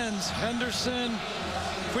defensive ends, Henderson,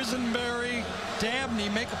 Quisenberry, Dabney,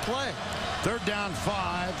 make a play. 3rd down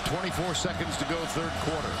 5, 24 seconds to go, 3rd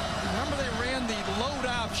quarter. Remember, they ran the load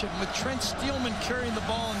option with Trent Steelman carrying the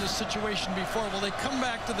ball in this situation before. Will they come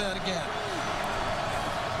back to that again?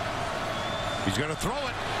 He's going to throw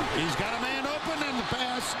it. He's got a man open, and the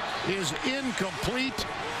pass is incomplete.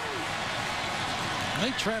 I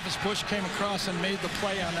think Travis Bush came across and made the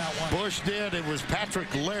play on that one. Bush did. It was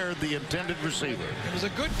Patrick Laird, the intended receiver. It was a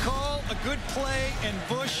good call, a good play, and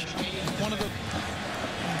Bush, one of the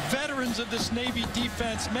veterans of this Navy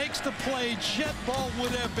defense, makes the play. Jet ball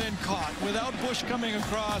would have been caught without Bush coming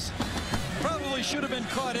across. Probably should have been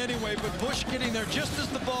caught anyway, but Bush getting there just as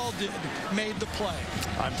the ball did made the play.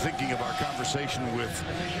 I'm thinking of our conversation with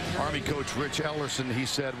Army coach Rich Ellerson. He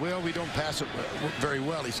said, well, we don't pass it very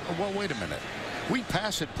well. He said, well, wait a minute. We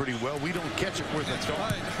pass it pretty well. We don't catch it worth a darn.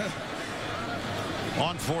 Right.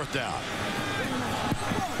 On 4th down.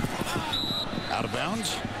 Out of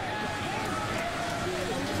bounds.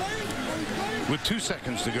 With 2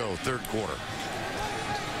 seconds to go, 3rd quarter.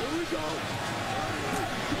 Here we go.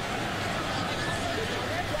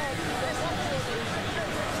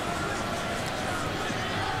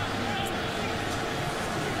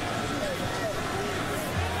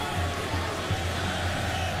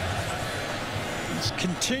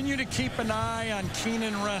 Continue to keep an eye on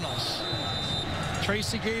Keenan Reynolds.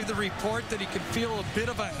 Tracy gave the report that he could feel a bit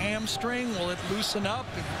of a hamstring. Will it loosen up?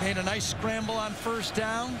 He made a nice scramble on 1st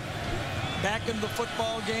down. Back in the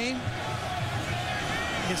football game.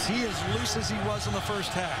 Is he as loose as he was in the 1st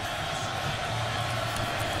half?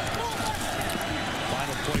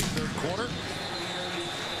 Final play, 3rd quarter.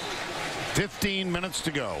 15 minutes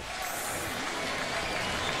to go.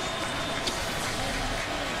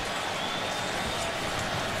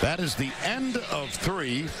 That is the end of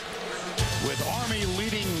 3, with Army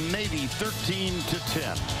leading Navy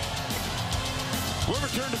 13-10. We'll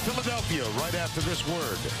return to Philadelphia right after this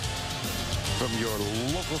word from your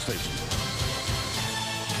local station.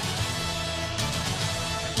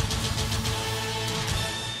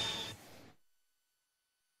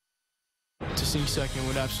 To sing second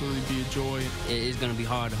would absolutely be a joy. It's going to be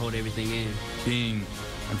hard to hold everything in. Being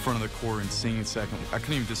in front of the court and singing second, I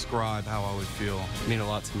couldn't even describe how I would feel. It mean a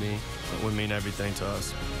lot to me. It would mean everything to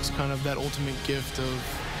us. It's kind of that ultimate gift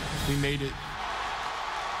of we made it.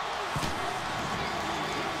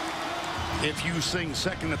 If you sing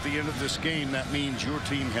second at the end of this game, that means your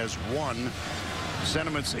team has won.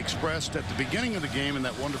 Sentiments expressed at the beginning of the game in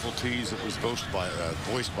that wonderful tease that was voiced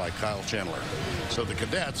by Kyle Chandler. So the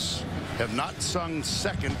Cadets have not sung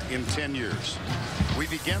second in 10 years. We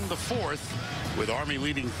begin the 4th with Army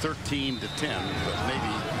leading 13-10, but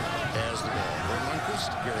Navy has the ball. Vern Lundquist,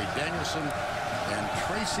 Gary Danielson, and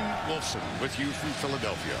Tracy Wolfson with you from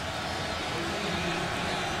Philadelphia.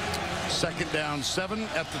 2nd down 7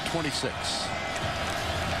 at the 26.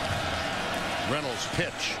 Reynolds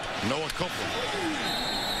pitch. Noah Copeland.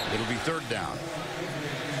 It'll be 3rd down.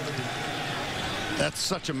 That's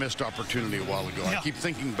such a missed opportunity a while ago. Yeah. I keep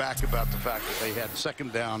thinking back about the fact that they had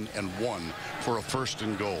 2nd down and 1 for a 1st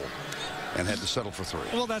and goal and had to settle for 3.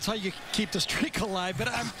 Well, that's how you keep the streak alive. But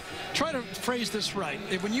I'm trying to phrase this right.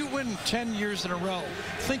 When you win 10 years in a row,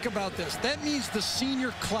 think about this. That means the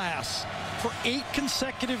senior class for 8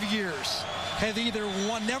 consecutive years have either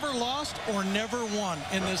never lost or never won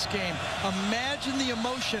in this game. Imagine the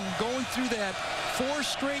emotion going through that 4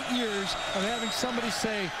 straight years of having somebody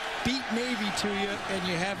say, beat Navy to you, and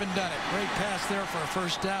you haven't done it. Great pass there for a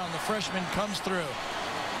 1st down. The freshman comes through.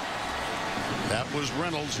 That was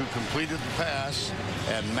Reynolds who completed the pass,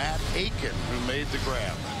 and Matt Aiken who made the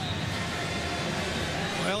grab.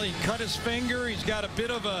 Well, he cut his finger. He's got a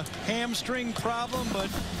bit of a hamstring problem, but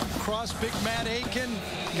across big Matt Aiken,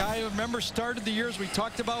 guy who, remember, started the years we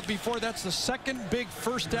talked about before. That's the 2nd big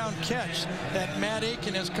 1st down catch that Matt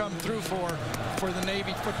Aiken has come through for the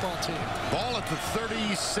Navy football team. Ball at the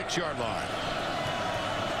 36-yard line.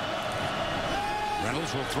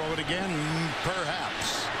 Reynolds will throw it again,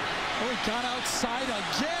 perhaps. Oh, he got outside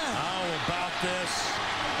again. How about this?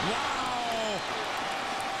 Wow.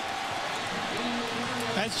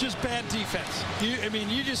 That's just bad defense. I mean,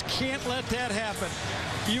 you just can't let that happen.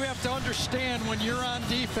 You have to understand when you're on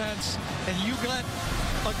defense and you let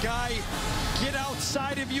a guy get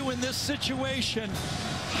outside of you in this situation,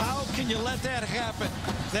 how can you let that happen?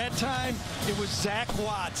 That time, it was Zach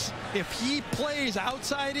Watts. If he plays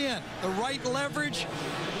outside in, the right leverage,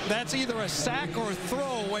 that's either a sack or a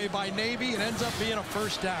throwaway by Navy. It ends up being a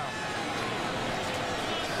 1st down.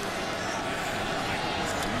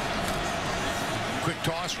 Quick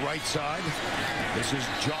toss, right side. This is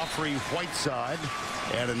Joffrey Whiteside.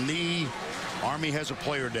 And a knee. Army has a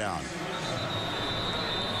player down.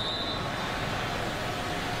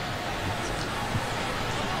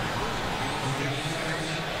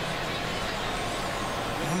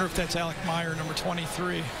 I wonder if that's Alec Meyer, number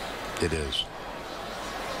 23. It is.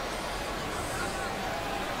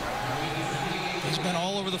 He's been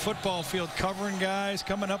all over the football field, covering guys,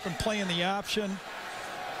 coming up and playing the option.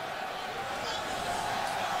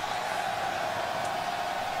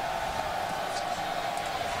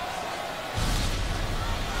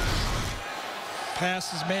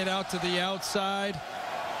 Pass is made out to the outside.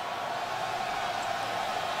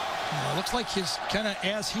 It looks like his kind of,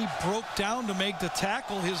 as he broke down to make the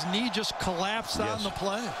tackle, his knee just collapsed on the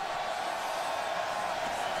play.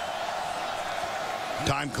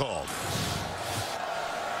 Time called.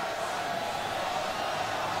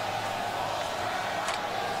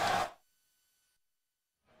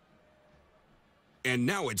 And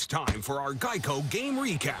now it's time for our Geico game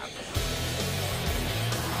recap.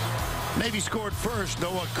 Navy scored first.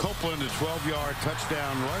 Noah Copeland, a 12-yard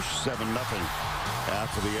touchdown rush, 7-0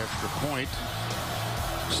 after the extra point.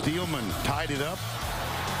 Steelman tied it up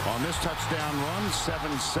on this touchdown run,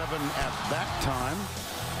 7-7 at that time.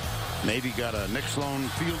 Navy got a Nick Sloan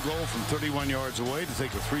field goal from 31 yards away to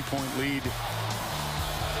take a 3-point lead.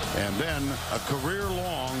 And then a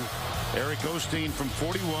career-long Eric Osteen from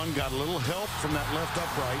 41 got a little help from that left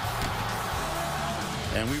upright.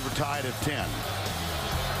 And we were tied at 10.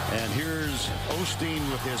 And here's Osteen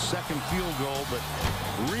with his second field goal, but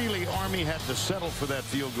really Army had to settle for that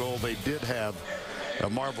field goal. They did have a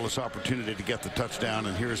marvelous opportunity to get the touchdown,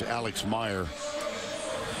 and here's Alex Meyer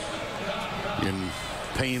in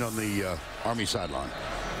pain on the Army sideline.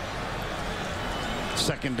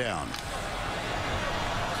 Second down.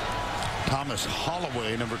 Thomas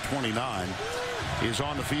Holloway, number 29, is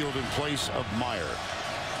on the field in place of Meyer.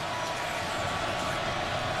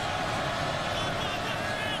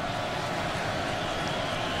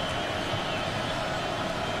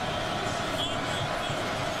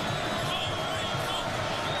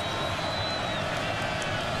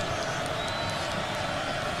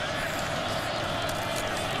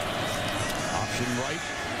 Right,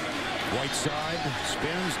 Whiteside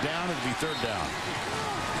spins down. It'll be third down.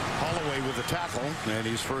 Holloway with the tackle, and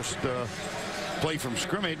his first play from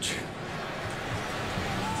scrimmage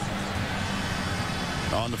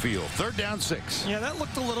on the field. Third down, 6. Yeah, that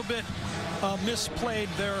looked a little bit misplayed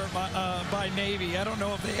there by Navy. I don't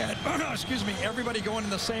know if they had, excuse me, everybody going in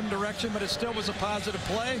the same direction, but it still was a positive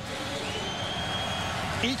play.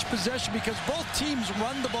 Each possession, because both teams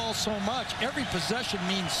run the ball so much, every possession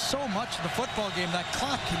means so much in the football game. That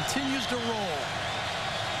clock continues to roll.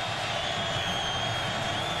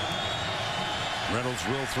 Reynolds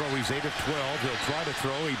will throw. He's 8 of 12. He'll try to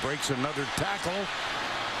throw. He breaks another tackle.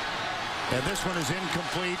 And this one is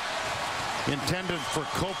incomplete. Intended for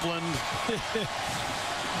Copeland.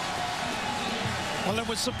 Well, it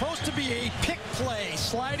was supposed to be a pick play,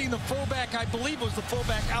 sliding the fullback, I believe it was the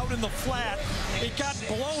fullback, out in the flat. It got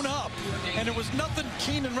blown up, and there was nothing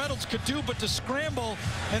Keenan Reynolds could do but to scramble,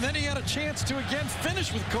 and then he had a chance to, again,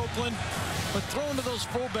 finish with Copeland. But throwing to those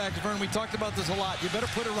fullbacks, Vern, we talked about this a lot. You better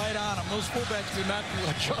put it right on them. Those fullbacks do not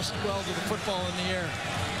adjust well to the football in the air.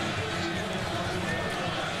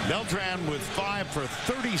 Beltran with 5 for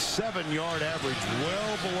 37-yard average,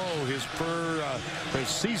 well below his his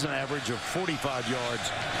season average of 45 yards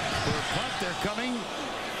per punt. They're coming.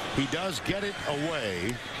 He does get it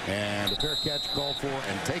away, and a fair catch called for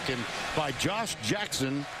and taken by Josh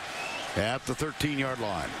Jackson at the 13-yard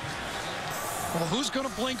line. Well, who's going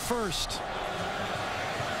to blink first?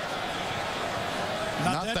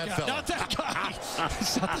 Not that guy. fella. Not that guy.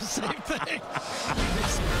 It's not the same thing.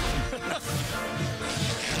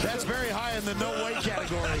 That's very high in the no-way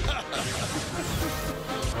category.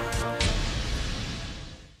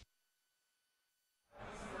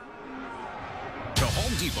 To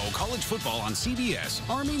Home Depot College Football on CBS.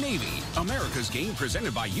 Army-Navy. America's game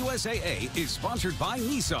presented by USAA is sponsored by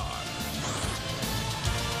Nissan.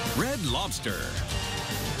 Red Lobster.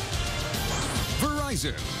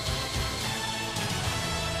 Verizon.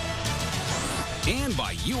 And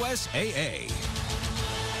by USAA.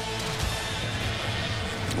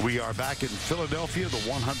 We are back in Philadelphia, the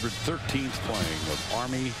 113th playing of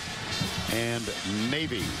Army and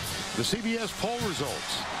Navy. The CBS poll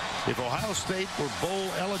results. If Ohio State were bowl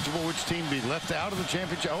eligible, which team would be left out of the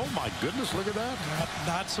championship? Oh, my goodness, look at that.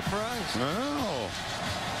 Not surprised. Oh.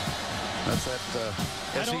 That's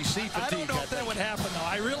that SEC fatigue. I don't know if that would happen, though.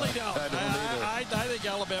 I really don't. I think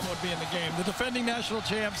Alabama would be in the game. The defending national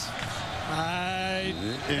champs, I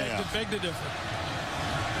beg to differ.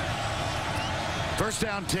 First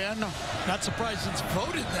down 10. Not surprised it's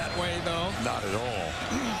voted that way, though. Not at all.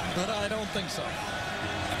 But I don't think so.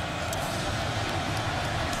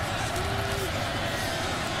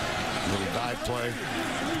 Little dive play.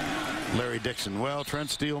 Larry Dixon. Well, Trent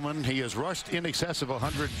Steelman, he has rushed in excess of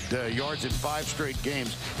 100 yards in 5 straight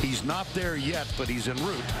games. He's not there yet, but he's en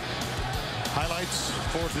route. Highlights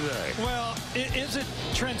for today. Well, is it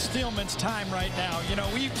Trent Steelman's time right now? You know,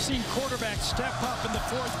 we've seen quarterbacks step up in the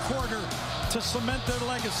 4th quarter to cement their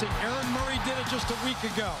legacy. Aaron Murray did it just a week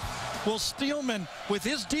ago. Well, Steelman, with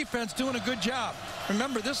his defense, doing a good job.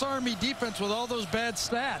 Remember, this Army defense, with all those bad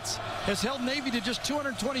stats, has held Navy to just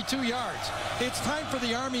 222 yards. It's time for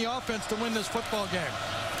the Army offense to win this football game.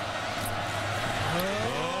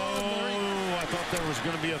 I thought there was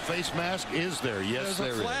going to be a face mask. Is there? Yes, there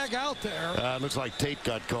is. There's a flag out there. Looks like Tate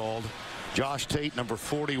got called. Josh Tate, number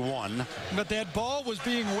 41. But that ball was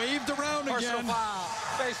being waved around again. Foul.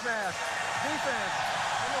 Face mask. Defense.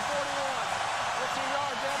 Number 41. 15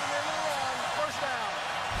 yards down the middle of the run. First down.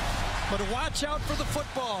 But watch out for the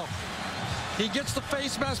football. He gets the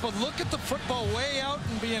face mask, but look at the football way out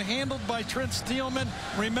and being handled by Trent Steelman.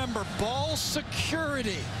 Remember, ball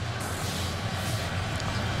security.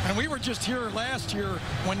 And we were just here last year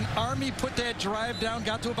when Army put that drive down,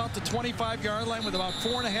 got to about the 25-yard line with about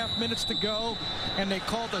 4.5 minutes to go, and they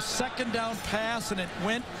called a second down pass, and it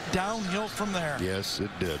went downhill from there. Yes, it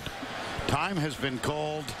did. Time has been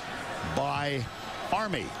called by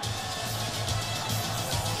Army.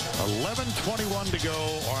 11:21 to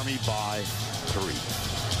go. Army by 3.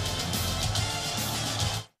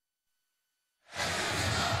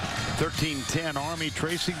 13-10 Army.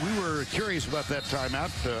 Tracy, we were curious about that timeout,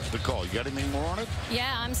 the call. You got anything more on it?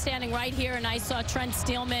 Yeah, I'm standing right here, and I saw Trent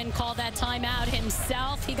Steelman call that timeout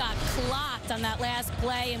himself. He got clocked on that last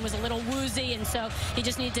play and was a little woozy, and so he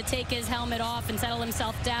just needed to take his helmet off and settle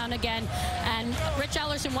himself down again. And Rich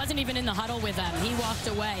Ellerson wasn't even in the huddle with them. He walked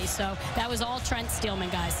away, so that was all Trent Steelman,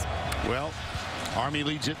 guys. Well, Army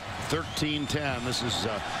leads it 13-10. This is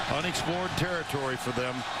unexplored territory for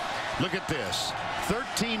them. Look at this.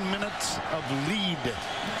 13 minutes of lead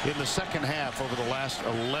in the second half over the last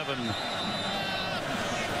 11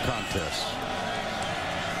 contests.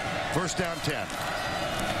 First down 10.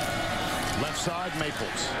 Left side,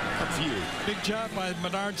 Maples. A few. Big job by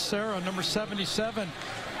Menard Serra, number 77.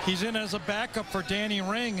 He's in as a backup for Danny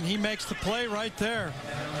Ring, and he makes the play right there.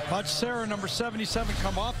 Watch Serra, number 77,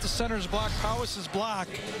 come off the center's block, Powis' block,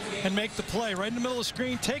 and make the play. Right in the middle of the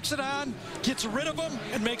screen, takes it on, gets rid of him,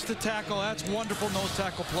 and makes the tackle. That's wonderful nose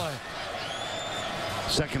tackle play.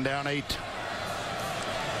 Second down 8.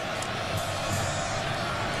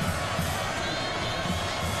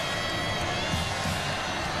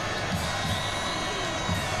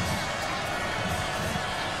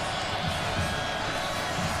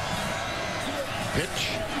 Pitch,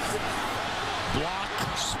 block,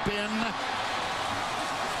 spin.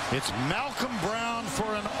 It's Malcolm Brown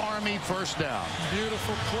for an Army first down.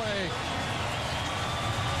 Beautiful play.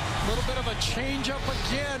 A little bit of a change-up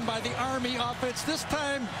again by the Army offense. This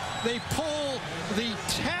time they pull the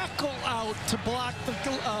tackle out to block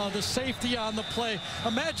the safety on the play.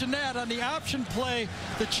 Imagine that on the option play.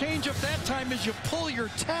 The change-up that time is you pull your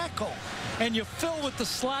tackle and you fill with the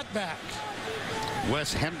slot back.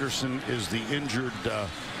 Wes Henderson is the injured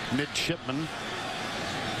midshipman.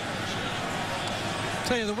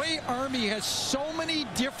 Tell you, the way Army has so many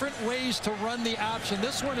different ways to run the option,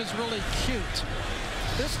 this one is really cute.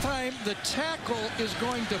 This time the tackle is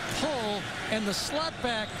going to pull and the slot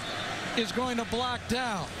back is going to block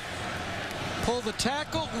down. Pull the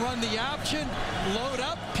tackle, run the option, load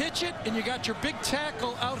up, pitch it, and you got your big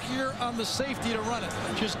tackle out here on the safety to run it.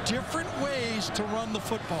 Just different ways to run the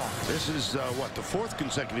football. This is, what, the 4th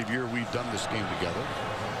consecutive year we've done this game together.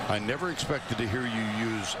 I never expected to hear you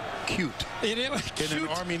use cute in an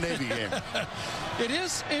Army-Navy game. It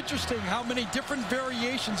is interesting how many different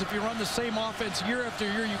variations, if you run the same offense year after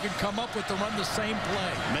year, you can come up with to run the same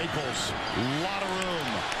play. Maples, a lot of room.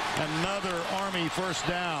 Another Army first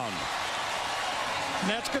down. And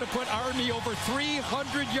that's going to put Army over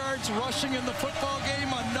 300 yards rushing in the football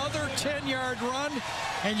game. Another 10-yard run.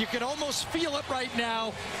 And you can almost feel it right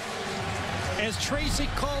now as Tracy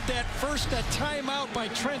called that first timeout by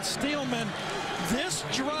Trent Steelman. This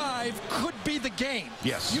drive could be the game.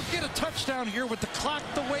 Yes. You get a touchdown here with the clock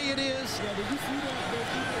the way it is.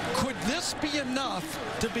 Could this be enough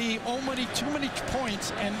to be only too many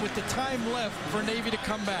points and with the time left for Navy to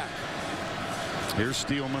come back? Here's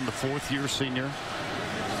Steelman, the 4th-year senior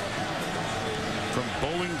from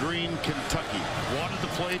Bowling Green, Kentucky. Wanted to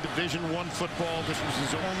play Division I football. This was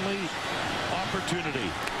his only opportunity.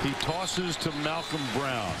 He tosses to Malcolm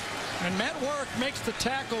Brown. And Matt Warwick makes the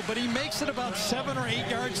tackle, but he makes it about 7 or 8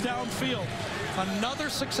 yards downfield. Another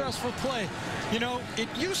successful play. You know, it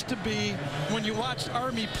used to be when you watched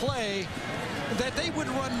Army play that they would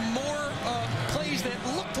run more plays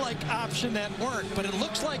that looked like option that weren't. But it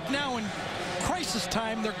looks like now in crisis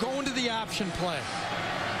time, they're going to the option play.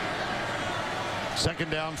 2nd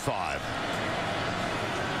down, 5.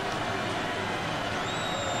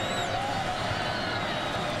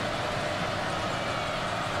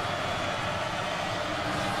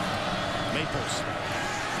 Maples.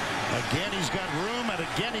 Again, he's got room, and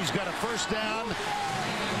again, he's got a 1st down.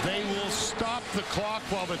 They will stop the clock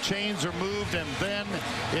while the chains are moved, and then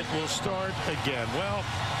it will start again. Well,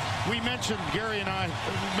 we mentioned, Gary and I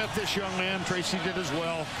met this young man. Tracy did as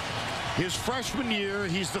well. His freshman year,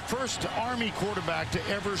 he's the first Army quarterback to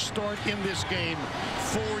ever start in this game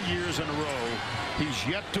 4 years in a row. He's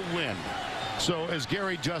yet to win. So, as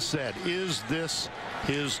Gary just said, is this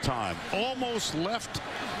his time? Almost left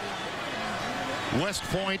West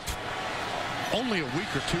Point only a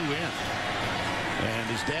week or 2 in. And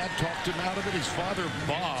his dad talked him out of it. His father,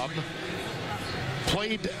 Bob,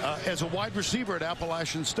 played as a wide receiver at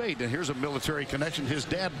Appalachian State. And here's a military connection. His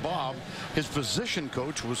dad, Bob, his position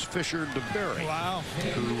coach was Fisher DeBerry. Wow.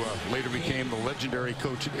 Who later became the legendary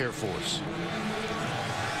coach at Air Force.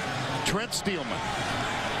 Trent Steelman.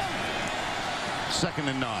 2nd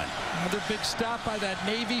and 9. Another big stop by that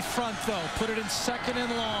Navy front, though. Put it in 2nd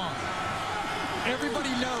and long. Everybody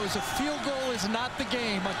knows a field goal is not the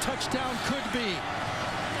game. A touchdown could be.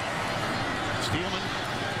 Steelman,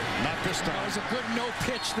 not this time. That was a good no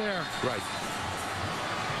pitch there. Right.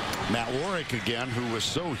 Matt Warwick again, who was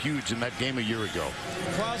so huge in that game a year ago.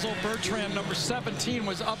 Quazzo Bertrand, number 17,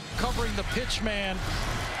 was up covering the pitch man.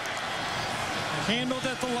 Handled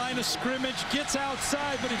at the line of scrimmage, gets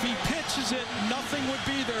outside, but if he pitches it, nothing would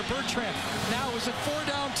be there. Bertrand. Now, is it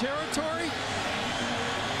 4-down territory?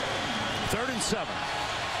 3rd and 7.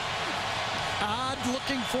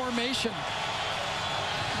 Odd-looking formation.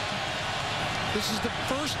 This is the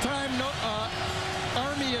first time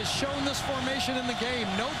Army has shown this formation in the game.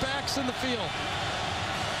 No backs in the field.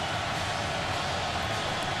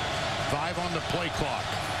 5 on the play clock.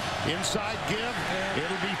 Inside give.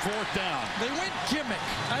 It'll be 4th down. They went gimmick.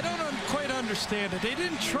 I don't quite understand it. They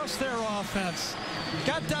didn't trust their offense.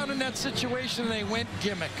 Got down in that situation and they went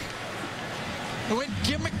gimmick. They went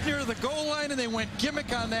gimmick near the goal line, and they went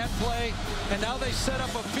gimmick on that play. And now they set up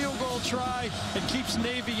a field goal try. It keeps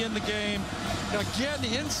Navy in the game. Again,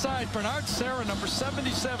 the inside, Bernard Serra, number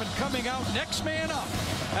 77, coming out. Next man up.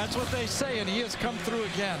 That's what they say, and he has come through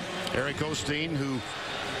again. Eric Osteen, who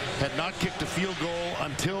had not kicked a field goal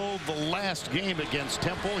until the last game against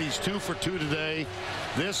Temple. He's 2 for 2 today.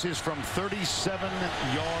 This is from 37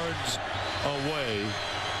 yards away,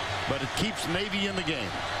 but it keeps Navy in the game.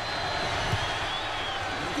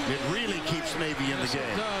 It really keeps Navy in the game.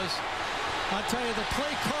 It does. I'll tell you, the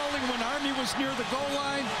play calling when Army was near the goal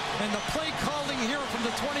line and the play calling here from the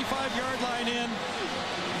 25-yard line in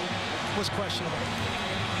was questionable.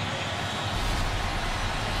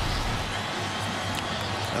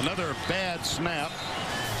 Another bad snap.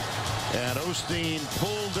 And Osteen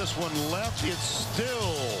pulled this one left. It's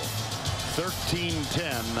still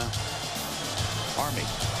 13-10 Army.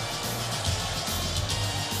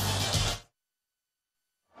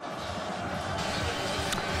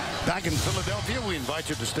 Back in Philadelphia, we invite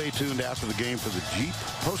you to stay tuned after the game for the Jeep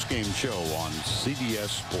postgame show on CBS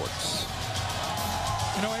Sports.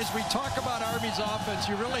 You know, as we talk about Army's offense,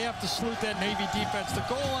 you really have to salute that Navy defense. The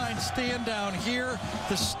goal line stand down here,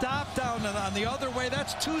 the stop down on the other way.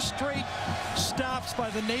 That's 2 straight stops by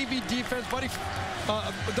the Navy defense. Buddy,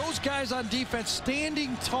 those guys on defense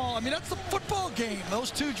standing tall. I mean, that's the football game.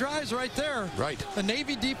 Those 2 drives right there. Right. The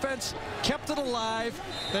Navy defense kept it alive.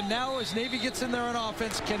 And now as Navy gets in there on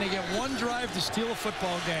offense, can they get 1 drive to steal a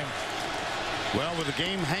football game? Well, with the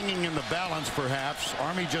game hanging in the balance, perhaps,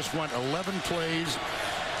 Army just went 11 plays,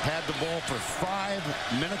 had the ball for 5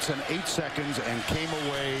 minutes and 8 seconds, and came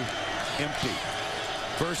away empty.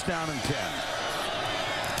 1st down and 10.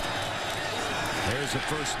 There's the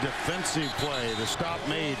first defensive play. The stop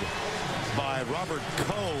made by Robert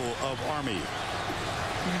Coe of Army.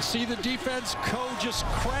 You can see the defense. Coe just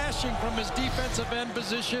crashing from his defensive end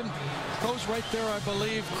position. Coe's right there, I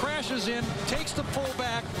believe. Crashes in, takes the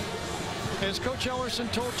fullback. As Coach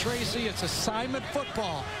Ellerson told Tracy, it's assignment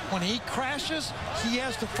football. When he crashes, he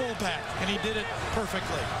has the fullback, and he did it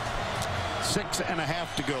perfectly.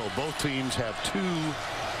 6.5 to go. Both teams have 2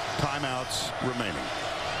 timeouts remaining.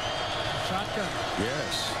 Shotgun.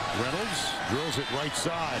 Yes. Reynolds drills it right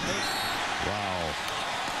side. Wow.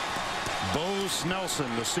 Bo Snelson,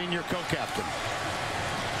 the senior co-captain.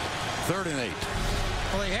 3rd and 8.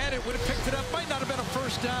 Well, he had it, would have picked it up. Might not have been a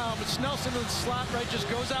first down, but Snelson in the slot right just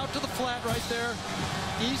goes out to the flat right there.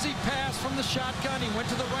 Easy pass from the shotgun. He went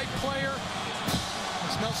to the right player.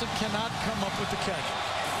 Snelson cannot come up with the catch.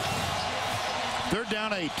 3rd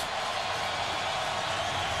down 8.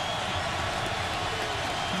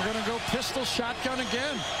 We're going to go pistol shotgun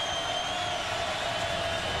again.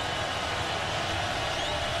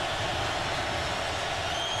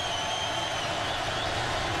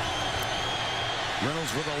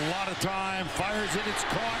 Reynolds with a lot of time, fires it, it's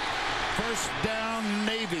caught. 1st down,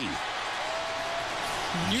 Navy.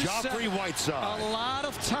 Joffrey Whiteside. A lot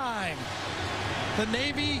of time. The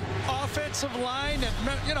Navy offensive line,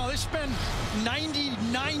 they spend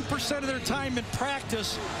 99% of their time in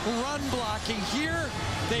practice run blocking. Here,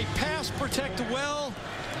 they pass protect well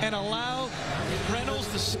and allow Reynolds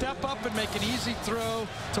to step up and make an easy throw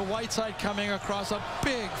to Whiteside coming across a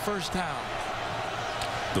big 1st down.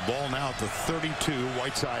 The ball now at the 32,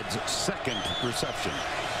 Whiteside's 2nd reception.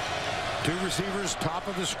 2 receivers, top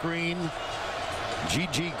of the screen.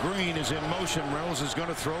 G.G. Green is in motion. Reynolds is going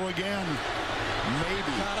to throw again.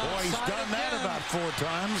 Maybe. Boy, he's done that about 4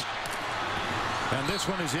 times. And this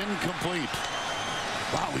one is incomplete.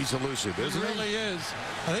 Wow, he's elusive, isn't he? He really is.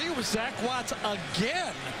 I think it was Zach Watts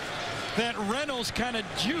again that Reynolds kind of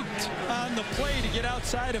juked on the play to get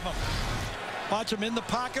outside of him. Watch him in the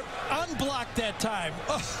pocket, unblocked that time.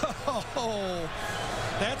 Oh,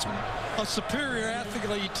 that's a superior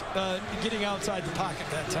athlete getting outside the pocket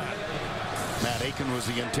that time. Matt Aiken was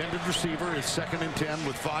the intended receiver. It's 2nd and 10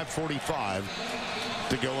 with 5:45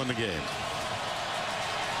 to go in the game.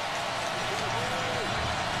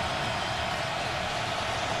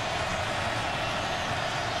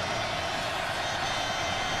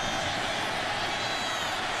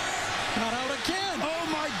 Not out again. Oh,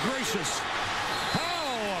 my gracious.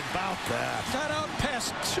 How about that? Got out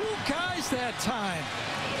past 2 guys that time.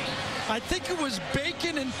 I think it was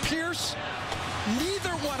Bacon and Pierce. Neither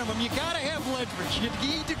one of them. You got to have leverage. You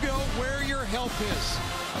need to go where your help is.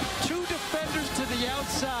 2 defenders to the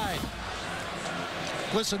outside.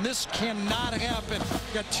 Listen, this cannot happen.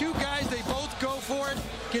 You got 2 guys, they both go for it.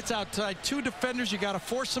 Gets outside 2 defenders. You got to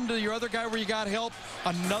force them to your other guy where you got help.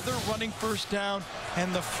 Another running 1st down,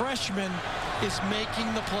 and the freshman is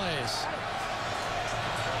making the plays.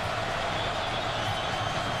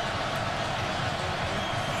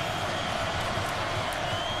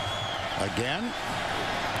 Again,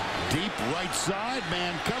 deep right side,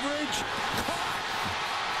 man coverage. Caught.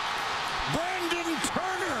 Brandon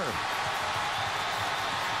Turner.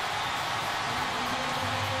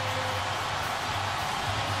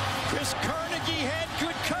 Chris Carnegie had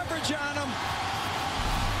good coverage on him.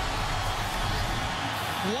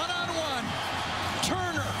 One-on-one.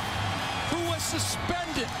 Turner, who was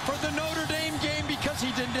suspended for the Notre Dame game because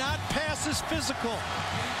he did not pass his physical.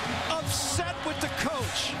 Upset with the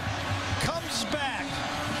coach. Comes back,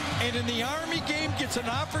 and in the Army game gets an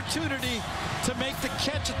opportunity to make the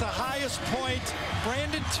catch at the highest point.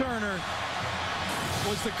 Brandon Turner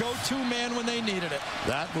was the go-to man when they needed it.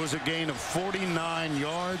 That was a gain of 49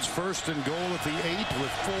 yards. 1st and goal at the 8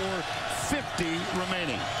 with 4:50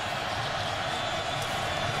 remaining.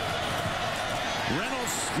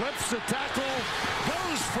 Reynolds slips the tackle,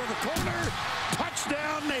 goes for the corner.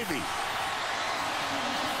 Touchdown, Navy.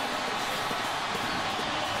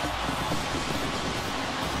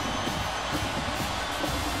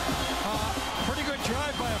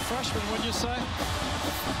 Drive by a freshman, wouldn't you say?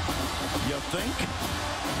 You think?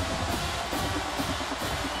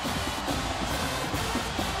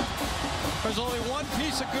 There's only one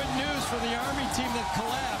piece of good news for the Army team that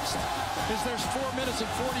collapsed is there's 4 minutes and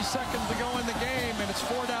 40 seconds to go in the game, and it's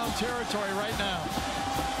 4-down territory right now.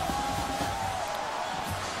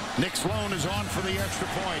 Nick Sloan is on for the extra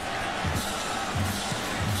point.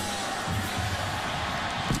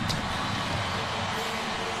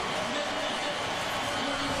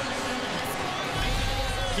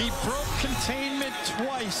 He broke containment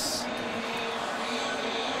twice.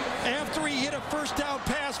 After he hit a 1st down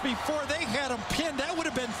pass before they had him pinned, that would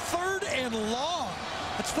have been 3rd and long.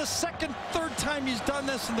 It's the 3rd time he's done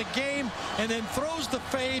this in the game, and then throws the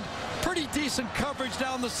fade. Pretty decent coverage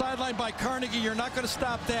down the sideline by Carnegie. You're not going to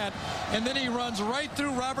stop that. And then he runs right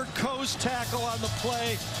through Robert Coe's tackle on the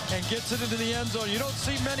play and gets it into the end zone. You don't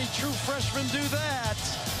see many true freshmen do that.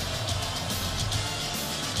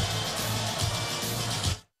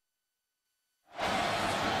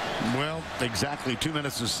 Well, exactly 2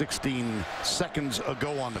 minutes and 16 seconds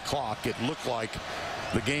ago on the clock, it looked like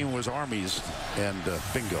the game was Army's, and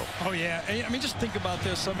bingo. Oh, yeah. I mean, just think about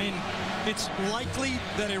this. I mean, it's likely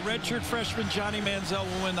that a redshirt freshman, Johnny Manziel,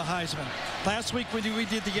 will win the Heisman. Last week when we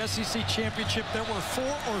did the SEC Championship, there were 4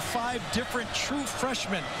 or 5 different true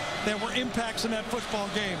freshmen that were impacts in that football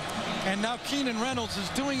game. And now Keenan Reynolds is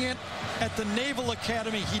doing it at the Naval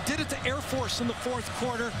Academy. He did it to Air Force in the 4th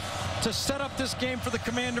quarter to set up this game for the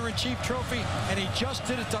Commander-in-Chief trophy, and he just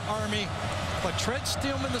did it to Army. But Trent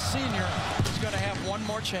Steelman, the senior, is going to have one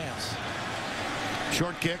more chance.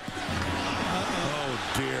 Short kick. Oh,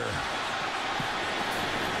 dear.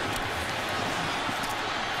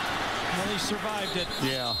 Well, he survived it.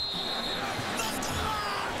 Yeah.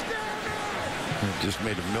 It just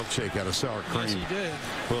made a milkshake out of sour cream. Yes, he did.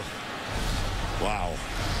 Oh. Wow.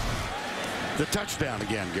 The touchdown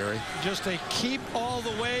again, Gary. Just a keep all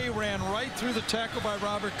the way, ran right through the tackle by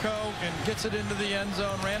Robert Coe and gets it into the end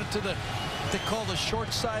zone, ran it to the, they call the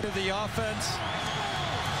short side of the offense.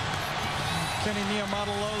 Kenny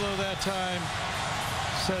Niumatalolo that time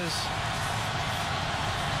says,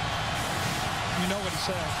 you know what he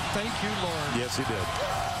said, thank you, Lord. Yes, he did.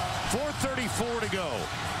 4:34 to go.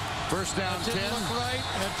 First down, 10. That didn't look right.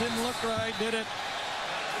 That didn't look right, did it?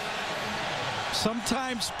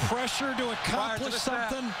 Sometimes pressure to accomplish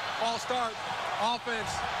something. Ball start. Offense.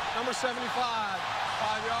 Number 75.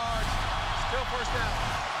 5 yards. Still first down.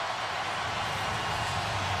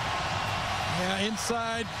 Yeah,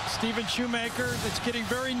 inside. Stephen Shoemaker. It's getting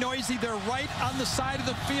very noisy. They're right on the side of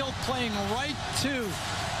the field, playing right to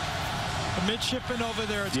the midshipman over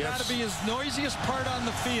there. It's got to be his noisiest part on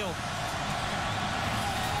the field.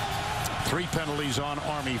 3 penalties on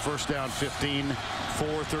Army. First down, 15.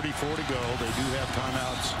 4:34 to go. They do have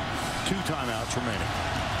timeouts. 2 timeouts remaining.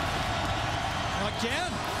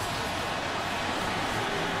 Again.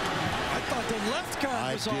 I thought the left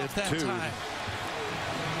guard was off that time.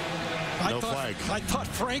 No flag. I thought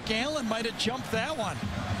Frank Allen might have jumped that one.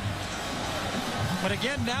 But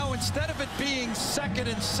again, now instead of it being 2nd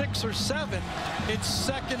and 6 or 7, it's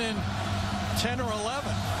 2nd and 10 or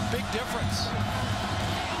 11. Big difference.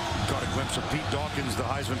 Caught a glimpse of Pete Dawkins, the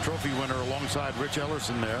Heisman Trophy winner, alongside Rich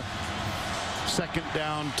Ellerson there. 2nd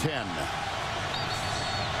down, 10.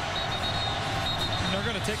 And they're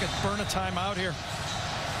going to take a burn a timeout here.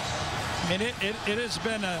 I mean, it has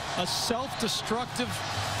been a self-destructive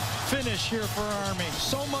finish here for Army.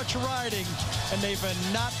 So much riding, and they've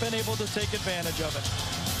not been able to take advantage of it.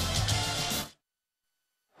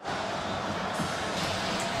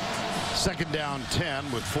 Second down, 10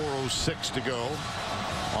 with 4:06 to go.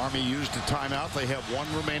 Army used a timeout. They have 1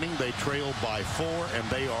 remaining. They trail by 4, and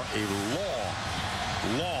they are a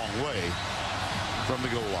long way from the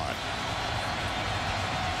goal line.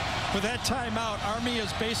 With that timeout, Army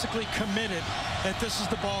is basically committed that this is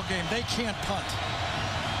the ball game. They can't punt.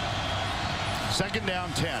 Second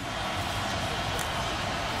down, 10.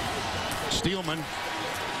 Steelman.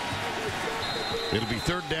 It'll be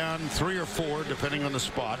 3rd down, 3 or 4, depending on the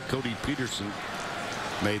spot. Cody Peterson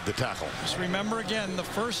made the tackle. Just remember again, the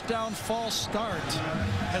first down false start.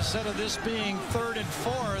 Instead of this being 3rd and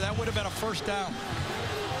 4, that would have been a first down.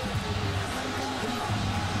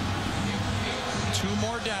 2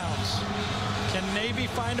 more downs. Can Navy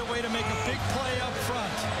find a way to make a big play up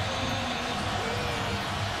front?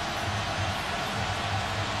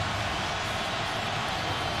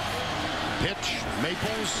 Pitch,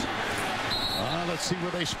 Maples. Let's see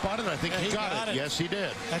where they spotted. I think he got it. Yes, he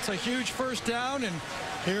did. That's a huge first down, and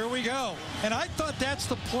here we go. And I thought that's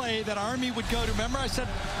the play that Army would go to. Remember, I said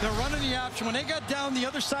they're running the option. When they got down the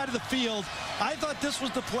other side of the field, I thought this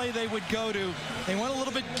was the play they would go to. They went a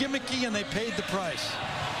little bit gimmicky, and they paid the price.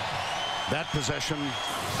 That possession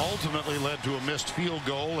ultimately led to a missed field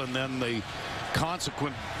goal, and then the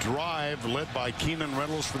consequent drive led by Keenan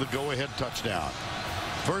Reynolds for the go-ahead touchdown.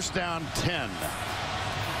 First down, 10.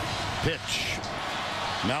 Pitch.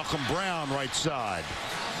 Malcolm Brown, right side.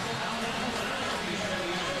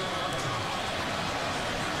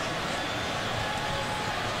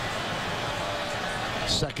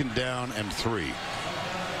 Second down and 3.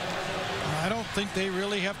 I don't think they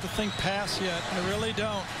really have to think pass yet. They really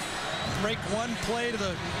don't. Break one play to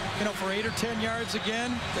the, for 8 or 10 yards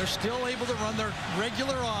again. They're still able to run their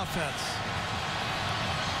regular offense.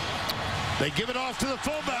 They give it off to the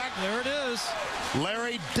fullback. There it is.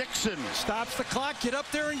 Larry Dixon. Stops the clock. Get up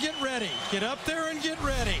there and get ready. Get up there and get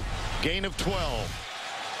ready. Gain of 12.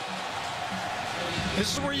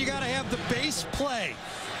 This is where you got to have the base play.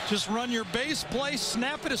 Just run your base play,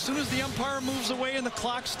 snap it as soon as the umpire moves away and the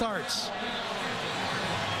clock starts.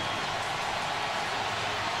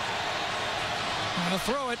 I'm going to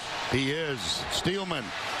throw it. He is. Steelman.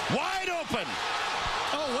 Wide open.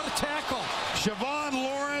 Oh, what a tackle. Siobhan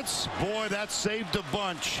Lawrence, boy, that saved a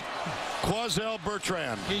bunch. Quazell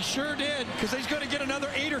Bertrand. He sure did, because he's going to get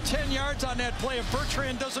another 8 or 10 yards on that play if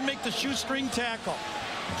Bertrand doesn't make the shoestring tackle.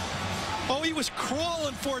 Oh, he was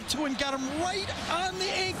crawling for it, too, and got him right on the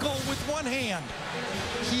ankle with one hand.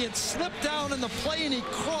 He had slipped down in the play, and he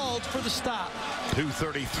crawled for the stop.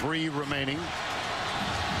 2:33 remaining.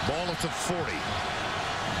 Ball at the 40.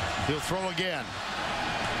 He'll throw again.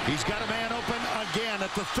 He's got a man open again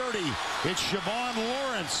at the 30. It's Siobhan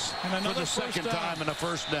Lawrence for the second time and a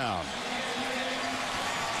first down.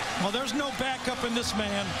 Well, there's no backup in this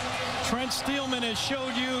man. Trent Steelman has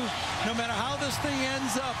showed you, no matter how this thing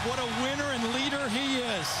ends up, what a winner and leader he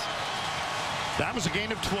is. That was a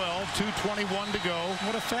gain of 12, 2:21 to go.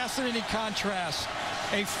 What a fascinating contrast.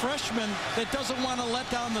 A freshman that doesn't want to let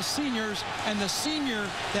down the seniors, and the senior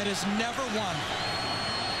that has never won.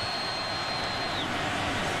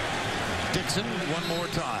 Dixon one more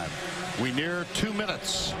time. We near 2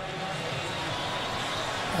 minutes.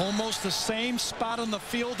 Almost the same spot on the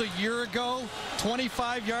field a year ago.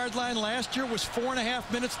 25-yard line last year was 4.5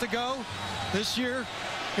 minutes to go. This year,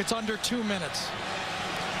 it's under 2 minutes.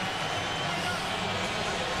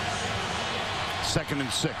 2nd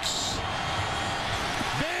and 6.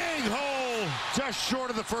 Big hole just short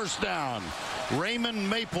of the first down. Raymond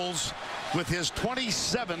Maples with his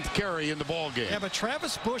 27th carry in the ball game. Yeah, but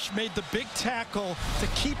Travis Bush made the big tackle to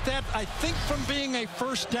keep that, I think, from being a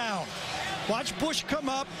first down. Watch Bush come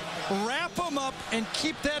up, wrap him up, and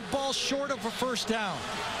keep that ball short of a first down.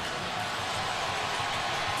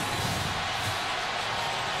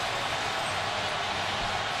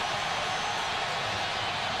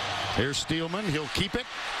 Here's Steelman. He'll keep it.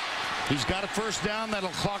 He's got a first down.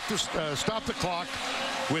 That'll stop the clock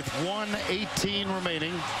with 1:18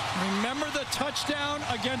 remaining. Remember the touchdown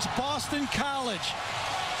against Boston College.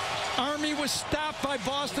 Army was stopped by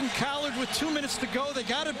Boston College with 2 minutes to go. They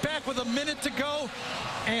got it back with a minute to go.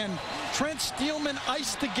 And Trent Steelman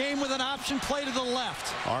iced the game with an option play to the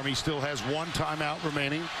left. Army still has one timeout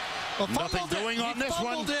remaining. Well, nothing doing on this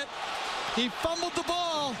one. He fumbled the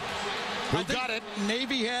ball. Who got it?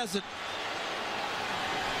 Navy has it.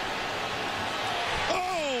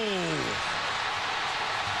 Oh!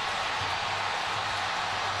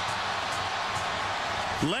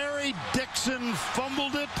 Larry Dixon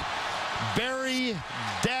fumbled it. Barry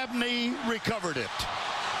Dabney recovered it.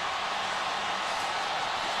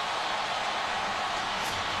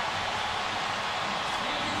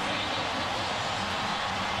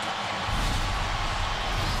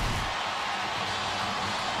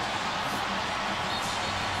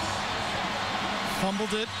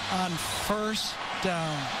 Fumbled it on first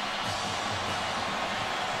down.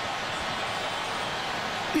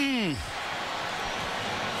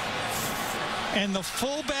 And the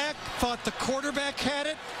fullback thought the quarterback had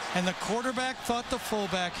it, and the quarterback thought the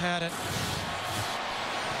fullback had it.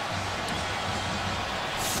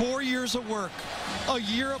 4 years of work, a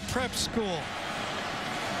year of prep school,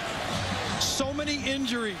 so many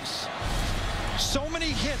injuries, so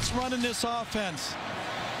many hits running this offense.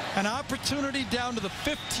 An opportunity down to the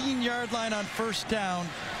 15-yard line on first down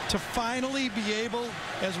to finally be able,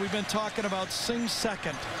 as we've been talking about, sing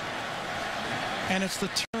second. And it's the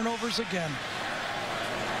turnovers again.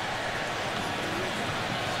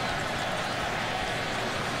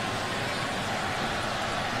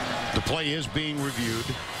 The play is being reviewed.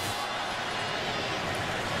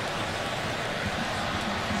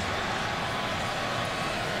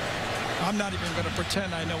 I'm not even going to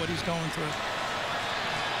pretend I know what he's going through.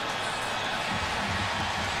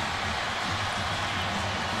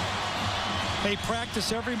 They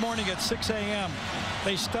practice every morning at 6 a.m.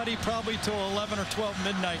 They study probably till 11 or 12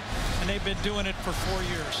 midnight, and they've been doing it for 4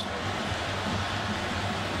 years.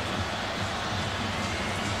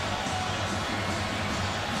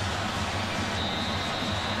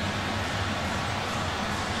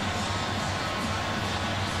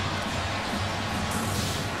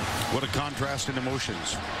 What a contrast in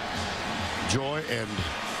emotions. Joy and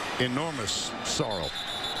enormous sorrow.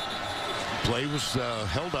 Play was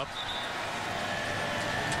held up.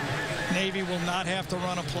 Navy will not have to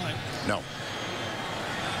run a play. No.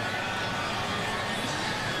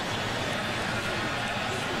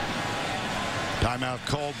 Timeout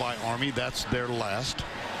called by Army. That's their last.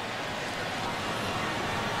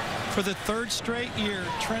 For the third straight year,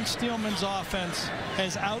 Trent Steelman's offense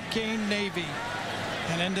has outgained Navy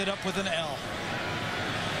and ended up with an L.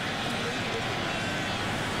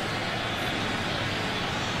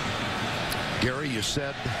 Gary, you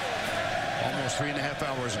said almost 3.5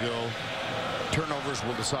 hours ago, turnovers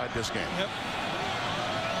will decide this game. Yep.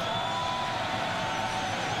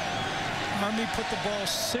 Army put the ball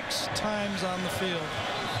 6 times on the field.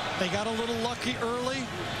 They got a little lucky early,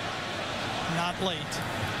 not late.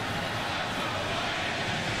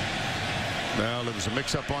 Well, there was a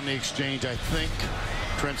mix-up on the exchange, I think.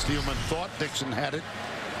 Trent Steelman thought Dixon had it.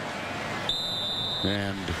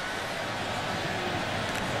 And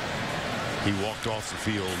he walked off the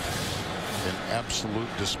field in absolute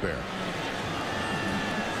despair.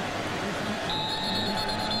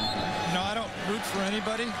 No, I don't root for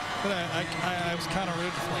anybody, but I was kind of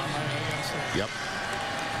rooting for him, I gotta say. Yep.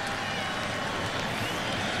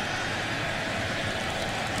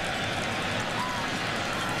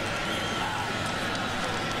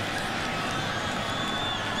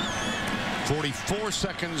 .44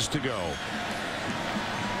 seconds to go.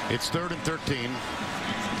 It's 3rd and 13.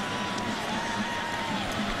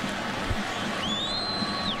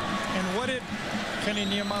 And what did Kenny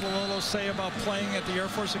Niumatalolo say about playing at the Air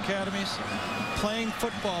Force Academies? Playing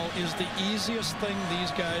football is the easiest thing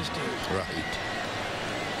these guys do. Right.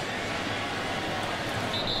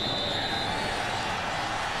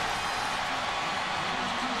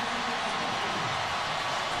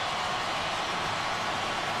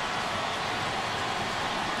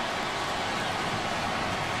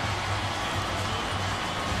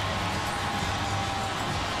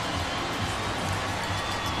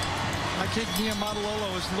 I think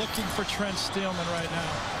Niumatalolo is looking for Trent Steelman right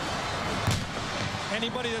now.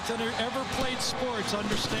 Anybody that's ever played sports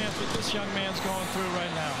understands what this young man's going through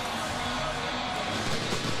right now.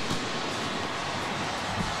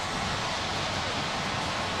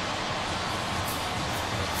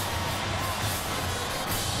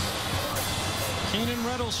 Keenan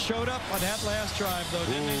Reynolds showed up on that last drive, though,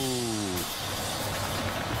 didn't he?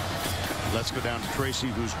 Let's go down to Tracy,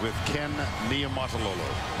 who's with Ken Niumatalolo.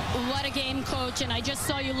 What a game, Coach. And I just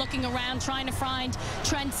saw you looking around trying to find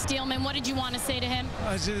Trent Steelman. What did you want to say to him?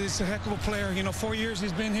 He's a heck of a player. You know, 4 years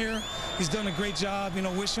he's been here. He's done a great job. You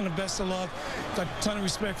know, wishing the best of luck. Got a ton of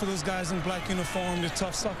respect for those guys in black uniform. They're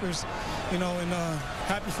tough suckers. You know, and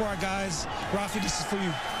happy for our guys. Rafi, this is for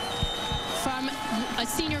you. From a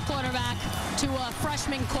senior quarterback to a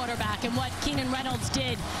freshman quarterback, and what Keenan Reynolds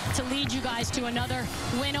did to lead you guys to another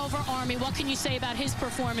win over Army. What can you say about his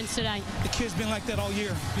performance tonight? The kid's been like that all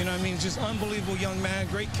year. You know what I mean? Just unbelievable young man,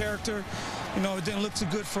 great character. You know, it didn't look too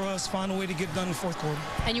good for us. Found a way to get it done in the 4th quarter.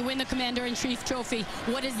 And you win the Commander-in-Chief trophy.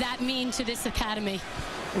 What does that mean to this academy?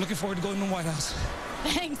 We're looking forward to going to the White House.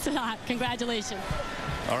 Thanks a lot. Congratulations.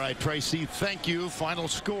 All right, Tracy, thank you. Final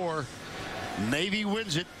score, Navy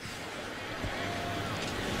wins it.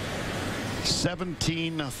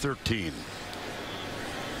 17-13.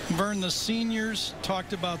 Vern, the seniors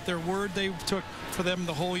talked about their word they took for them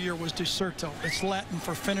the whole year was deserto. It's Latin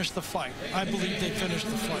for finish the fight. I believe they finished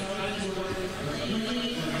the fight.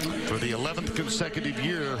 For the 11th consecutive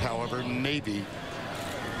year, however, Navy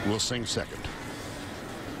will sing second.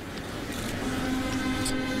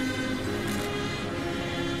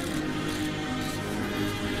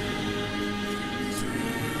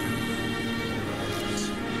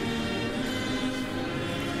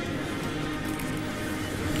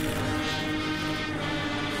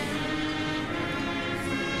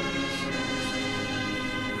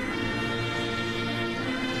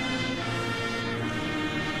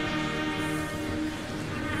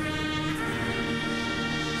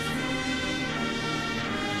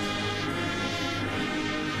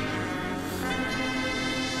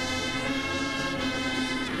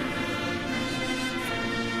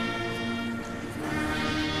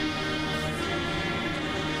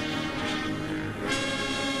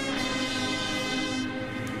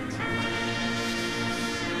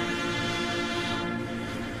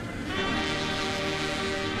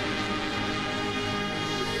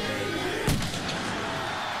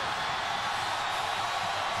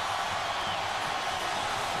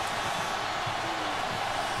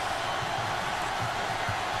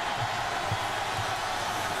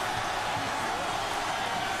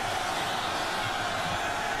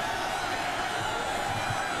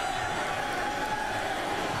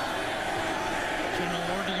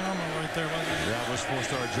 That was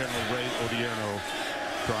 4-star General Ray Odierno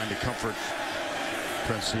trying to comfort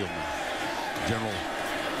Trent Steelman. General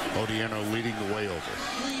Odierno leading the way over.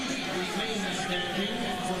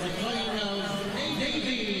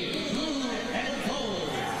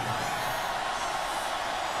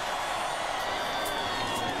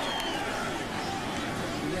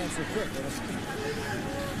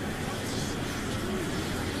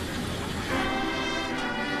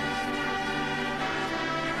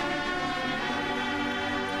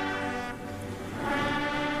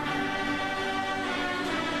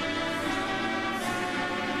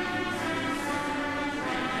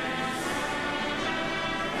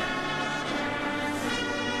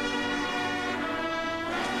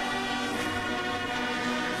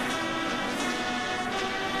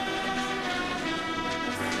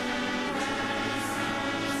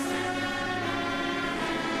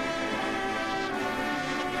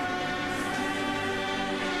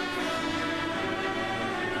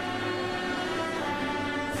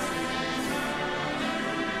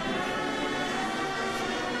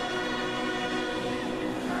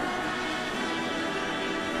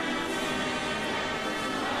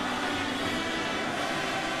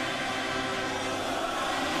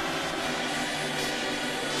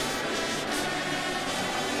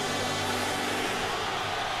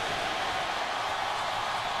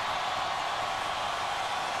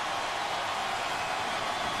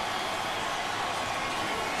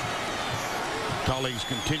 colleagues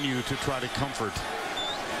continue to try to comfort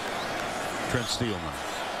Trent Steelman.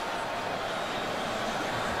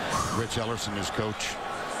 Rich Ellerson, his coach.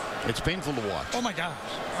 It's painful to watch. Oh my gosh,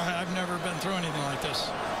 I've never been through anything like this.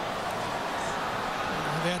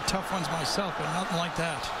 I've had tough ones myself, but nothing like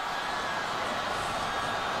that.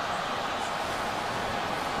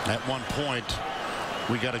 At one point,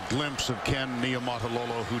 we got a glimpse of Ken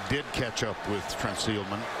Niumatalolo, who did catch up with Trent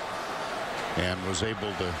Steelman and was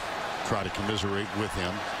able to try to commiserate with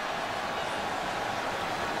him.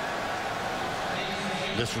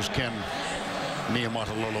 This was Ken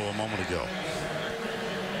Niumatalolo a moment ago.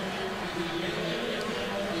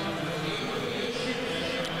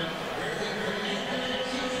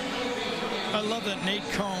 I love that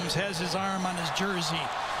Nate Combs has his arm on his jersey.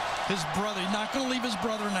 His brother, he's not going to leave his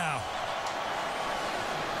brother now.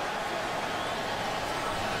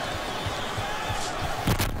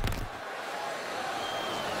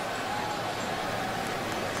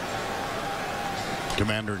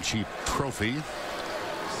 Commander-in-Chief trophy.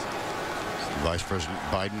 Vice President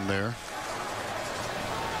Biden there.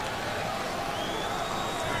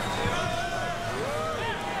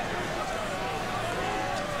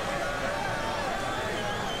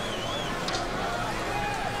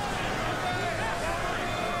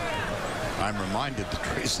 I'm reminded that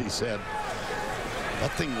Tracy said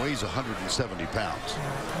that thing weighs 170 pounds.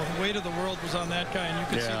 Well, the weight of the world was on that guy, and you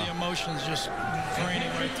could see the emotions just draining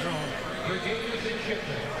right through him.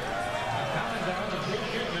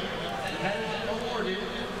 Has awarded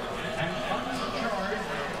an uncharged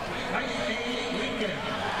 19 weekend.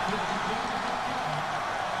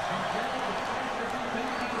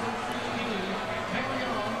 Carry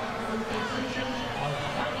on for position of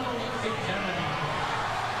final examination.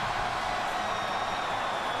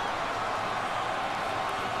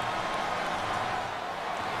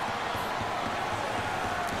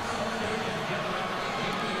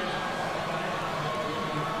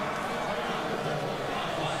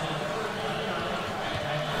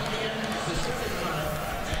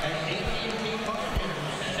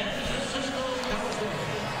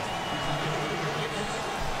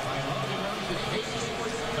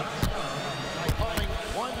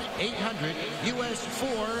 US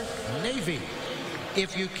 4 Navy.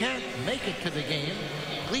 If you can't make it to the game,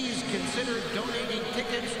 please consider donating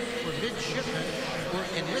tickets for midshipmen or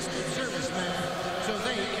enlisted servicemen so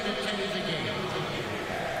they can attend the game.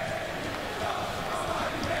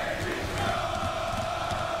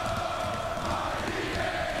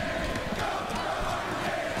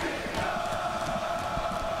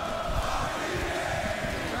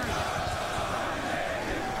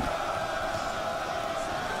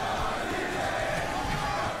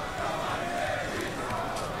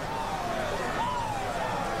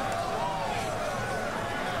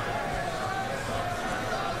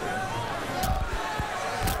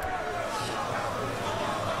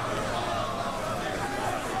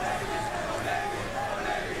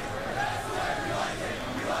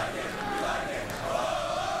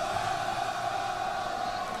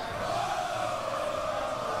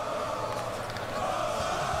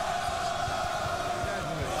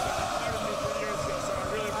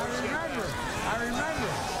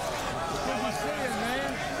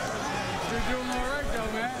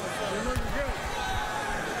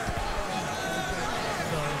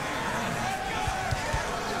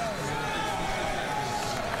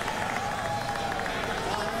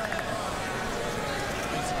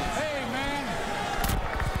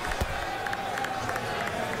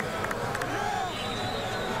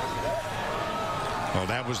 Well,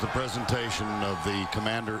 that was the presentation of the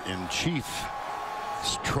Commander-in-Chief's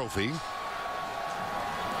trophy.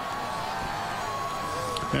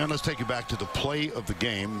 And let's take you back to the play of the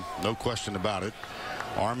game. No question about it.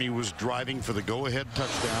 Army was driving for the go-ahead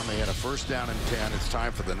touchdown. They had a first down and 10. It's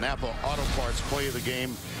time for the Napa Auto Parts play of the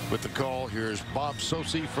game with the call. Here's Bob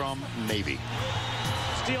Socci from Navy.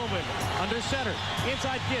 Steelman under center.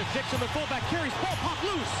 Inside give. Dixon, the fullback, carries. Ball popped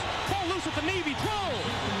loose. Ball loose at the Navy 12.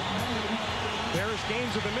 There's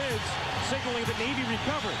Gaines of the mids, signaling that Navy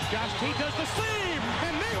recovered. Josh T does the same,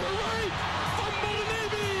 and they were right. Fumble to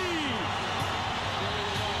Navy.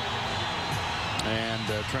 And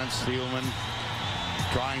Trent Steelman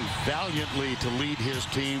trying valiantly to lead his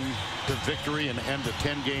team to victory and end a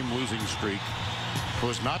 10-game losing streak. It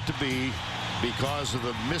was not to be because of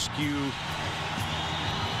the miscue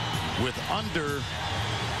with under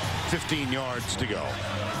 15 yards to go.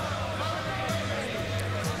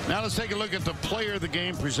 Now let's take a look at the player of the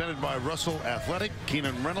game presented by Russell Athletic,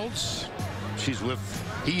 Keenan Reynolds. She's with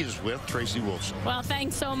He is with Tracy Wolfson. Well,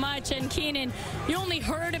 thanks so much. And Keenan, you only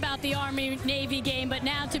heard about the Army-Navy game, but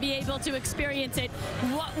now to be able to experience it,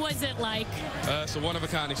 what was it like? It's a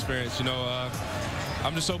one-of-a-kind experience. You know,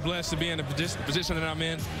 I'm just so blessed to be in the position that I'm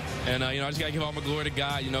in. And, you know, I just got to give all my glory to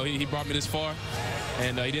God. You know, he brought me this far.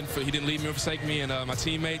 And he didn't leave me or forsake me. And my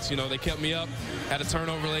teammates, you know, they kept me up. Had a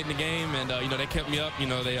turnover late in the game, and, you know, they kept me up. You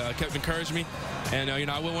know, they kept encouraging me. And, you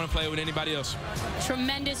know, I wouldn't want to play with anybody else.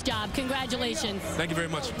 Tremendous job. Congratulations. Thank you very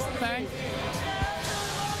much. Byron?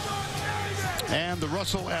 And the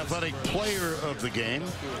Russell Athletic Player of the game,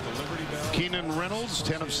 Keenan Reynolds,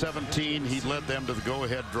 10 of 17. He led them to the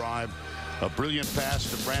go-ahead drive. A brilliant pass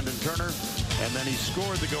to Brandon Turner, and then he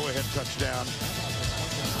scored the go-ahead touchdown.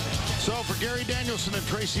 So for Gary Danielson and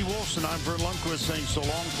Tracy Wolfson, I'm Vern Lundquist saying so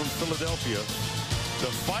long from Philadelphia.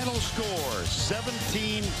 The final score,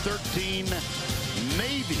 17-13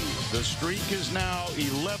 Navy. The streak is now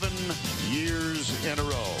 11 years in a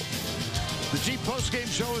row. The Jeep postgame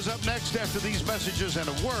show is up next after these messages and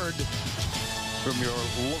a word from your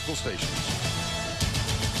local stations.